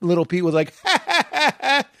sure Little Pete was like, ha, ha, ha,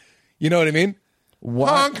 ha. You know what I mean?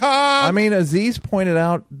 Honk, honk. I mean, Aziz pointed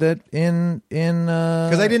out that in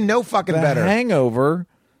because I didn't know fucking better. Hangover,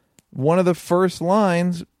 one of the first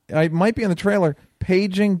lines, it might be in the trailer,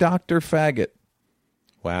 paging Dr. Faggot.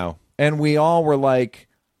 Wow. And we all were like,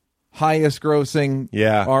 highest grossing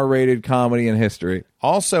R-rated comedy in history.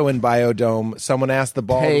 Also in Biodome, someone asked the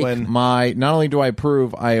Baldwin... not only do I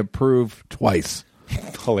approve twice.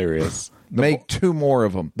 Hilarious. Make two more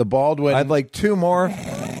of them. The Baldwin... I'd like two more.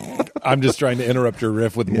 I'm just trying to interrupt your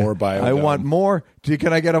riff with more Biodome. I want more.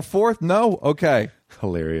 Can I get a fourth? No? Okay.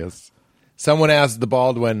 Hilarious. Someone asked the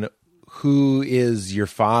Baldwin, who is your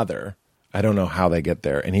father? I don't know how they get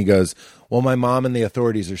there. And he goes, well, my mom and the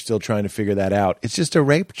authorities are still trying to figure that out. It's just a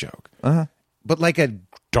rape joke. Uh-huh. But like a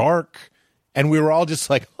dark, and we were all just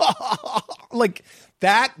like, like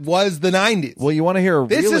that was the 90s. Well, you want to hear a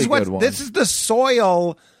really good one. This is the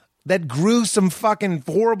soil that grew some fucking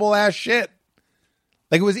horrible ass shit.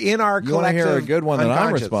 Like it was in our collective You want to hear a good one that I'm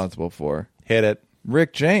unconscious. responsible for? Hit it.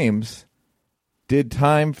 Rick James did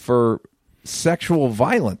time for sexual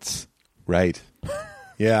violence. Right.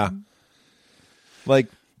 Yeah. Like,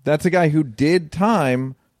 that's a guy who did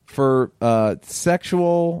time for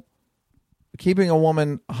keeping a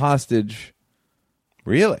woman hostage.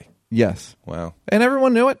 Really? Yes. Wow. And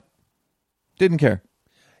everyone knew it. Didn't care.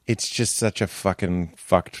 It's just such a fucking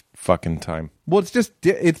time. Well, it's just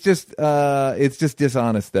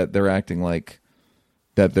dishonest that they're acting like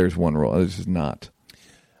that there's one rule. It's just not.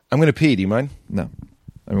 I'm going to pee. Do you mind? No.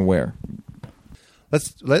 I mean, where? What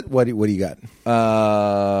do you got?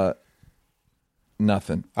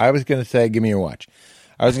 Nothing. I was going to say, give me your watch.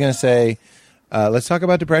 I was going to say, let's talk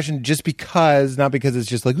about depression just because, not because it's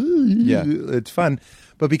just like, it's fun,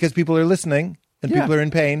 but because people are listening and people are in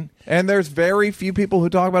pain. And there's very few people who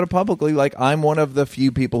talk about it publicly. Like, I'm one of the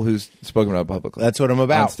few people who's spoken about it publicly. That's what I'm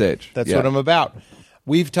about. On stage. That's what I'm about.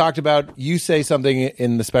 We've talked about, you say something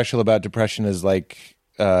in the special about depression is like,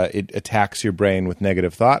 it attacks your brain with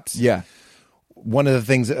negative thoughts. Yeah. One of the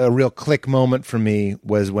things, a real click moment for me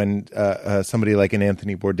was when somebody like an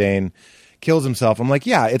Anthony Bourdain kills himself. I'm like,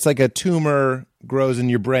 yeah, it's like a tumor grows in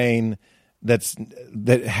your brain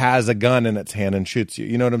that has a gun in its hand and shoots you.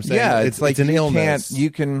 You know what I'm saying? Yeah, it's like an illness.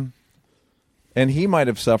 And he might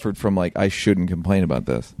have suffered from like, I shouldn't complain about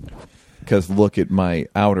this because look at my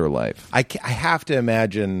outer life. I have to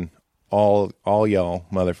imagine all y'all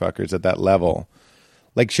motherfuckers at that level.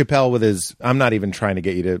 Like Chappelle with his, I'm not even trying to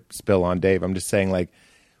get you to spill on Dave. I'm just saying, like,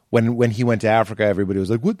 when he went to Africa, everybody was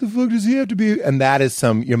like, what the fuck does he have to be? And that is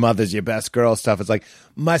some your mother's your best girl stuff. It's like,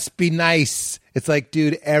 must be nice. It's like,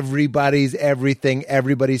 dude, everybody's everything.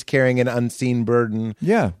 Everybody's carrying an unseen burden.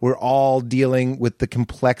 Yeah. We're all dealing with the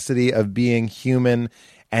complexity of being human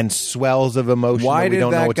and swells of emotion that we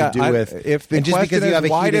don't know what to do with. If the question is,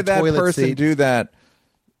 why did that person do that?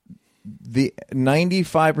 The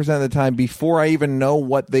 95% of the time, before I even know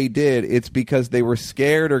what they did, it's because they were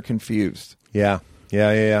scared or confused. Yeah.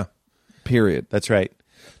 Period. That's right.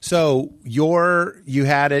 So you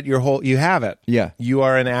have it. Yeah. You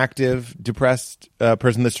are an active, depressed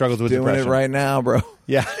person that struggles with depression. Doing it right now, bro.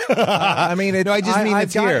 Yeah. I mean,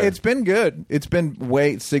 it's been good. It's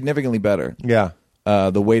been significantly better. Yeah.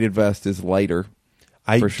 The weighted vest is lighter.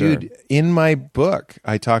 For sure. Dude, in my book,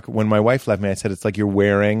 when my wife left me, I said, it's like you're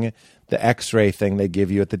wearing the X-ray thing they give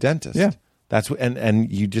you at the dentist. Yeah. And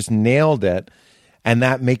you just nailed it. And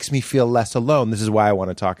that makes me feel less alone. This is why I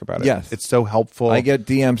want to talk about it. Yes. It's so helpful. I get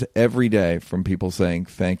DMs every day from people saying,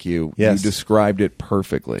 thank you. Yes. You described it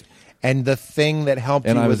perfectly. And the thing that helped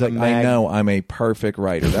and you I was like, I know I'm a perfect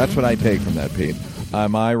writer. That's what I take from that, Pete.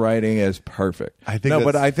 My writing is perfect.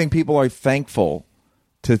 But I think people are thankful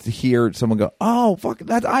to hear someone go, oh, fuck,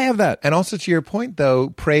 that I have that. And also to your point, though,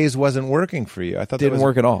 praise wasn't working for you. I thought didn't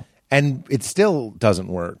work at all. And it still doesn't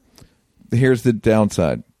work. Here's the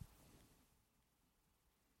downside.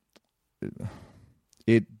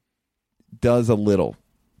 It does a little.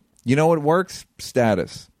 You know what works?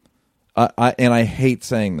 Status. And I hate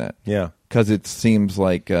saying that. Yeah. Because it seems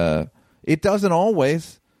like it doesn't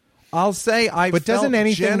always. I'll say I felt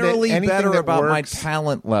generally better about my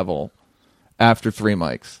talent level after 3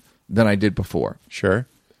 mics than I did before. Sure.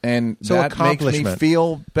 And so that makes me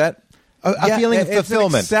feel better. A feeling of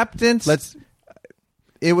fulfillment. An acceptance.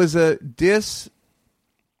 It was a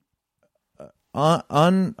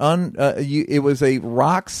it was a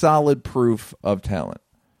rock solid proof of talent.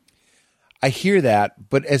 I hear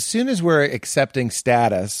that, but as soon as we're accepting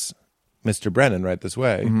status, Mr. Brennan, right this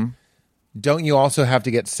way, don't you also have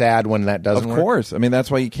to get sad when that doesn't work? Of course. I mean,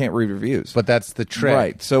 that's why you can't read reviews. But that's the trick.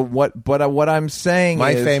 Right. So what I'm saying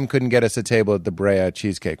My is... fame couldn't get us a table at the Brea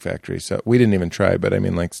Cheesecake Factory, so we didn't even try, but I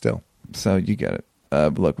mean, like, still. So you get it.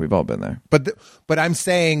 Look, we've all been there. But I'm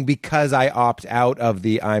saying because I opt out of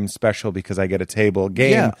the I'm special because I get a table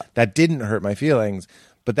game, that didn't hurt my feelings.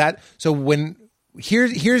 But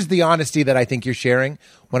here's the honesty that I think you're sharing.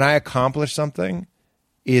 When I accomplish something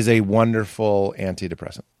is a wonderful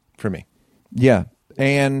antidepressant for me. Yeah.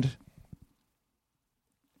 And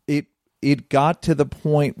it got to the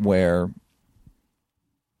point where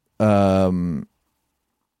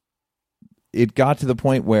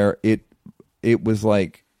it was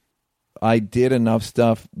like I did enough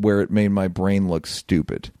stuff where it made my brain look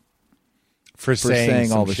stupid for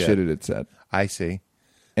saying all the shit it had said. I see.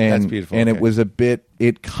 And, that's beautiful. And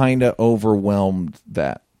it kind of overwhelmed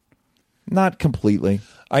that. Not completely.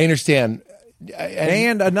 I understand.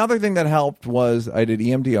 And another thing that helped was I did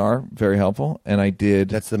EMDR, very helpful, and I did.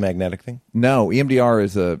 That's the magnetic thing? No, EMDR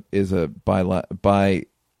is a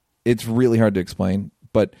it's really hard to explain,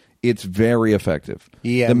 but it's very effective.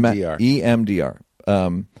 EMDR.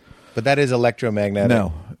 But that is electromagnetic.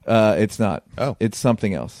 No, it's not. Oh, it's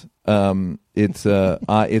something else. It's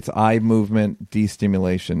eye movement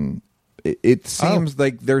destimulation. It seems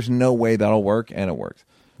like there's no way that'll work, and it works.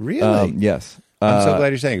 Really? Yes. I'm so glad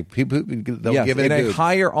you're saying it. People they'll give it a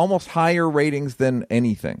higher, almost higher ratings than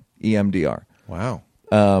anything. EMDR. Wow.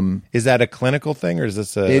 Is that a clinical thing, or is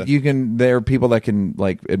this there are people that can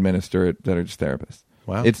like administer it that are just therapists.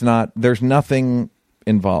 Wow. It's not. There's nothing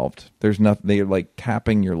involved. There's nothing. They're like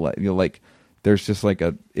tapping your leg. You're like. There's just like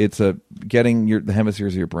getting the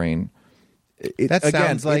hemispheres of your brain. That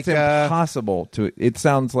sounds like it's impossible to. It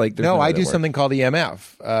sounds like no. I do something called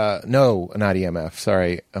EMF. No, not EMF.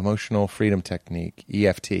 Sorry, Emotional Freedom Technique,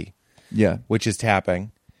 EFT. Yeah, which is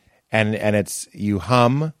tapping, and it's you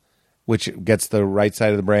hum, which gets the right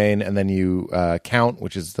side of the brain, and then you count,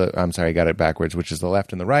 which is I'm sorry, I got it backwards, which is the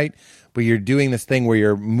left and the right. But you're doing this thing where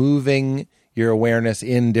you're moving your awareness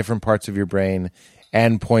in different parts of your brain.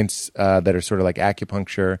 And points that are sort of like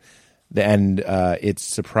acupuncture, and it's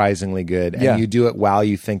surprisingly good. And you do it while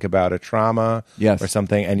you think about a trauma or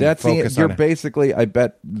something, and you focus on it. Basically, I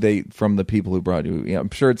bet from the people who brought you, I'm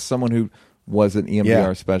sure it's someone who was an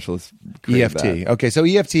EMDR specialist. EFT. That. Okay, so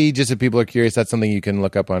EFT, just if people are curious, that's something you can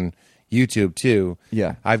look up on YouTube too.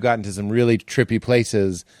 Yeah. I've gotten to some really trippy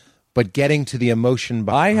places, but getting to the emotion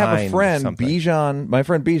behind I have a friend, something. Bijan, my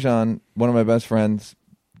friend Bijan, one of my best friends,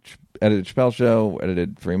 edited Chappelle Show,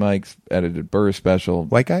 edited Three Mics, edited Burr Special.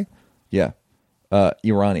 White guy? Yeah.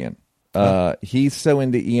 Iranian. He's so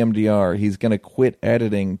into EMDR, he's going to quit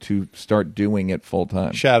editing to start doing it full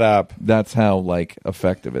time. Shut up. That's how like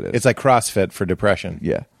effective it is. It's like CrossFit for depression.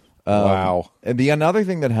 Yeah. Wow. And another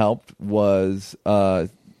thing that helped was, sorry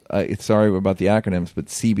about the acronyms, but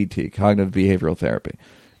CBT, Cognitive Behavioral Therapy.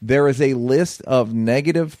 There is a list of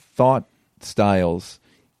negative thought styles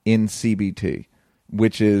in CBT,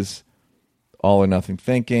 which is all or nothing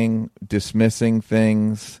thinking, dismissing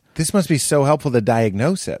things. This must be so helpful to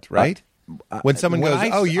diagnose it, right? When someone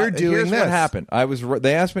goes, you're doing here's this. What happened.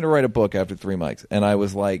 They asked me to write a book after Three Mics, and I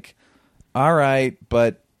was like, all right,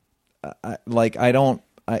 but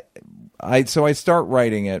so I start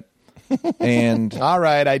writing it, and all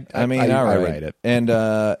right, I write it, and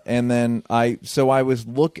then I'm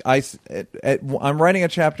writing a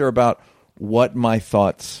chapter about what my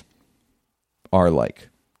thoughts are like.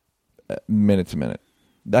 Minute to minute.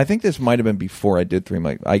 I think this might have been before I did Three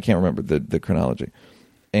Mics. I can't remember the chronology.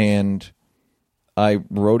 And I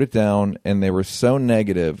wrote it down, and they were so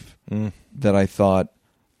negative that I thought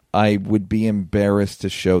I would be embarrassed to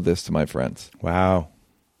show this to my friends. Wow.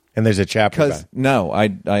 And there's a chapter about it. No, I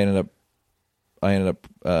ended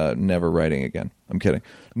up never writing again. I'm kidding.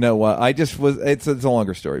 No, I just was. It's a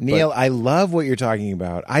longer story. Neil, I love what you're talking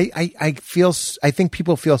about. I think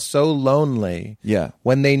people feel so lonely. Yeah.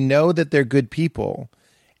 When they know that they're good people,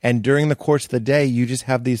 and during the course of the day, you just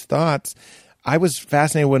have these thoughts. I was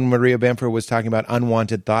fascinated when Maria Bamford was talking about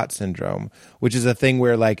unwanted thought syndrome, which is a thing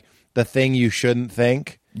where like the thing you shouldn't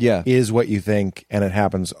think. Is what you think, and it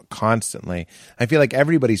happens constantly. I feel like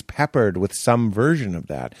everybody's peppered with some version of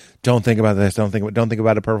that. Don't think about this. Don't think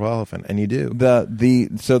about a purple elephant, and you do.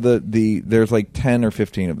 There's like 10 or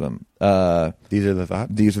 15 of them. These are the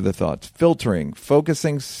thoughts. These are the thoughts. Filtering,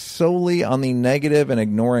 focusing solely on the negative and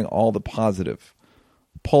ignoring all the positive.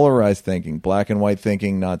 Polarized thinking, black and white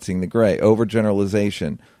thinking, not seeing the gray.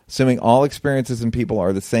 Overgeneralization. Assuming all experiences and people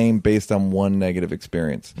are the same based on one negative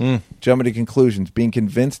experience. Jumping to conclusions. Being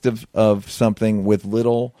convinced of something with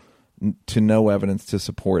little to no evidence to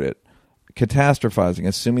support it. Catastrophizing.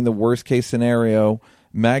 Assuming the worst case scenario.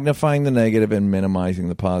 Magnifying the negative and minimizing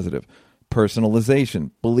the positive.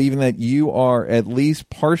 Personalization. Believing that you are at least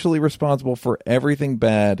partially responsible for everything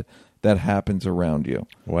bad that happens around you.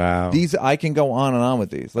 Wow. These, I can go on and on with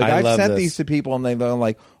these. Like I've sent these to people, and they're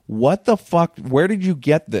like, what the fuck? Where did you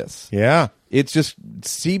get this? Yeah. It's just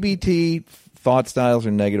CBT thought styles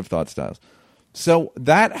or negative thought styles. So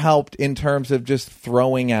that helped in terms of just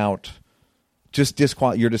throwing out, you're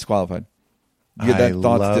disqualified. That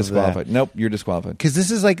thought's disqualified. That. Nope, you're disqualified. Because this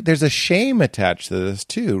is like, there's a shame attached to this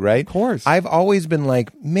too, right? Of course. I've always been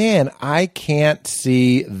like, man, I can't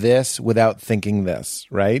see this without thinking this,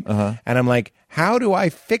 right? Uh-huh. And I'm like, how do I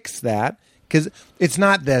fix that? Because it's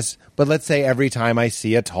not this, but let's say every time I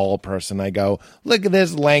see a tall person, I go, look at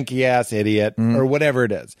this lanky ass idiot, or whatever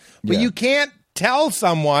it is. But you can't tell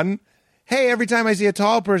someone, hey, every time I see a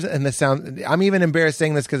tall person, and I'm even embarrassed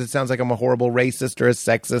saying this because it sounds like I'm a horrible racist or a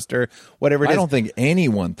sexist or whatever it is. I don't think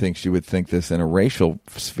anyone thinks you would think this in a racial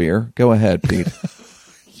sphere. Go ahead, Pete.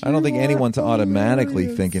 I don't think anyone's automatically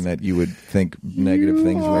thinking that you would think negative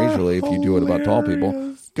things racially if you do it about tall people.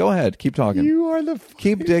 Go ahead, keep talking. You are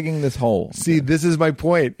keep digging this hole. See, this is my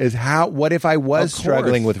point: is what if I was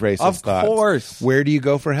struggling with racist thoughts? Of course. Where do you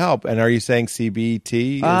go for help? And are you saying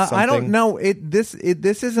CBT? Is something? I don't know. This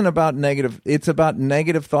isn't about negative. It's about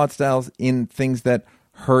negative thought styles in things that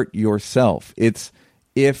hurt yourself. It's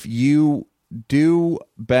if you do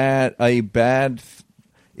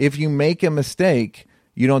if you make a mistake,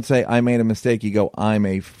 You don't say, I made a mistake. You go, I'm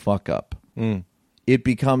a fuck up. It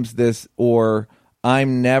becomes this, or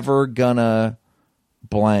I'm never gonna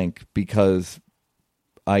blank because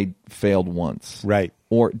I failed once. Right.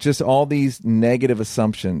 Or just all these negative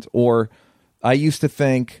assumptions. Or I used to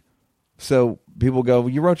think, so people go,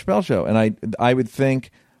 you wrote Chappelle Show. And I would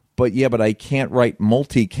think, but I can't write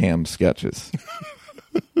multicam sketches.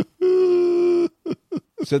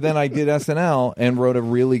 So then I did SNL and wrote a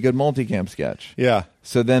really good multicam sketch. Yeah.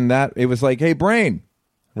 So then it was like, hey, brain.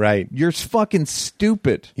 Right. You're fucking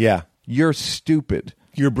stupid. Yeah. You're stupid.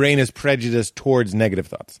 Your brain is prejudiced towards negative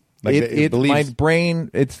thoughts. Like it believes. My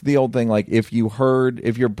brain, it's the old thing, like if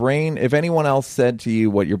anyone else said to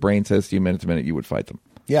you what your brain says to you minute to minute, you would fight them.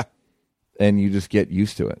 Yeah. And you just get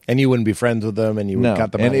used to it. And you wouldn't be friends with them, and you would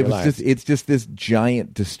cut them out of your life. It's just this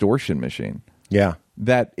giant distortion machine. Yeah.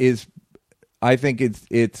 That is, I think who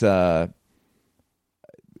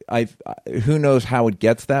knows how it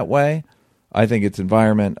gets that way. I think it's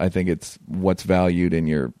environment. I think it's what's valued in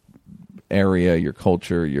your area, your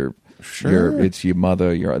culture, it's your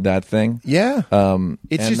mother, that thing. Yeah.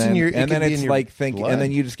 It's just in your, and then it's like thinking, and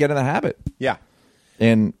then you just get in the habit. Yeah.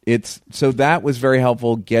 And so that was very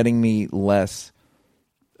helpful, getting me less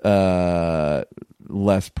prone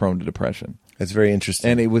to depression. That's very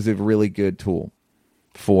interesting. And it was a really good tool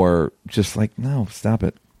for just like, no, stop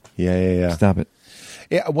it. Yeah. Stop it.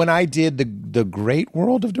 Yeah, when I did the Great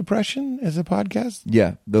World of Depression as a podcast,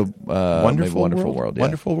 the Wonderful World, yeah.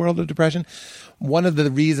 Wonderful World of Depression. One of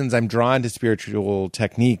the reasons I'm drawn to spiritual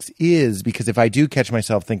techniques is because if I do catch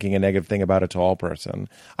myself thinking a negative thing about a tall person,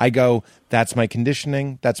 I go, "That's my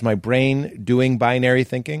conditioning. That's my brain doing binary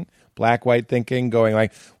thinking, black-white thinking, going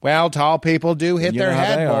like, well, tall people do hit their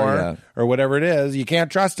head more, or whatever it is. You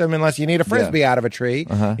can't trust them unless you need a frisbee out of a tree.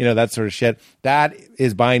 That sort of shit. That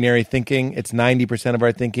is binary thinking. It's 90% of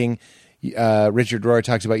our thinking. Richard Rohr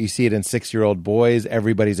talks about, you see it in 6-year-old boys.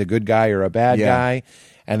 Everybody's a good guy or a bad guy.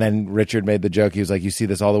 And then Richard made the joke. He was like, you see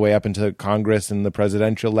this all the way up into Congress and the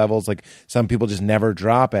presidential levels. Like, some people just never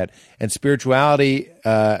drop it. And spirituality,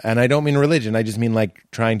 and I don't mean religion, I just mean like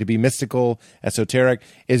trying to be mystical, esoteric,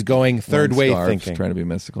 is going third wave thinking. Trying to be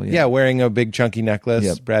mystical. Yeah, wearing a big chunky necklace,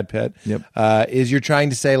 Yep. Brad Pitt. Yep. Is you're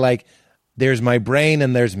trying to say like, there's my brain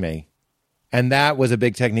and there's me. And that was a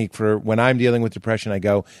big technique for when I'm dealing with depression. I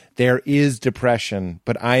go, there is depression,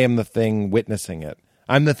 but I am the thing witnessing it.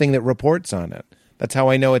 I'm the thing that reports on it. That's how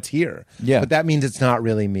I know it's here. Yeah. But that means it's not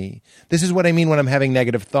really me. This is what I mean when I'm having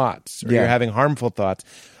negative thoughts or you're having harmful thoughts.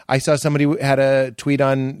 I saw somebody had a tweet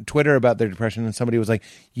on Twitter about their depression, and somebody was like,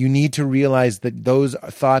 you need to realize that those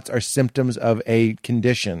thoughts are symptoms of a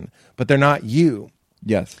condition, but they're not you.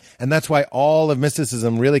 Yes. And that's why all of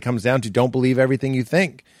mysticism really comes down to don't believe everything you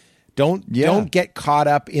think. Don't get caught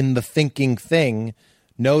up in the thinking thing.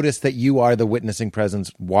 Notice that you are the witnessing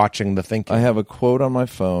presence watching the thinking. I have a quote on my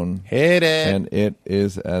phone. Hit it. And it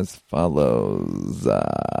is as follows.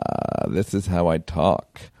 This is how I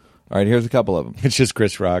talk. All right, here's a couple of them. It's just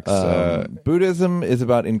Chris Rock's. Buddhism is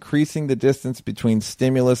about increasing the distance between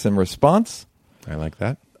stimulus and response. I like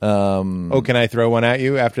that. Can I throw one at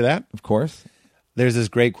you after that? Of course. There's this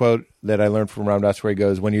great quote that I learned from Ram Dass where he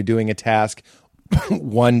goes, when you're doing a task,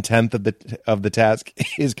 1/10 of the task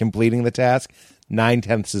is completing the task.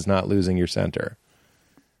 9/10 is not losing your center.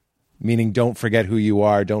 Meaning, don't forget who you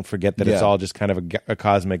are. Don't forget that it's all just kind of a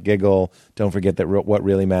cosmic giggle. Don't forget that what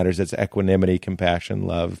really matters is equanimity, compassion,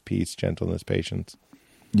 love, peace, gentleness, patience.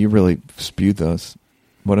 You really spewed those.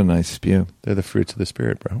 What a nice spew. They're the fruits of the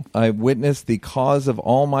spirit, bro. I witnessed the cause of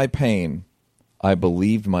all my pain. I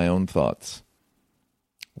believed my own thoughts.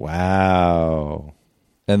 Wow.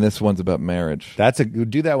 And this one's about marriage.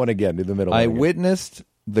 Do that one again. Do the middle one I again. witnessed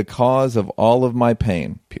the cause of all of my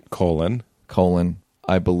pain. Colon.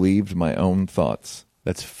 I believed my own thoughts.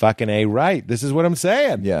 That's fucking A right. This is what I'm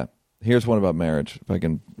saying. Yeah. Here's one about marriage, if I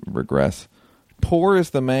can regress. Poor is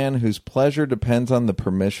the man whose pleasure depends on the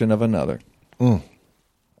permission of another.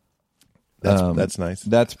 That's nice.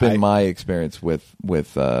 That's been my experience with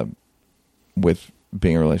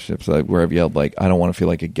being in relationships, where I've yelled, like, I don't want to feel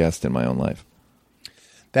like a guest in my own life.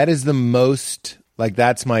 That is the most, like,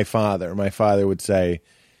 that's my father. My father would say,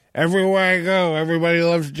 everywhere I go, everybody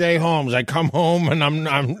loves Jay Holmes. I come home and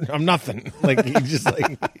I'm nothing. Like, he just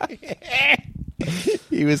like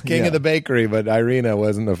he was king of the bakery, but Irina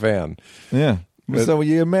wasn't a fan. Yeah. So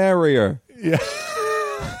you marry her. Yeah.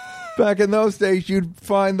 Back in those days, you'd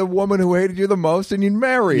find the woman who hated you the most and you'd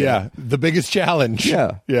marry her. Yeah, the biggest challenge.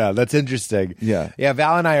 Yeah. Yeah, that's interesting. Yeah. Yeah,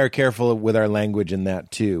 Val and I are careful with our language in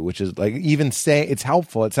that too, which is like, even say it's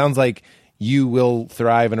helpful. It sounds like you will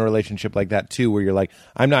thrive in a relationship like that too, where you're like,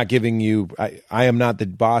 I'm not giving you, I am not the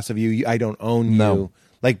boss of you. I don't own you.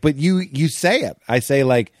 Like, but you say it. I say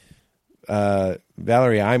like,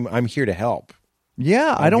 Valerie, I'm here to help.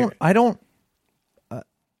 Yeah,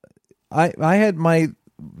 I had my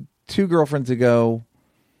 2 girlfriends ago.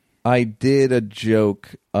 I did a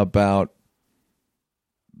joke about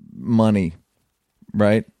money,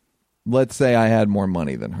 right? Let's say I had more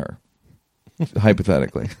money than her,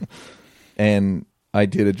 hypothetically. And I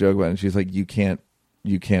did a joke about it, and she's like, you can't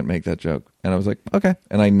make that joke. And I was like, okay.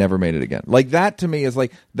 And I never made it again. Like, that to me is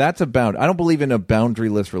like, that's a bound. I don't believe in a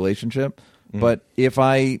boundaryless relationship, but if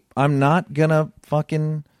I'm not gonna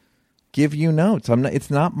fucking give you notes.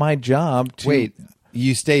 It's not my job to... Wait,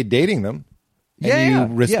 you stayed dating them?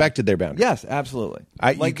 And you respected their boundaries? Yes, absolutely.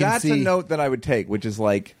 That's a note that I would take, which is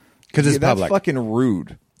like... Because it's public. That's fucking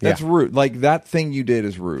rude. That's rude. Like, that thing you did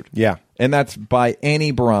is rude. Yeah. And that's, by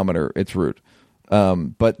any barometer, it's rude.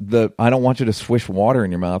 But I don't want you to swish water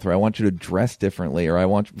in your mouth, or I want you to dress differently, or I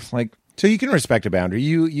want... It's like... So you can respect a boundary.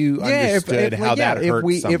 You understood how that hurt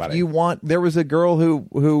somebody. If you want... There was a girl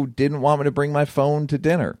who didn't want me to bring my phone to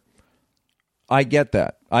dinner. I get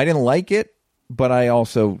that. I didn't like it, but I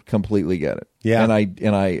also completely get it. Yeah, and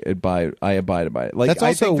I abide by it. Like, that's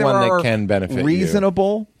also one that can benefit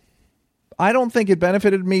reasonable. You. I don't think it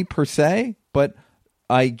benefited me per se, but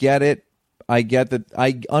I get it. I get that.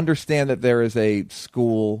 I understand that there is a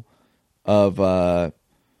school of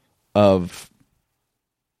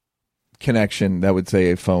connection that would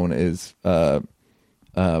say a phone is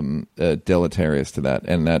deleterious to that,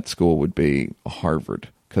 and that school would be Harvard.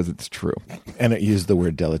 Because it's true. And it used the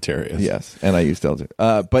word deleterious. Yes, and I used deleterious.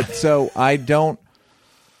 But so I don't...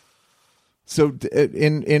 So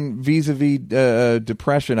in vis-a-vis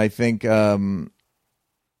depression, I think there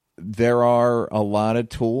are a lot of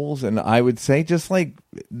tools. And I would say just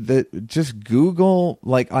Google...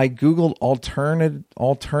 Like, I Googled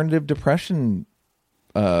alternative depression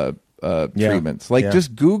treatments.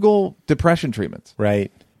 Just Google depression treatments. Right.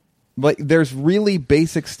 Like, there's really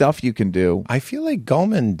basic stuff you can do. I feel like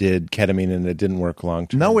Gallman did ketamine and it didn't work long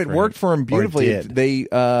term. No, it worked for him beautifully. Or it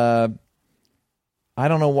did. I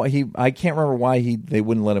don't know why I can't remember why they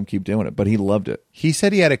wouldn't let him keep doing it, but he loved it. He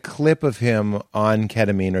said he had a clip of him on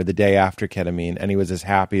ketamine or the day after ketamine, and he was as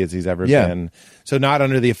happy as he's ever been. So not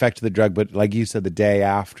under the effect of the drug, but like you said, the day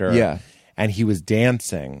after. Yeah. And he was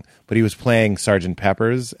dancing, but he was playing Sgt.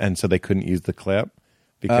 Pepper's, and so they couldn't use the clip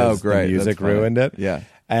because the music ruined it. Yeah.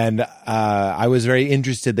 And I was very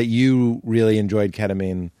interested that you really enjoyed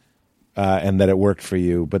ketamine and that it worked for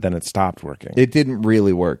you, but then it stopped working. It didn't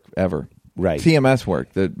really work ever. Right. TMS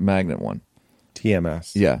worked, the magnet one.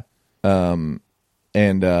 TMS. Yeah. And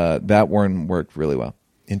that one worked really well.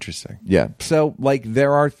 Interesting. Yeah. So, like,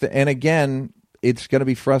 there are... and again, it's going to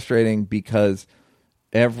be frustrating because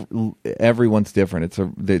everyone's different.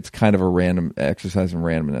 It's kind of a random exercise in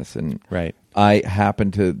randomness. And right. I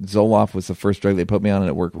happened to... Zoloft was the first drug they put me on, and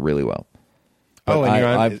it worked really well. But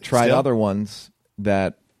I've tried other ones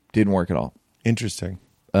that didn't work at all. Interesting.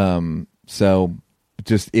 So...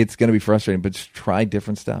 Just it's going to be frustrating, but just try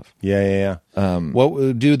different stuff. Yeah. Do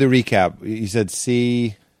the recap. You said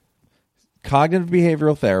cognitive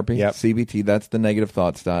behavioral therapy, yep. CBT. That's the negative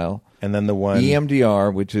thought style, and then the one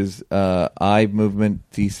EMDR, which is eye movement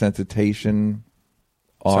desensitization.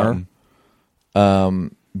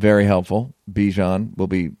 Very helpful. Bijan will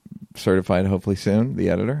be certified hopefully soon. The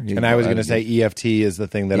editor, and I was going to say EFT is the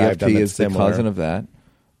thing that EFT I've done. That's is similar. The cousin of that.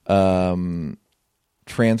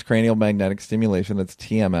 Transcranial magnetic stimulation, that's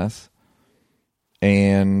TMS.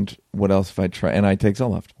 And what else have I tried? And I take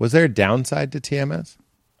Zoloft. Was there a downside to TMS?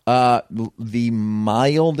 The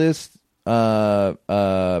mildest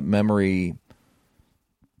memory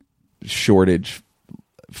shortage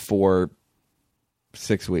for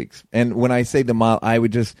 6 weeks. And when I say the mild, I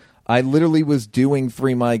literally was doing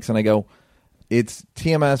 3 mics and I go, it's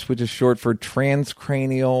TMS, which is short for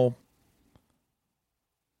transcranial.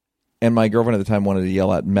 And my girlfriend at the time wanted to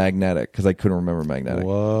yell out magnetic because I couldn't remember magnetic.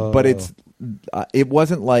 Whoa. But it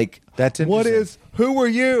wasn't like, that's who are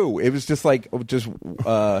you? It was just like, it's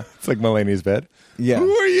like Mulaney's bed. Yeah.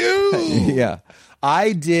 Who are you? Yeah.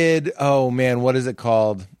 I did, oh man, what is it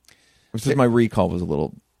called? My recall was a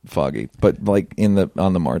little foggy, but like on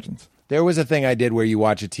the margins. There was a thing I did where you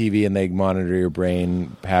watch a TV and they monitor your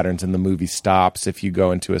brain patterns and the movie stops if you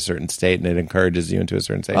go into a certain state and it encourages you into a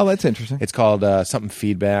certain state. Oh, that's interesting. It's called something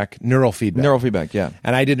feedback, neural feedback. Neural feedback, yeah.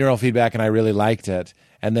 And I did neural feedback and I really liked it.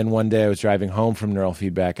 And then one day I was driving home from neural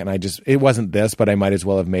feedback and it wasn't this, but I might as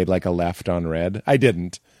well have made like a left on red. I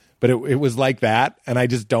didn't, but it was like that. And I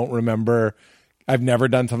just don't remember. I've never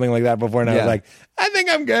done something like that before, and I was like, I think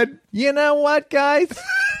I'm good. You know what, guys?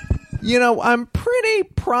 I'm pretty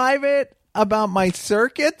private about my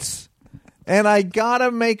circuits, and I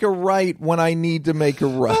gotta make a right when I need to make a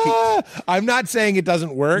right. I'm not saying it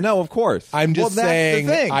doesn't work. No, of course. I'm just saying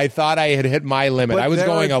I thought I had hit my limit. But I was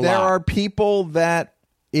going a lot. There are people that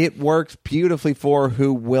it works beautifully for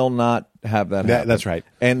who will not have that happen. That's right.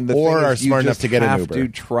 And or are smart enough to get an Uber. You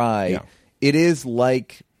have to try. Yeah. It is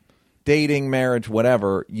like dating, marriage,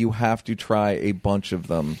 whatever. You have to try a bunch of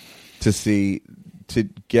them to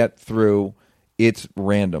get through. It's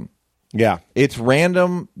random. Yeah. It's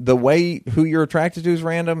random. The way who you're attracted to is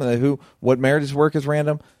random, and what marriages work is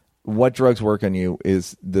random. What drugs work on you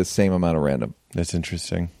is the same amount of random. That's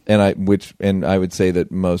interesting. And I would say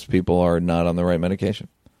that most people are not on the right medication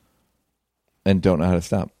and don't know how to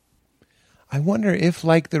stop. I wonder if,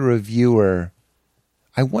 like the reviewer,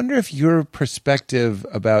 if your perspective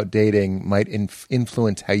about dating might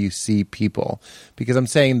influence how you see people. Because I'm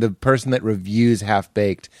saying the person that reviews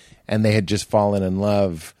Half-Baked and they had just fallen in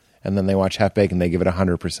love, and then they watch Half-Baked and they give it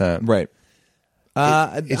 100%. Right.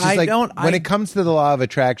 It's just when it comes to the law of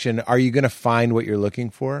attraction, are you going to find what you're looking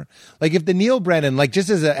for? Like if the Neil Brennan, like just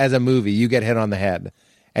as a movie, you get hit on the head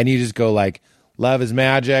and you just go like, love is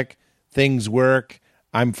magic, things work,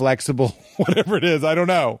 I'm flexible, whatever it is, I don't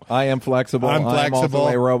know. I am flexible. I'm flexible. I'm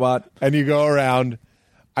also a robot. And you go around.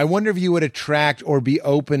 I wonder if you would attract or be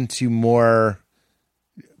open to more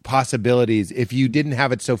possibilities if you didn't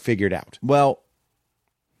have it so figured out. Well,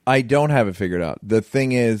 I don't have it figured out. The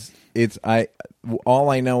thing is, all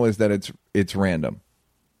I know is that it's random,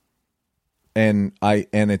 and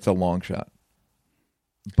it's a long shot.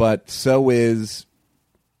 But so is,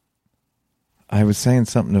 I was saying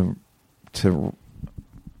something to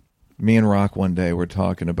me and Rock one day. We're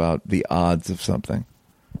talking about the odds of something,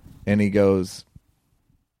 and he goes,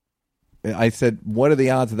 I said, "What are the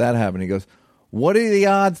odds of that happening?" He goes, "What are the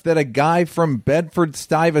odds that a guy from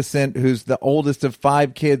Bedford-Stuyvesant, who's the oldest of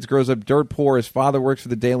 5 kids, grows up dirt poor, his father works for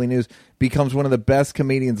the Daily News, becomes one of the best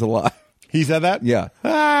comedians alive?" He said that? Yeah.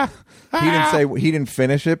 He didn't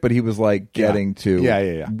finish it, but he was like getting to,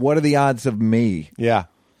 yeah. What are the odds of me? Yeah.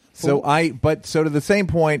 So to the same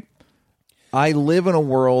point, I live in a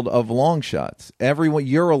world of long shots.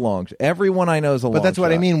 You're a long shot. Everyone I know is a long shot. But that's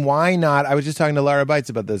what I mean. Why not? I was just talking to Lara Bites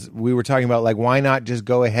about this. We were talking about, like, why not just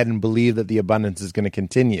go ahead and believe that the abundance is going to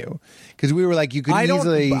continue? Because we were like, you could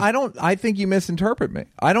easily... I think you misinterpret me.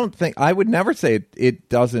 I would never say it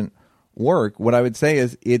doesn't work. What I would say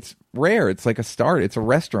is it's rare. It's like a start. It's a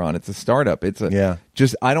restaurant. It's a startup.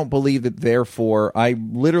 I don't believe that, therefore... I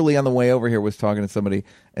literally on the way over here was talking to somebody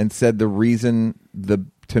and said the reason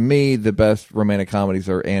to me, the best romantic comedies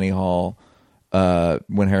are Annie Hall,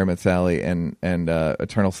 When Harry Met Sally, and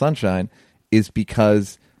Eternal Sunshine, is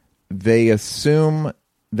because they assume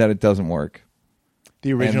that it doesn't work.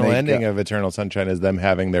 The original ending of Eternal Sunshine is them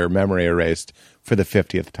having their memory erased for the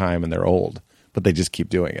 50th time, and they're old, but they just keep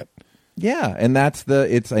doing it. Yeah, and that's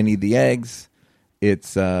I need the eggs. It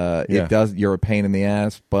does. You're a pain in the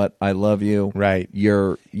ass, but I love you. Right.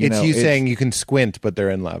 It's saying you can squint, but they're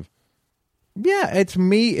in love. Yeah, it's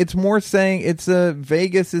me. It's more saying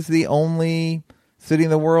Vegas is the only city in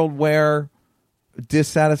the world where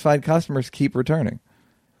dissatisfied customers keep returning.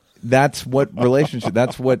 That's what relationship.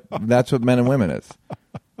 That's what men and women is.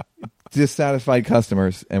 Dissatisfied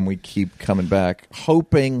customers, and we keep coming back,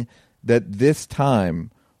 hoping that this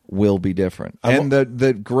time will be different. And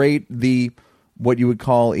what you would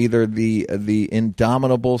call either the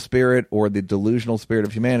indomitable spirit or the delusional spirit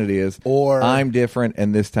of humanity is, or I'm different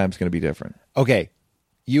and this time's going to be different. Okay.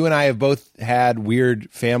 You and I have both had weird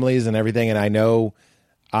families and everything, and I know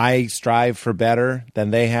I strive for better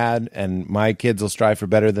than they had, and my kids will strive for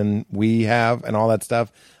better than we have and all that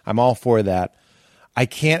stuff. I'm all for that. I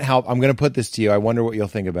can't help. I'm going to put this to you. I wonder what you'll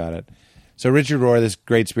think about it. So Richard Rohr, this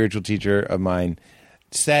great spiritual teacher of mine,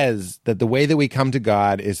 says that the way that we come to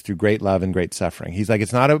God is through great love and great suffering. He's like,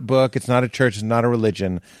 it's not a book, it's not a church, it's not a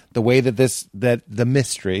religion. The way that the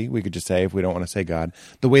mystery, we could just say, if we don't want to say God,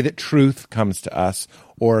 the way that truth comes to us,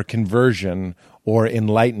 or conversion, or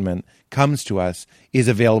enlightenment comes to us, is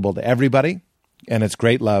available to everybody, and it's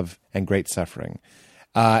great love and great suffering.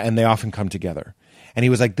 And they often come together. And he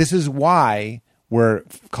was like, this is why we're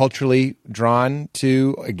culturally drawn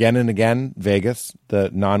to, again and again, Vegas,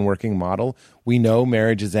 the non-working model. We know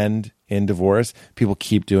marriages end in divorce. People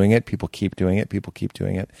keep doing it. People keep doing it. People keep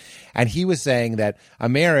doing it. And he was saying that a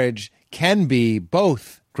marriage can be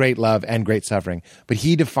both great love and great suffering. But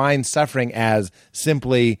he defines suffering as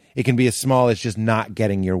simply, it can be as small as just not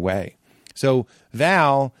getting your way. So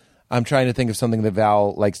Val, I'm trying to think of something that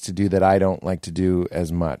Val likes to do that I don't like to do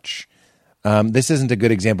as much. This isn't a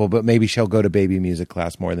good example, but maybe she'll go to baby music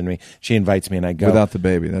class more than me. She invites me and I go. Without the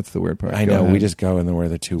baby, that's the weird part. I know, we just go and we're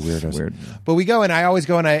the two weirdos. Weird. But we go and I always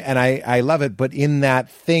go and I love it. But in that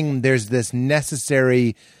thing, there's this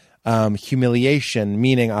necessary humiliation,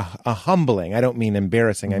 meaning a humbling. I don't mean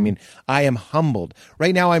embarrassing. I mean, I am humbled.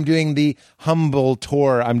 Right now I'm doing the humble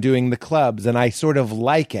tour. I'm doing the clubs and I sort of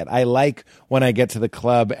like it. I like when I get to the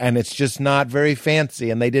club and it's just not very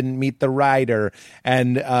fancy and they didn't meet the rider.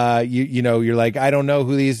 And, you're like, I don't know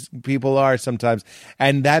who these people are sometimes.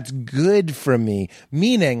 And that's good for me.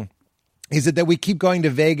 Meaning, is it that we keep going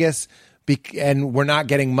to Vegas and we're not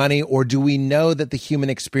getting money, or do we know that the human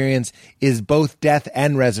experience is both death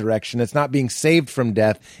and resurrection? It's not being saved from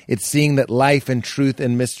death. It's seeing that life and truth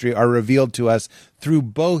and mystery are revealed to us through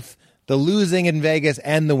both the losing in Vegas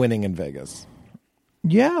and the winning in Vegas.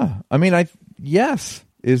 Yeah. I mean, yes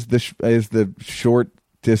is the short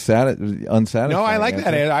unsatisfying. No, I like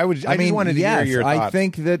answer. that. I just wanted to hear your thoughts.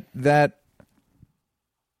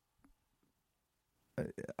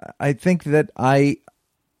 I think that I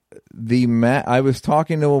was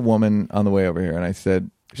talking to a woman on the way over here, and I said,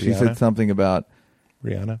 she said something about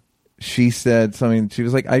Rihanna. She said something. She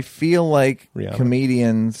was like, I feel like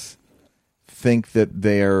comedians think that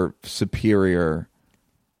they're superior,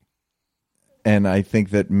 and I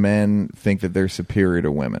think that men think that they're superior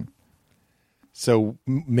to women. So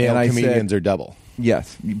male comedians are double.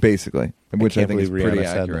 Yes, basically, which I think is pretty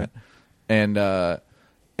accurate. And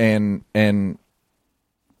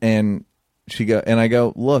she go, and I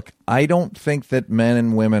go, look, I don't think that men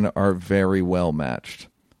and women are very well matched.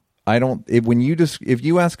 If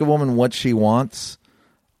you ask a woman what she wants,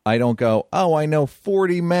 I don't go, oh, I know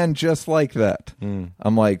 40 men just like that.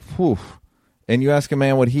 I'm like, whew. And you ask a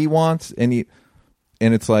man what he wants, and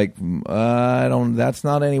it's like, that's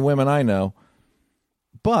not any women I know.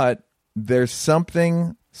 But there's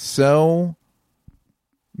something so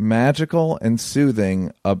magical and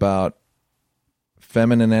soothing about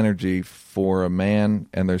feminine energy for a man,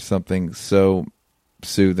 and there's something so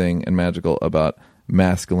soothing and magical about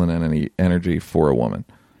masculine energy for a woman.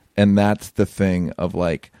 And that's the thing of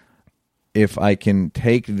like, if I can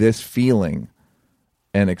take this feeling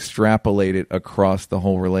and extrapolate it across the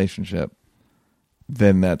whole relationship,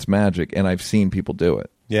 then that's magic. And I've seen people do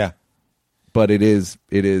it. Yeah. But it's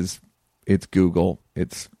Google,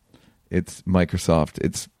 it's Microsoft,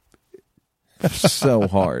 it's so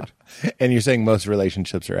hard. And you're saying most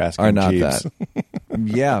relationships are not Jeeves. that.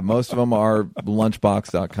 Yeah, most of them are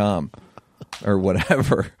lunchbox.com or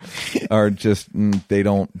whatever. Are just they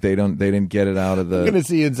didn't get it out of the. I'm gonna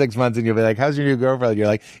see you in 6 months and you'll be like, how's your new girlfriend? You're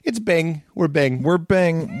like, it's Bing. We're Bing.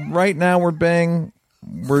 Right now we're Bing.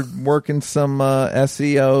 We're working some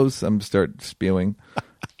SEOs. I'm start spewing.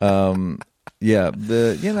 Yeah,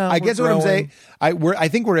 I guess what I'm saying, I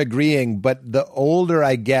think we're agreeing, but the older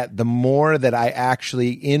I get, the more that I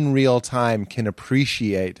actually in real time can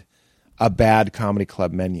appreciate a bad comedy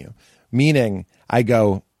club menu. Meaning, I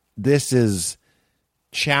go, this is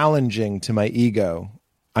challenging to my ego.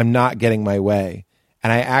 I'm not getting my way,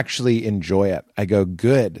 and I actually enjoy it. I go,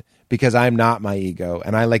 good, because I'm not my ego,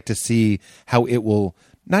 and I like to see how it will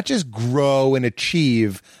not just grow and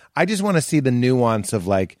achieve. I just want to see the nuance of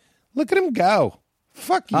like, look at him go.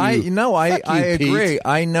 Fuck you. I agree.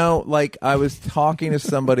 I know, like, I was talking to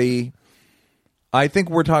somebody. I think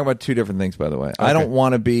we're talking about two different things, by the way. Okay. I don't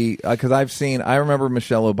want to be, because I remember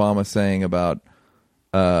Michelle Obama saying about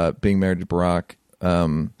being married to Barack,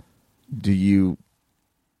 do you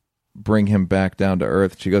bring him back down to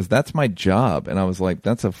earth? She goes, that's my job. And I was like,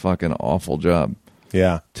 that's a fucking awful job.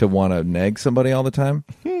 Yeah. To want to nag somebody all the time.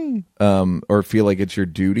 Or feel like it's your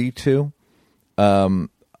duty to.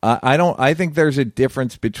 I think there's a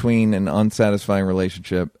difference between an unsatisfying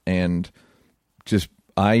relationship and just,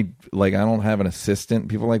 I don't have an assistant.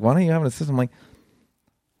 People are like, why don't you have an assistant? I'm like,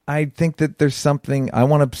 I think that there's something, I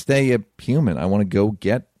want to stay a human. I want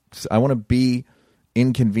to be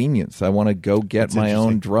inconvenienced. I want to go get my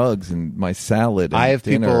own drugs and my salad. And I have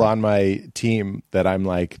dinner. people on my team that I'm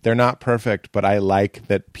like, they're not perfect, but I like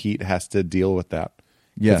that Pete has to deal with that.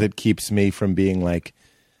 Because it keeps me from being like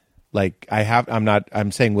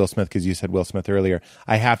I'm saying Will Smith because you said Will Smith earlier.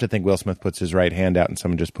 I have to think Will Smith puts his right hand out and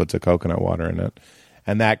someone just puts a coconut water in it.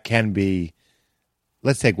 And that can be,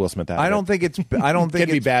 let's take Will Smith out. I don't think it's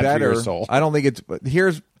bad better for your soul. I don't think it's,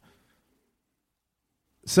 here's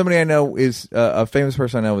somebody I know is a famous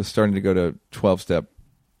person I know is starting to go to 12-step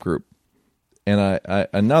group. And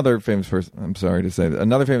another famous person, I'm sorry to say that,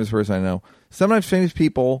 another famous person I know, sometimes famous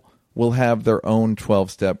people will have their own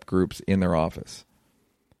 12-step groups in their office.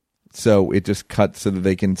 So it just cuts so that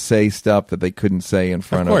they can say stuff that they couldn't say in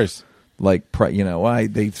front of like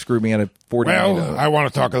they screwed me out of 40. Well, I want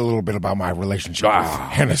to talk a little bit about my relationship with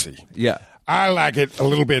Hennessy. Yeah, I like it a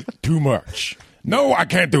little bit too much. No, I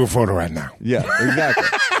can't do a photo right now. Yeah, exactly.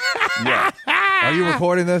 Yeah. Are you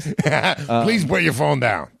recording this? Please put your phone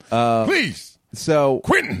down. Please. So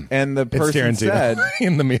Quentin. And the person said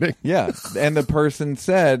in the meeting. Yeah. And the person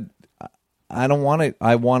said, I don't want it.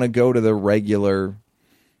 I want to go to the regular.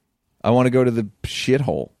 I want to go to the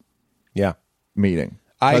shithole. Yeah. Meeting.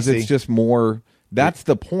 Because it's just more. That's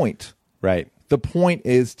the point. Right. The point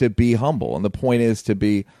is to be humble. And the point is to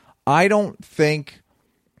be. I don't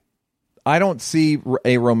see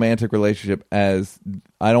a romantic relationship as.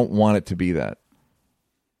 I don't want it to be that.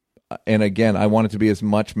 And again, I want it to be as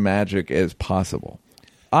much magic as possible.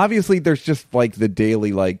 Obviously, there's just like the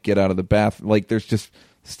daily, like get out of the bath. Like there's just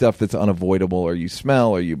stuff that's unavoidable, or you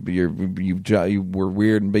smell, or you were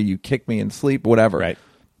weird, but you kick me in sleep, whatever. Right.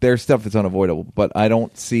 There's stuff that's unavoidable, but I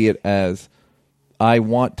don't see it as I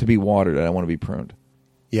want to be watered and I want to be pruned.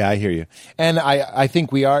 Yeah, I hear you, and I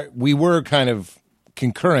think we were kind of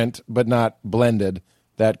concurrent, but not blended.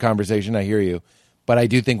 That conversation, I hear you. But I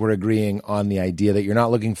do think we're agreeing on the idea that you're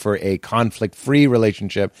not looking for a conflict-free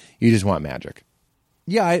relationship. You just want magic.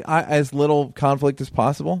 Yeah, I as little conflict as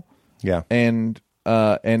possible. Yeah. And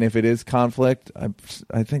if it is conflict,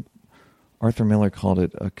 I think Arthur Miller called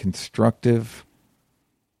it a constructive.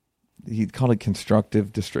 He called it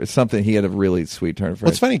constructive distress. Something, he had a really sweet term for it.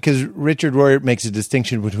 Well, it's funny because Richard Rohr makes a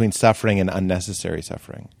distinction between suffering and unnecessary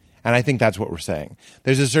suffering. And I think that's what we're saying.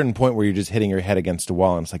 There's a certain point where you're just hitting your head against a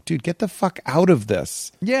wall, and it's like, dude, get the fuck out of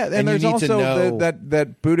this. Yeah, and there's also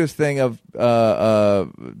that Buddhist thing of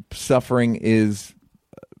suffering is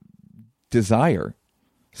desire.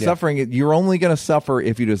 Yeah. Suffering, you're only going to suffer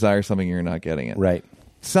if you desire something, you're not getting it. Right.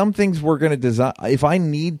 Some things we're going to desire. If I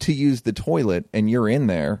need to use the toilet and you're in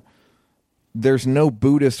there, there's no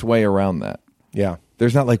Buddhist way around that. Yeah.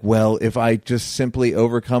 There's not like, well, if I just simply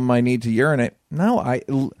overcome my need to urinate. No,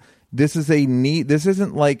 this is a need. This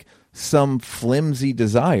isn't like some flimsy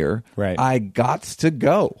desire. Right. I gots to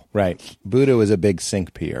go. Right. Buddha was a big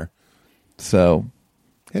sink peer. So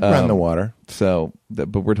he'd run the water. So,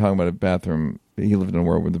 but we're talking about a bathroom. He lived in a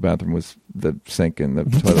world where the bathroom was the sink and the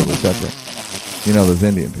toilet was separate. You know, those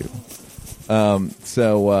Indian people.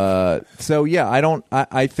 So yeah,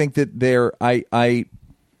 I think that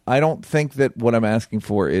I don't think that what I'm asking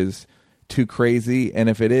for is too crazy, and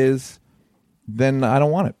if it is, then I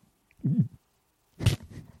don't want it.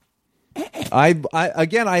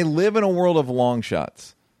 I live in a world of long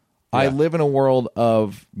shots. Yeah. I live in a world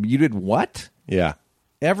of you did what? Yeah.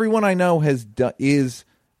 Everyone I know is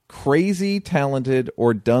crazy talented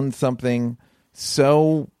or done something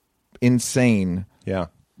so insane. Yeah.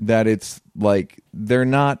 That it's like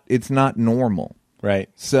it's not normal. Right.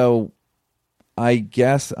 So I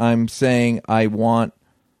guess I'm saying I want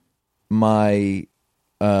my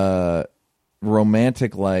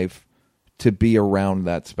romantic life to be around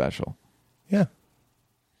that special. Yeah.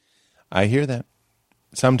 I hear that.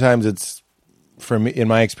 Sometimes it's, for me, in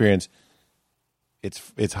my experience,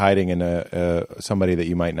 it's hiding in somebody that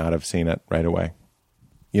you might not have seen it right away.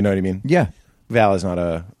 You know what I mean? Yeah. Val is not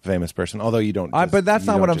a famous person, although you don't. But that's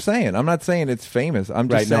not what I'm saying. I'm not saying it's famous. I'm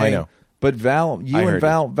just saying. No, I know. But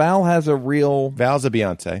Val has a real. Val's a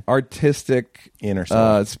Beyonce, artistic inner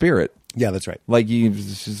soul. spirit. Yeah, that's right. Like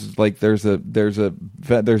there's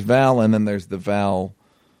Val, and then there's the Val,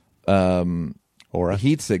 aura,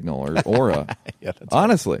 heat signal or aura. Yeah, that's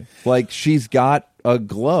honestly, right. Like she's got a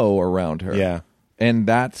glow around her. Yeah, and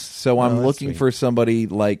I'm looking for somebody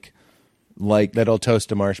like that'll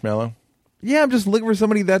toast a marshmallow. Yeah, I'm just looking for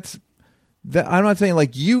somebody that I'm not saying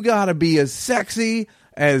like you got to be as sexy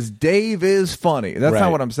as Dave is funny. That's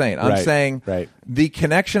not what I'm saying. I'm saying the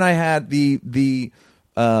connection I had, the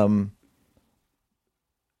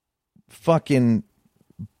fucking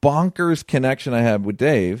bonkers connection I had with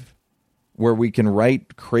Dave, where we can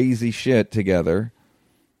write crazy shit together.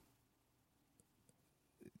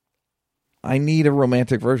 I need a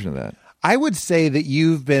romantic version of that. I would say that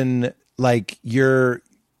you've been like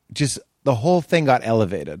the whole thing got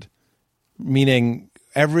elevated, meaning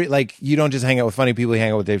you don't just hang out with funny people, you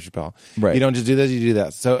hang out with Dave Chappelle. Right. You don't just do this, you do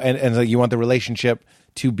that. So and like you want the relationship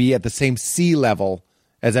to be at the same sea level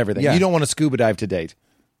as everything. Yeah. You don't want to scuba dive to date.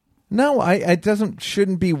 No, it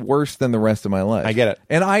shouldn't be worse than the rest of my life. I get it.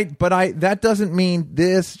 And that doesn't mean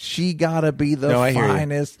she gotta be the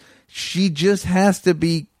finest. She just has to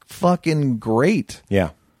be fucking great.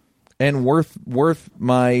 Yeah. And worth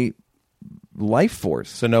my life force.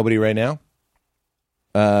 So nobody right now?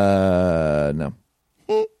 No.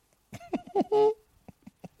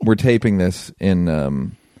 We're taping this in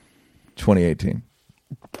 2018.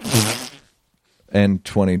 And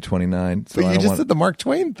 2029. So but you just said the Mark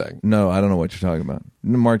Twain thing. No, I don't know what you're talking about.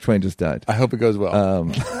 Mark Twain just died. I hope it goes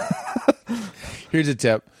well. Here's a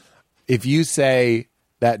tip. If you say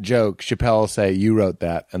that joke, Chappelle will say, you wrote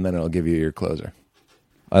that, and then it'll give you your closer.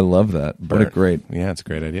 I love that. What a great... Yeah, it's a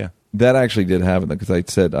great idea. That actually did happen, though, because I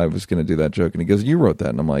said I was going to do that joke, and he goes, you wrote that.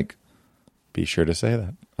 And I'm like... Be sure to say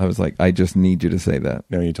that. I was like, I just need you to say that.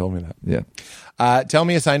 No, you told me that. Yeah. Tell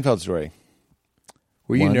me a Seinfeld story.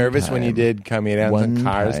 Were you nervous when you did Comedians on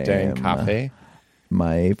Cars during Cafe?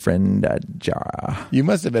 My friend Jara. You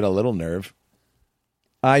must have been a little nerve.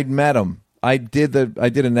 I'd met him. I did a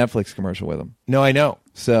Netflix commercial with him. No, I know.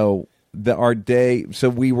 So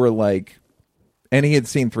we were like, and he had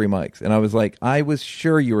seen 3 mics, and I was like, I was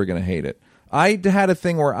sure you were going to hate it. I had a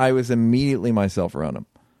thing where I was immediately myself around him.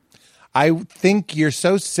 I think you're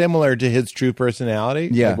so similar to his true personality.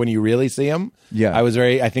 Yeah. Like when you really see him. Yeah.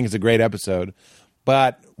 I think it's a great episode.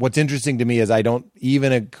 But what's interesting to me is I don't,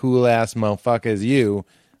 even a cool ass motherfucker as you,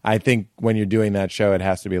 I think when you're doing that show, it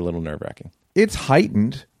has to be a little nerve wracking. It's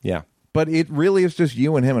heightened. Yeah. But it really is just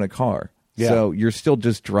you and him in a car. Yeah. So you're still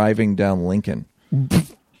just driving down Lincoln. I'm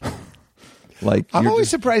always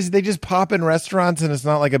surprised they just pop in restaurants and it's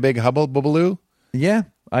not like a big hubble-bubbaloo. Yeah.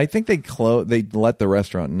 I think they let the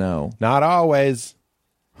restaurant know. Not always.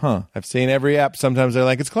 Huh. I've seen every app. Sometimes they're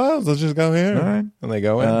like, it's closed. Let's just go here. All right. And they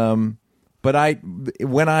go in. But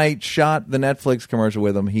when I shot the Netflix commercial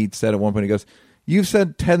with him, he said at one point, he goes, you've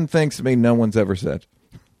said 10 things to me no one's ever said.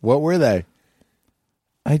 What were they?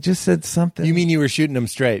 I just said something. You mean you were shooting them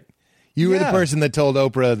straight? You were the person that told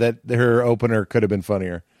Oprah that her opener could have been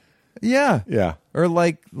funnier. Yeah. Yeah. Or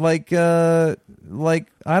I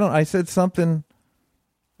said something.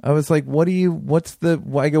 I was like, remember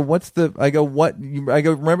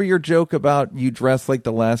your joke about you dress like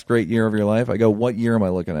the last great year of your life? I go, what year am I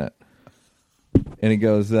looking at? And he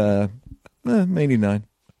goes, 89. Going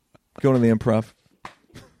to the Improv.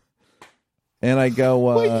 And I go,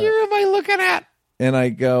 what year am I looking at? And I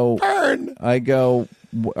go, Burn. I go,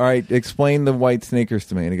 all right, explain the white sneakers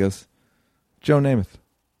to me. And he goes, Joe Namath.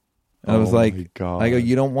 And I was like, God. I go,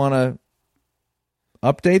 you don't want to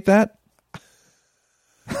update that?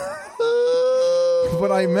 But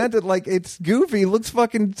I meant it like it's goofy. He looks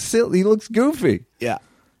fucking silly. He looks goofy. Yeah.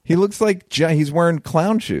 He looks like he's wearing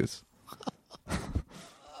clown shoes.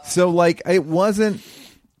 So like it wasn't.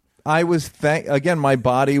 I was again. My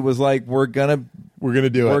body was like, we're gonna do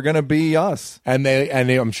it. We're gonna be us. And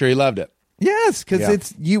I'm sure he loved it. Yes, because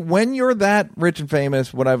it's you. When you're that rich and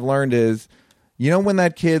famous, what I've learned is, when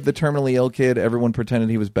that kid, the terminally ill kid, everyone pretended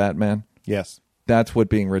he was Batman. Yes, that's what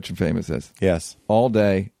being rich and famous is. Yes, all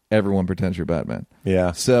day. Everyone pretends you're Batman.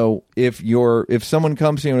 Yeah. So if someone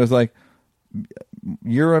comes to you and is like,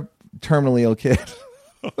 you're a terminally ill kid,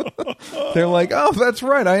 they're like, oh, that's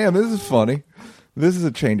right, I am. This is funny. This is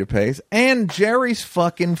a change of pace. And Jerry's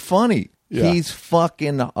fucking funny. Yeah. He's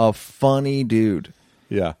fucking a funny dude.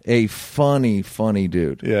 Yeah. A funny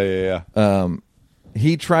dude. Yeah.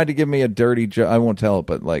 He tried to give me a dirty joke. I won't tell it,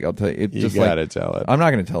 but I'll tell you. You gotta tell it. I'm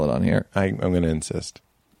not going to tell it on here. I'm going to insist.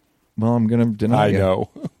 Well, I'm going to deny it. I know.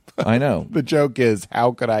 I know. The joke is,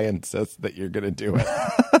 how could I insist that you're going to do it?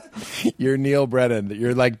 You're Neil Brennan.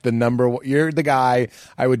 You're like you're the guy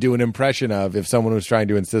I would do an impression of if someone was trying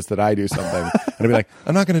to insist that I do something. And I'd be like,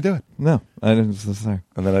 I'm not going to do it. No, I didn't. Sorry.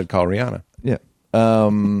 And then I'd call Rihanna. Yeah.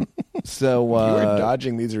 So you are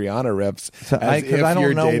dodging these Rihanna riffs because I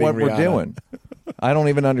don't know what we're doing. I don't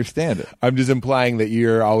even understand it. I'm just implying that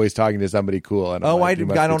you're always talking to somebody cool. And I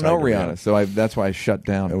don't know Rihanna, so that's why I shut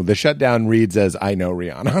down. The shutdown reads as I know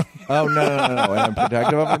Rihanna. Oh no! And I'm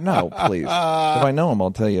protective of it. No, please. If I know him,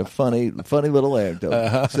 I'll tell you a funny little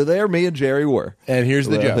anecdote. So there, me and Jerry were, and here's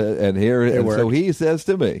the joke. So he says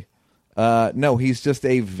to me, "No, he's just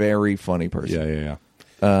a very funny person."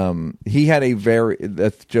 Yeah. He had a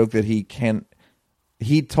joke that he can.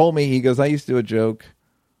 He told me, he goes, I used to do a joke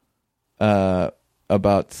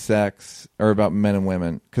about sex or about men and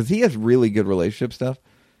women because he has really good relationship stuff.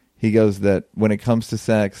 He goes that when it comes to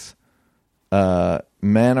sex,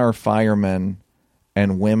 men are firemen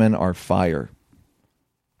and women are fire.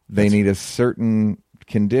 They need a certain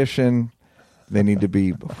condition. They need to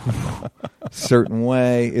be a certain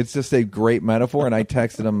way. It's just a great metaphor. And I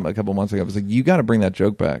texted him a couple months ago. I was like, you got to bring that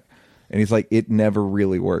joke back. And he's like, it never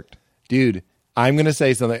really worked. Dude, I'm going to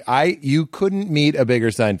say something. You couldn't meet a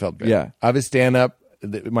bigger Seinfeld bit. Yeah. I've been stand-up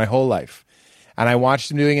my whole life. And I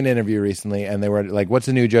watched him doing an interview recently, and they were like, what's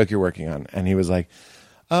a new joke you're working on? And he was like,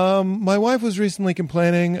 my wife was recently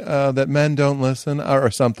complaining that men don't listen or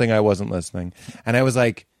something. I wasn't listening. And I was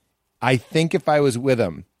like, I think if I was with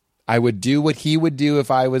him, I would do what he would do if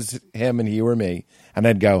I was him and he were me. And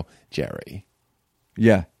I'd go, Jerry,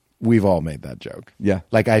 Yeah. We've all made that joke. Yeah.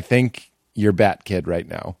 Like, I think you're Bat Kid right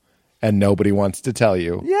now, and nobody wants to tell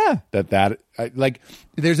you like,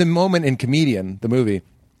 there's a moment in Comedian, the movie,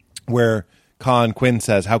 where Colin Quinn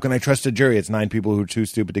says, how can I trust a jury? It's 9 people who are too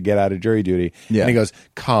stupid to get out of jury duty. Yeah. And he goes,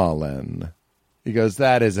 Colin. He goes,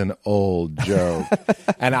 that is an old joke.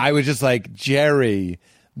 And I was just like, Jerry,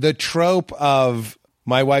 the trope of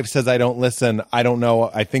my wife says I don't listen. I don't know.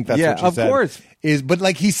 I think that's what she said. Yeah, of course. But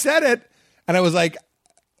like, he said it, and I was like,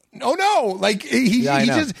 oh no! Like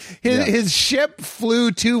his ship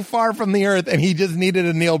flew too far from the earth, and he just needed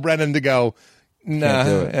a Neil Brennan to go.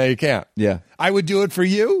 Nah, you can't. Yeah, I would do it for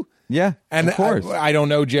you. Yeah, and of course. I don't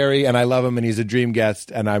know Jerry, and I love him, and he's a dream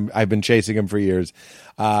guest, and I've been chasing him for years.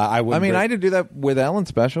 I had to do that with Ellen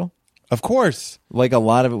special. Of course, like a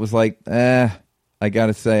lot of it was like, I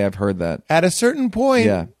gotta say, I've heard that at a certain point.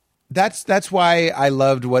 Yeah, that's why I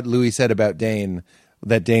loved what Louis said about Dane.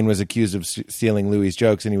 That Dane was accused of stealing Louis'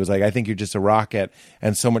 jokes, and he was like, I think you're just a rocket,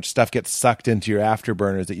 and so much stuff gets sucked into your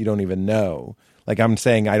afterburners that you don't even know. Like, I'm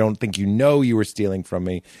saying, I don't think you were stealing from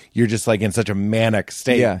me. You're just like in such a manic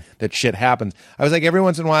state that shit happens. I was like, every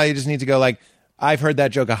once in a while, you just need to go like, I've heard that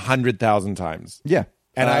joke 100,000 times. Yeah.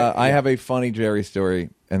 And I have a funny Jerry story,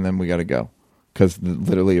 and then we got to go. Because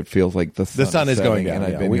literally it feels like the sun is going down. And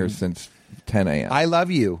I've been here since 10 a.m. I love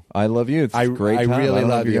you. I love you. It's a great time. I really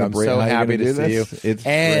love you. I'm so happy to see you. It's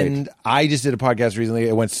and great. I just did a podcast recently.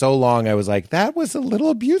 It went so long. I was like, that was a little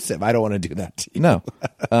abusive. I don't want to do that to you. No.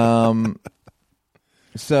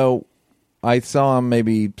 So I saw him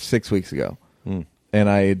maybe 6 weeks ago, and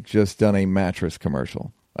I had just done a mattress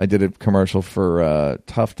commercial. I did a commercial for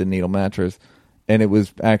Tuft and Needle Mattress, and it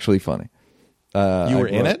was actually funny. You were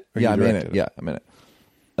in it? Yeah, I'm in it. Yeah, I'm in it.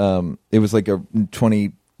 It was like a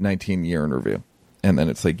 2019 year in review, and then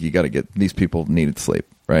it's like you got to get these people needed sleep,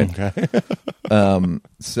 right? Okay.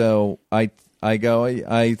 So I go.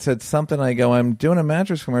 I said something. I go. I'm doing a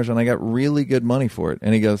mattress commercial, and I got really good money for it.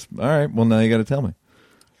 And he goes, all right. Well, now you got to tell me.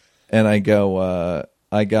 And I go.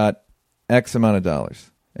 I got X amount of dollars.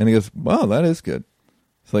 And he goes, wow, that is good.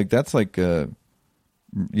 It's like that's like,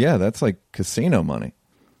 that's like casino money,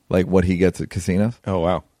 like what he gets at casinos. Oh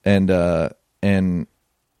wow. And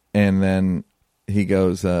then he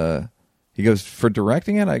goes, for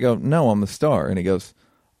directing it? I go, no, I'm the star. And he goes,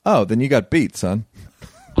 oh, then you got beat, son.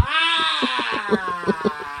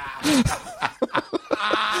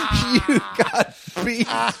 You got beat.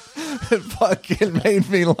 It fucking made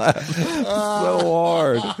me laugh so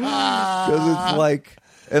hard. Because it's like,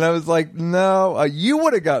 and I was like, no, you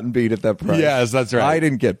would have gotten beat at that price. Yes, that's right. I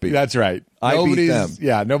didn't get beat. That's right. I beat them.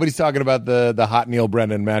 Yeah, nobody's talking about the hot Neil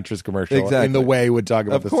Brennan mattress commercial in the way would talk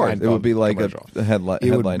about of course, Seinfeld it would be like commercial. a headline.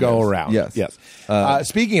 It would go news. around. Yes.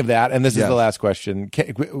 Speaking of that, and this is the last question,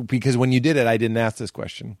 because when you did it, I didn't ask this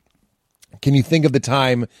question. Can you think of the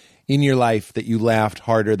time in your life that you laughed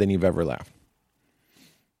harder than you've ever laughed?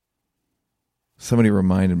 Somebody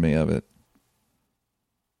reminded me of it.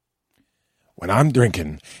 When I'm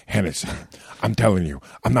drinking Hennessy, I'm telling you,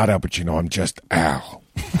 I'm not Al Pacino. I'm just Al.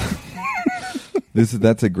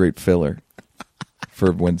 That's a great filler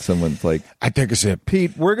for when someone's like, I take a sip.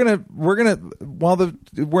 Pete, we're gonna while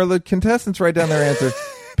the contestants write down their answer.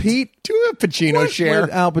 Pete, do a Pacino share. Would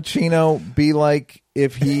Al Pacino be like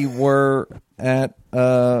if he were at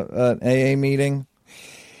an AA meeting?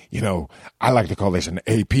 You know, I like to call this an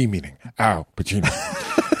AP meeting. Al Pacino.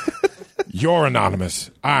 You're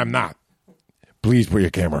anonymous. I'm not. Please put your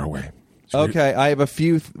camera away. Okay, I have a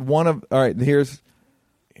few. All right, it's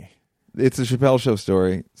a Chappelle Show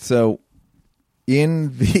story. So,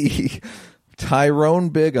 in the Tyrone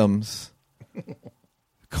Biggums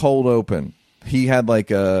cold open, he had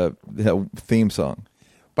like a theme song.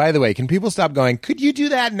 By the way, can people stop going, could you do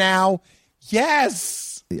that now?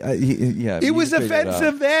 Yes. It was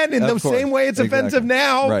offensive then in the same way it's offensive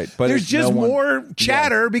now. Right, but there's just more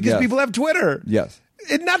chatter because people have Twitter. Yes.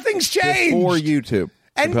 Nothing's changed. Before YouTube.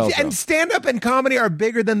 And stand-up and comedy are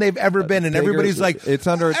bigger than they've ever been, and everybody's like, it's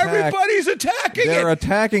under attack. Everybody's attacking They're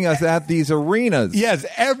attacking us at these arenas. Yes,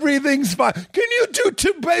 everything's fine. Can you do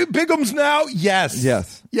two Biggums now? Yes.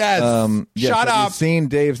 Yes. Yes. Shut up. You've seen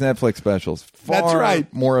Dave's Netflix specials. That's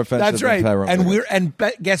right. More offensive than Tyrone And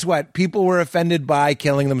guess what? People were offended by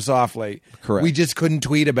Killing Them Softly. Correct. We just couldn't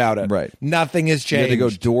tweet about it. Right. Nothing has changed. You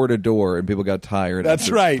had to go door to door, and people got tired.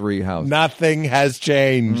 That's right. 3 houses. Nothing has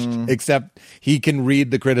changed, except he can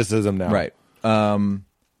read the criticism now. Right.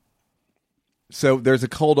 So there's a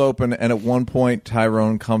cold open, and at one point,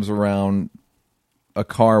 Tyrone comes around a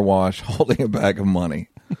car wash holding a bag of money.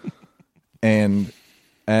 And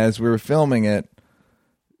as we were filming it,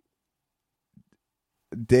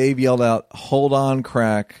 Dave yelled out, "Hold on,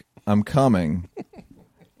 crack, I'm coming."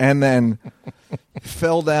 and then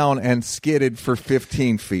fell down and skidded for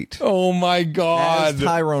 15 feet. Oh, my God. As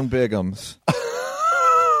Tyrone Biggums.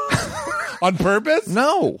 On purpose?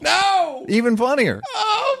 No. Even funnier.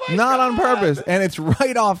 Oh, my Not God. on purpose. And it's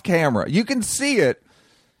right off camera. You can see it.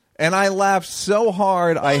 And I laughed so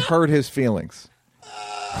hard I hurt his feelings.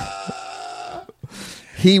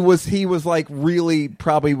 He was like really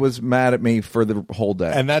probably was mad at me for the whole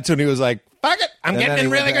day. And that's when he was like, fuck it, I'm getting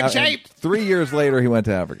in really good shape. 3 years later, he went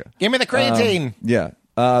to Africa. Give me the creatine. Yeah.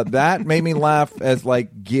 That made me laugh as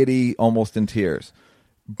like giddy, almost in tears.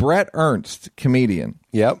 Brett Ernst, comedian.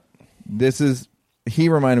 Yep. He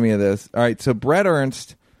reminded me of this. All right, so Brett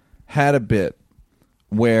Ernst had a bit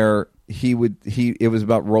where it was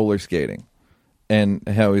about roller skating. And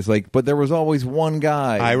how he's like, but there was always one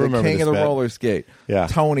guy, I remember the king this of the bit. roller skate. Yeah.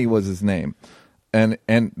 Tony was his name. And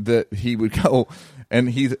he would go and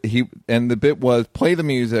the bit was play the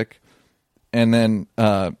music and then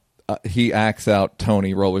he acts out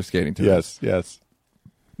Tony roller skating to us. Yes.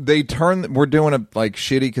 We're doing a like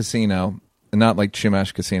shitty casino, not like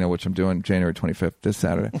Chimesh Casino, which I'm doing January 25th this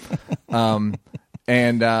Saturday.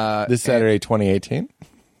 This Saturday 2018?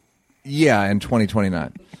 Yeah, in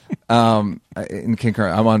 2029. In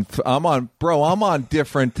concurrent, I'm on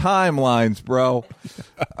different timelines, bro.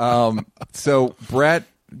 So Brett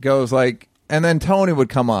goes like, and then Tony would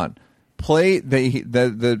come on, play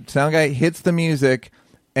the sound guy hits the music,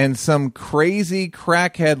 and some crazy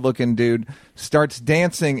crackhead looking dude starts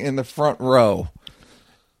dancing in the front row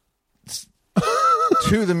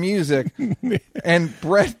to the music, and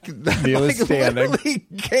Brett Neil is standing. literally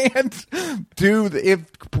can't do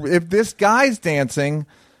if this guy's dancing,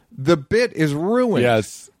 the bit is ruined.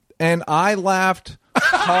 Yes. And I laughed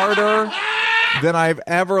harder than I've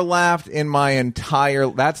ever laughed in my entire.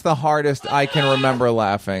 That's the hardest I can remember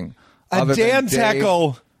laughing. A dance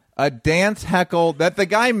heckle. A dance heckle that the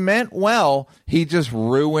guy meant well. He just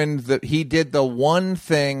ruined he did the one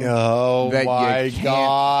thing. Oh, that my you can't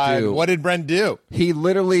God. do. What did Brent do? He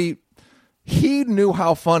knew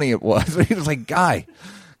how funny it was. He was like, guy,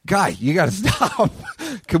 you got to stop.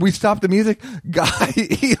 Can we stop the music? Guy,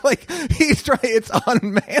 he's trying. It's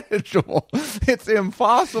unmanageable. It's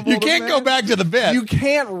impossible. You can't go back to the bit. You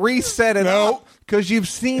can't reset it up because you've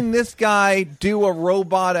seen this guy do a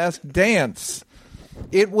robot-esque dance.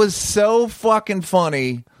 It was so fucking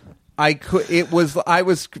funny. I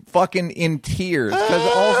was fucking in tears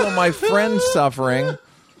because also my friend's suffering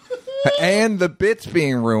and the bit's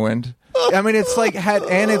being ruined. I mean, it's like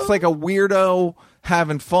it's like a weirdo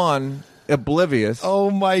having fun, oblivious. Oh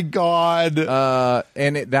my God!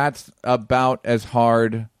 And that's about as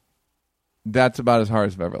hard. That's about as hard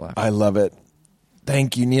as I've ever laughed. I love it.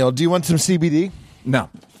 Thank you, Neil. Do you want some CBD? No.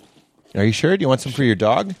 Are you sure? Do you want some for your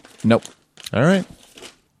dog? Nope. All right.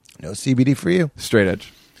 No CBD for you. Straight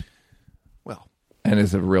edge. Well, and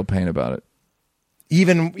is a real pain about it.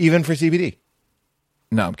 Even for CBD.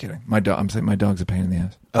 No, I'm kidding. I'm saying my dog's a pain in the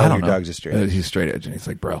ass. Oh, I don't your know. dog's a straight edge. He's straight edge, and he's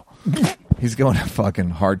like, bro. He's going to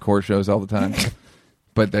fucking hardcore shows all the time.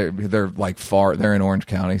 But they're like far. They're in Orange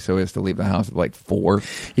County, so he has to leave the house at like 4.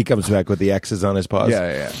 He comes back with the X's on his paws.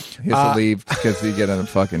 Yeah. He has to leave because he's get on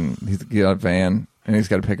a van, and he's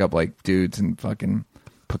got to pick up like dudes in fucking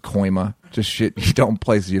Pacoima. Just shit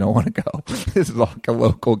places you don't want to go. This is like a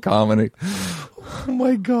local comedy. Oh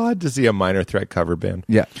my God, to see a Minor Threat cover band.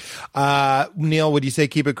 Yeah. Neil, would you say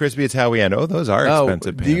Keep It Crispy? It's how we end. Oh, those are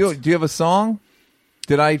expensive pants. Do you have a song?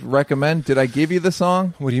 Did I give you the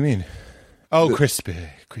song? What do you mean? Oh, Crispy.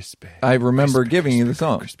 I remember giving you the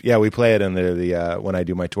song. Crispy. Yeah, we play it in the when I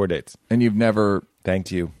do my tour dates. And you've never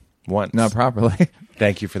thanked you once. Not properly.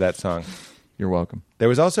 Thank you for that song. You're welcome. There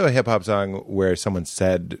was also a hip hop song where someone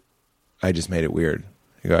said, "I just made it weird."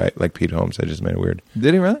 You go, like Pete Holmes, I just made it weird.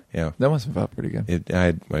 Did he really? Yeah, that must have felt pretty good.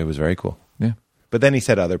 It was very cool. Yeah, but then he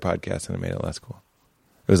said other podcasts, and it made it less cool.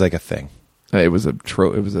 It was like a thing. It was a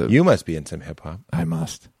trope. It was a. You must be in some hip hop. I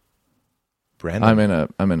must. Brandon,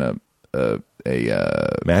 I'm in a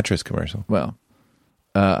mattress commercial. Well,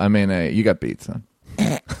 I'm in a. You got beat, son.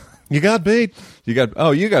 You got beat. You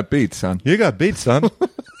got beat, son. You got beat, son.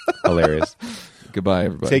 Hilarious. Goodbye,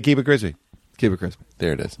 everybody. Say keep it crispy. Keep it crispy.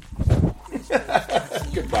 There it is.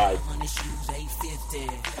 Goodbye. I'm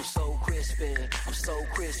so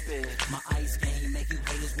crispy. My ice game make you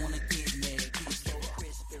haters wanna get me.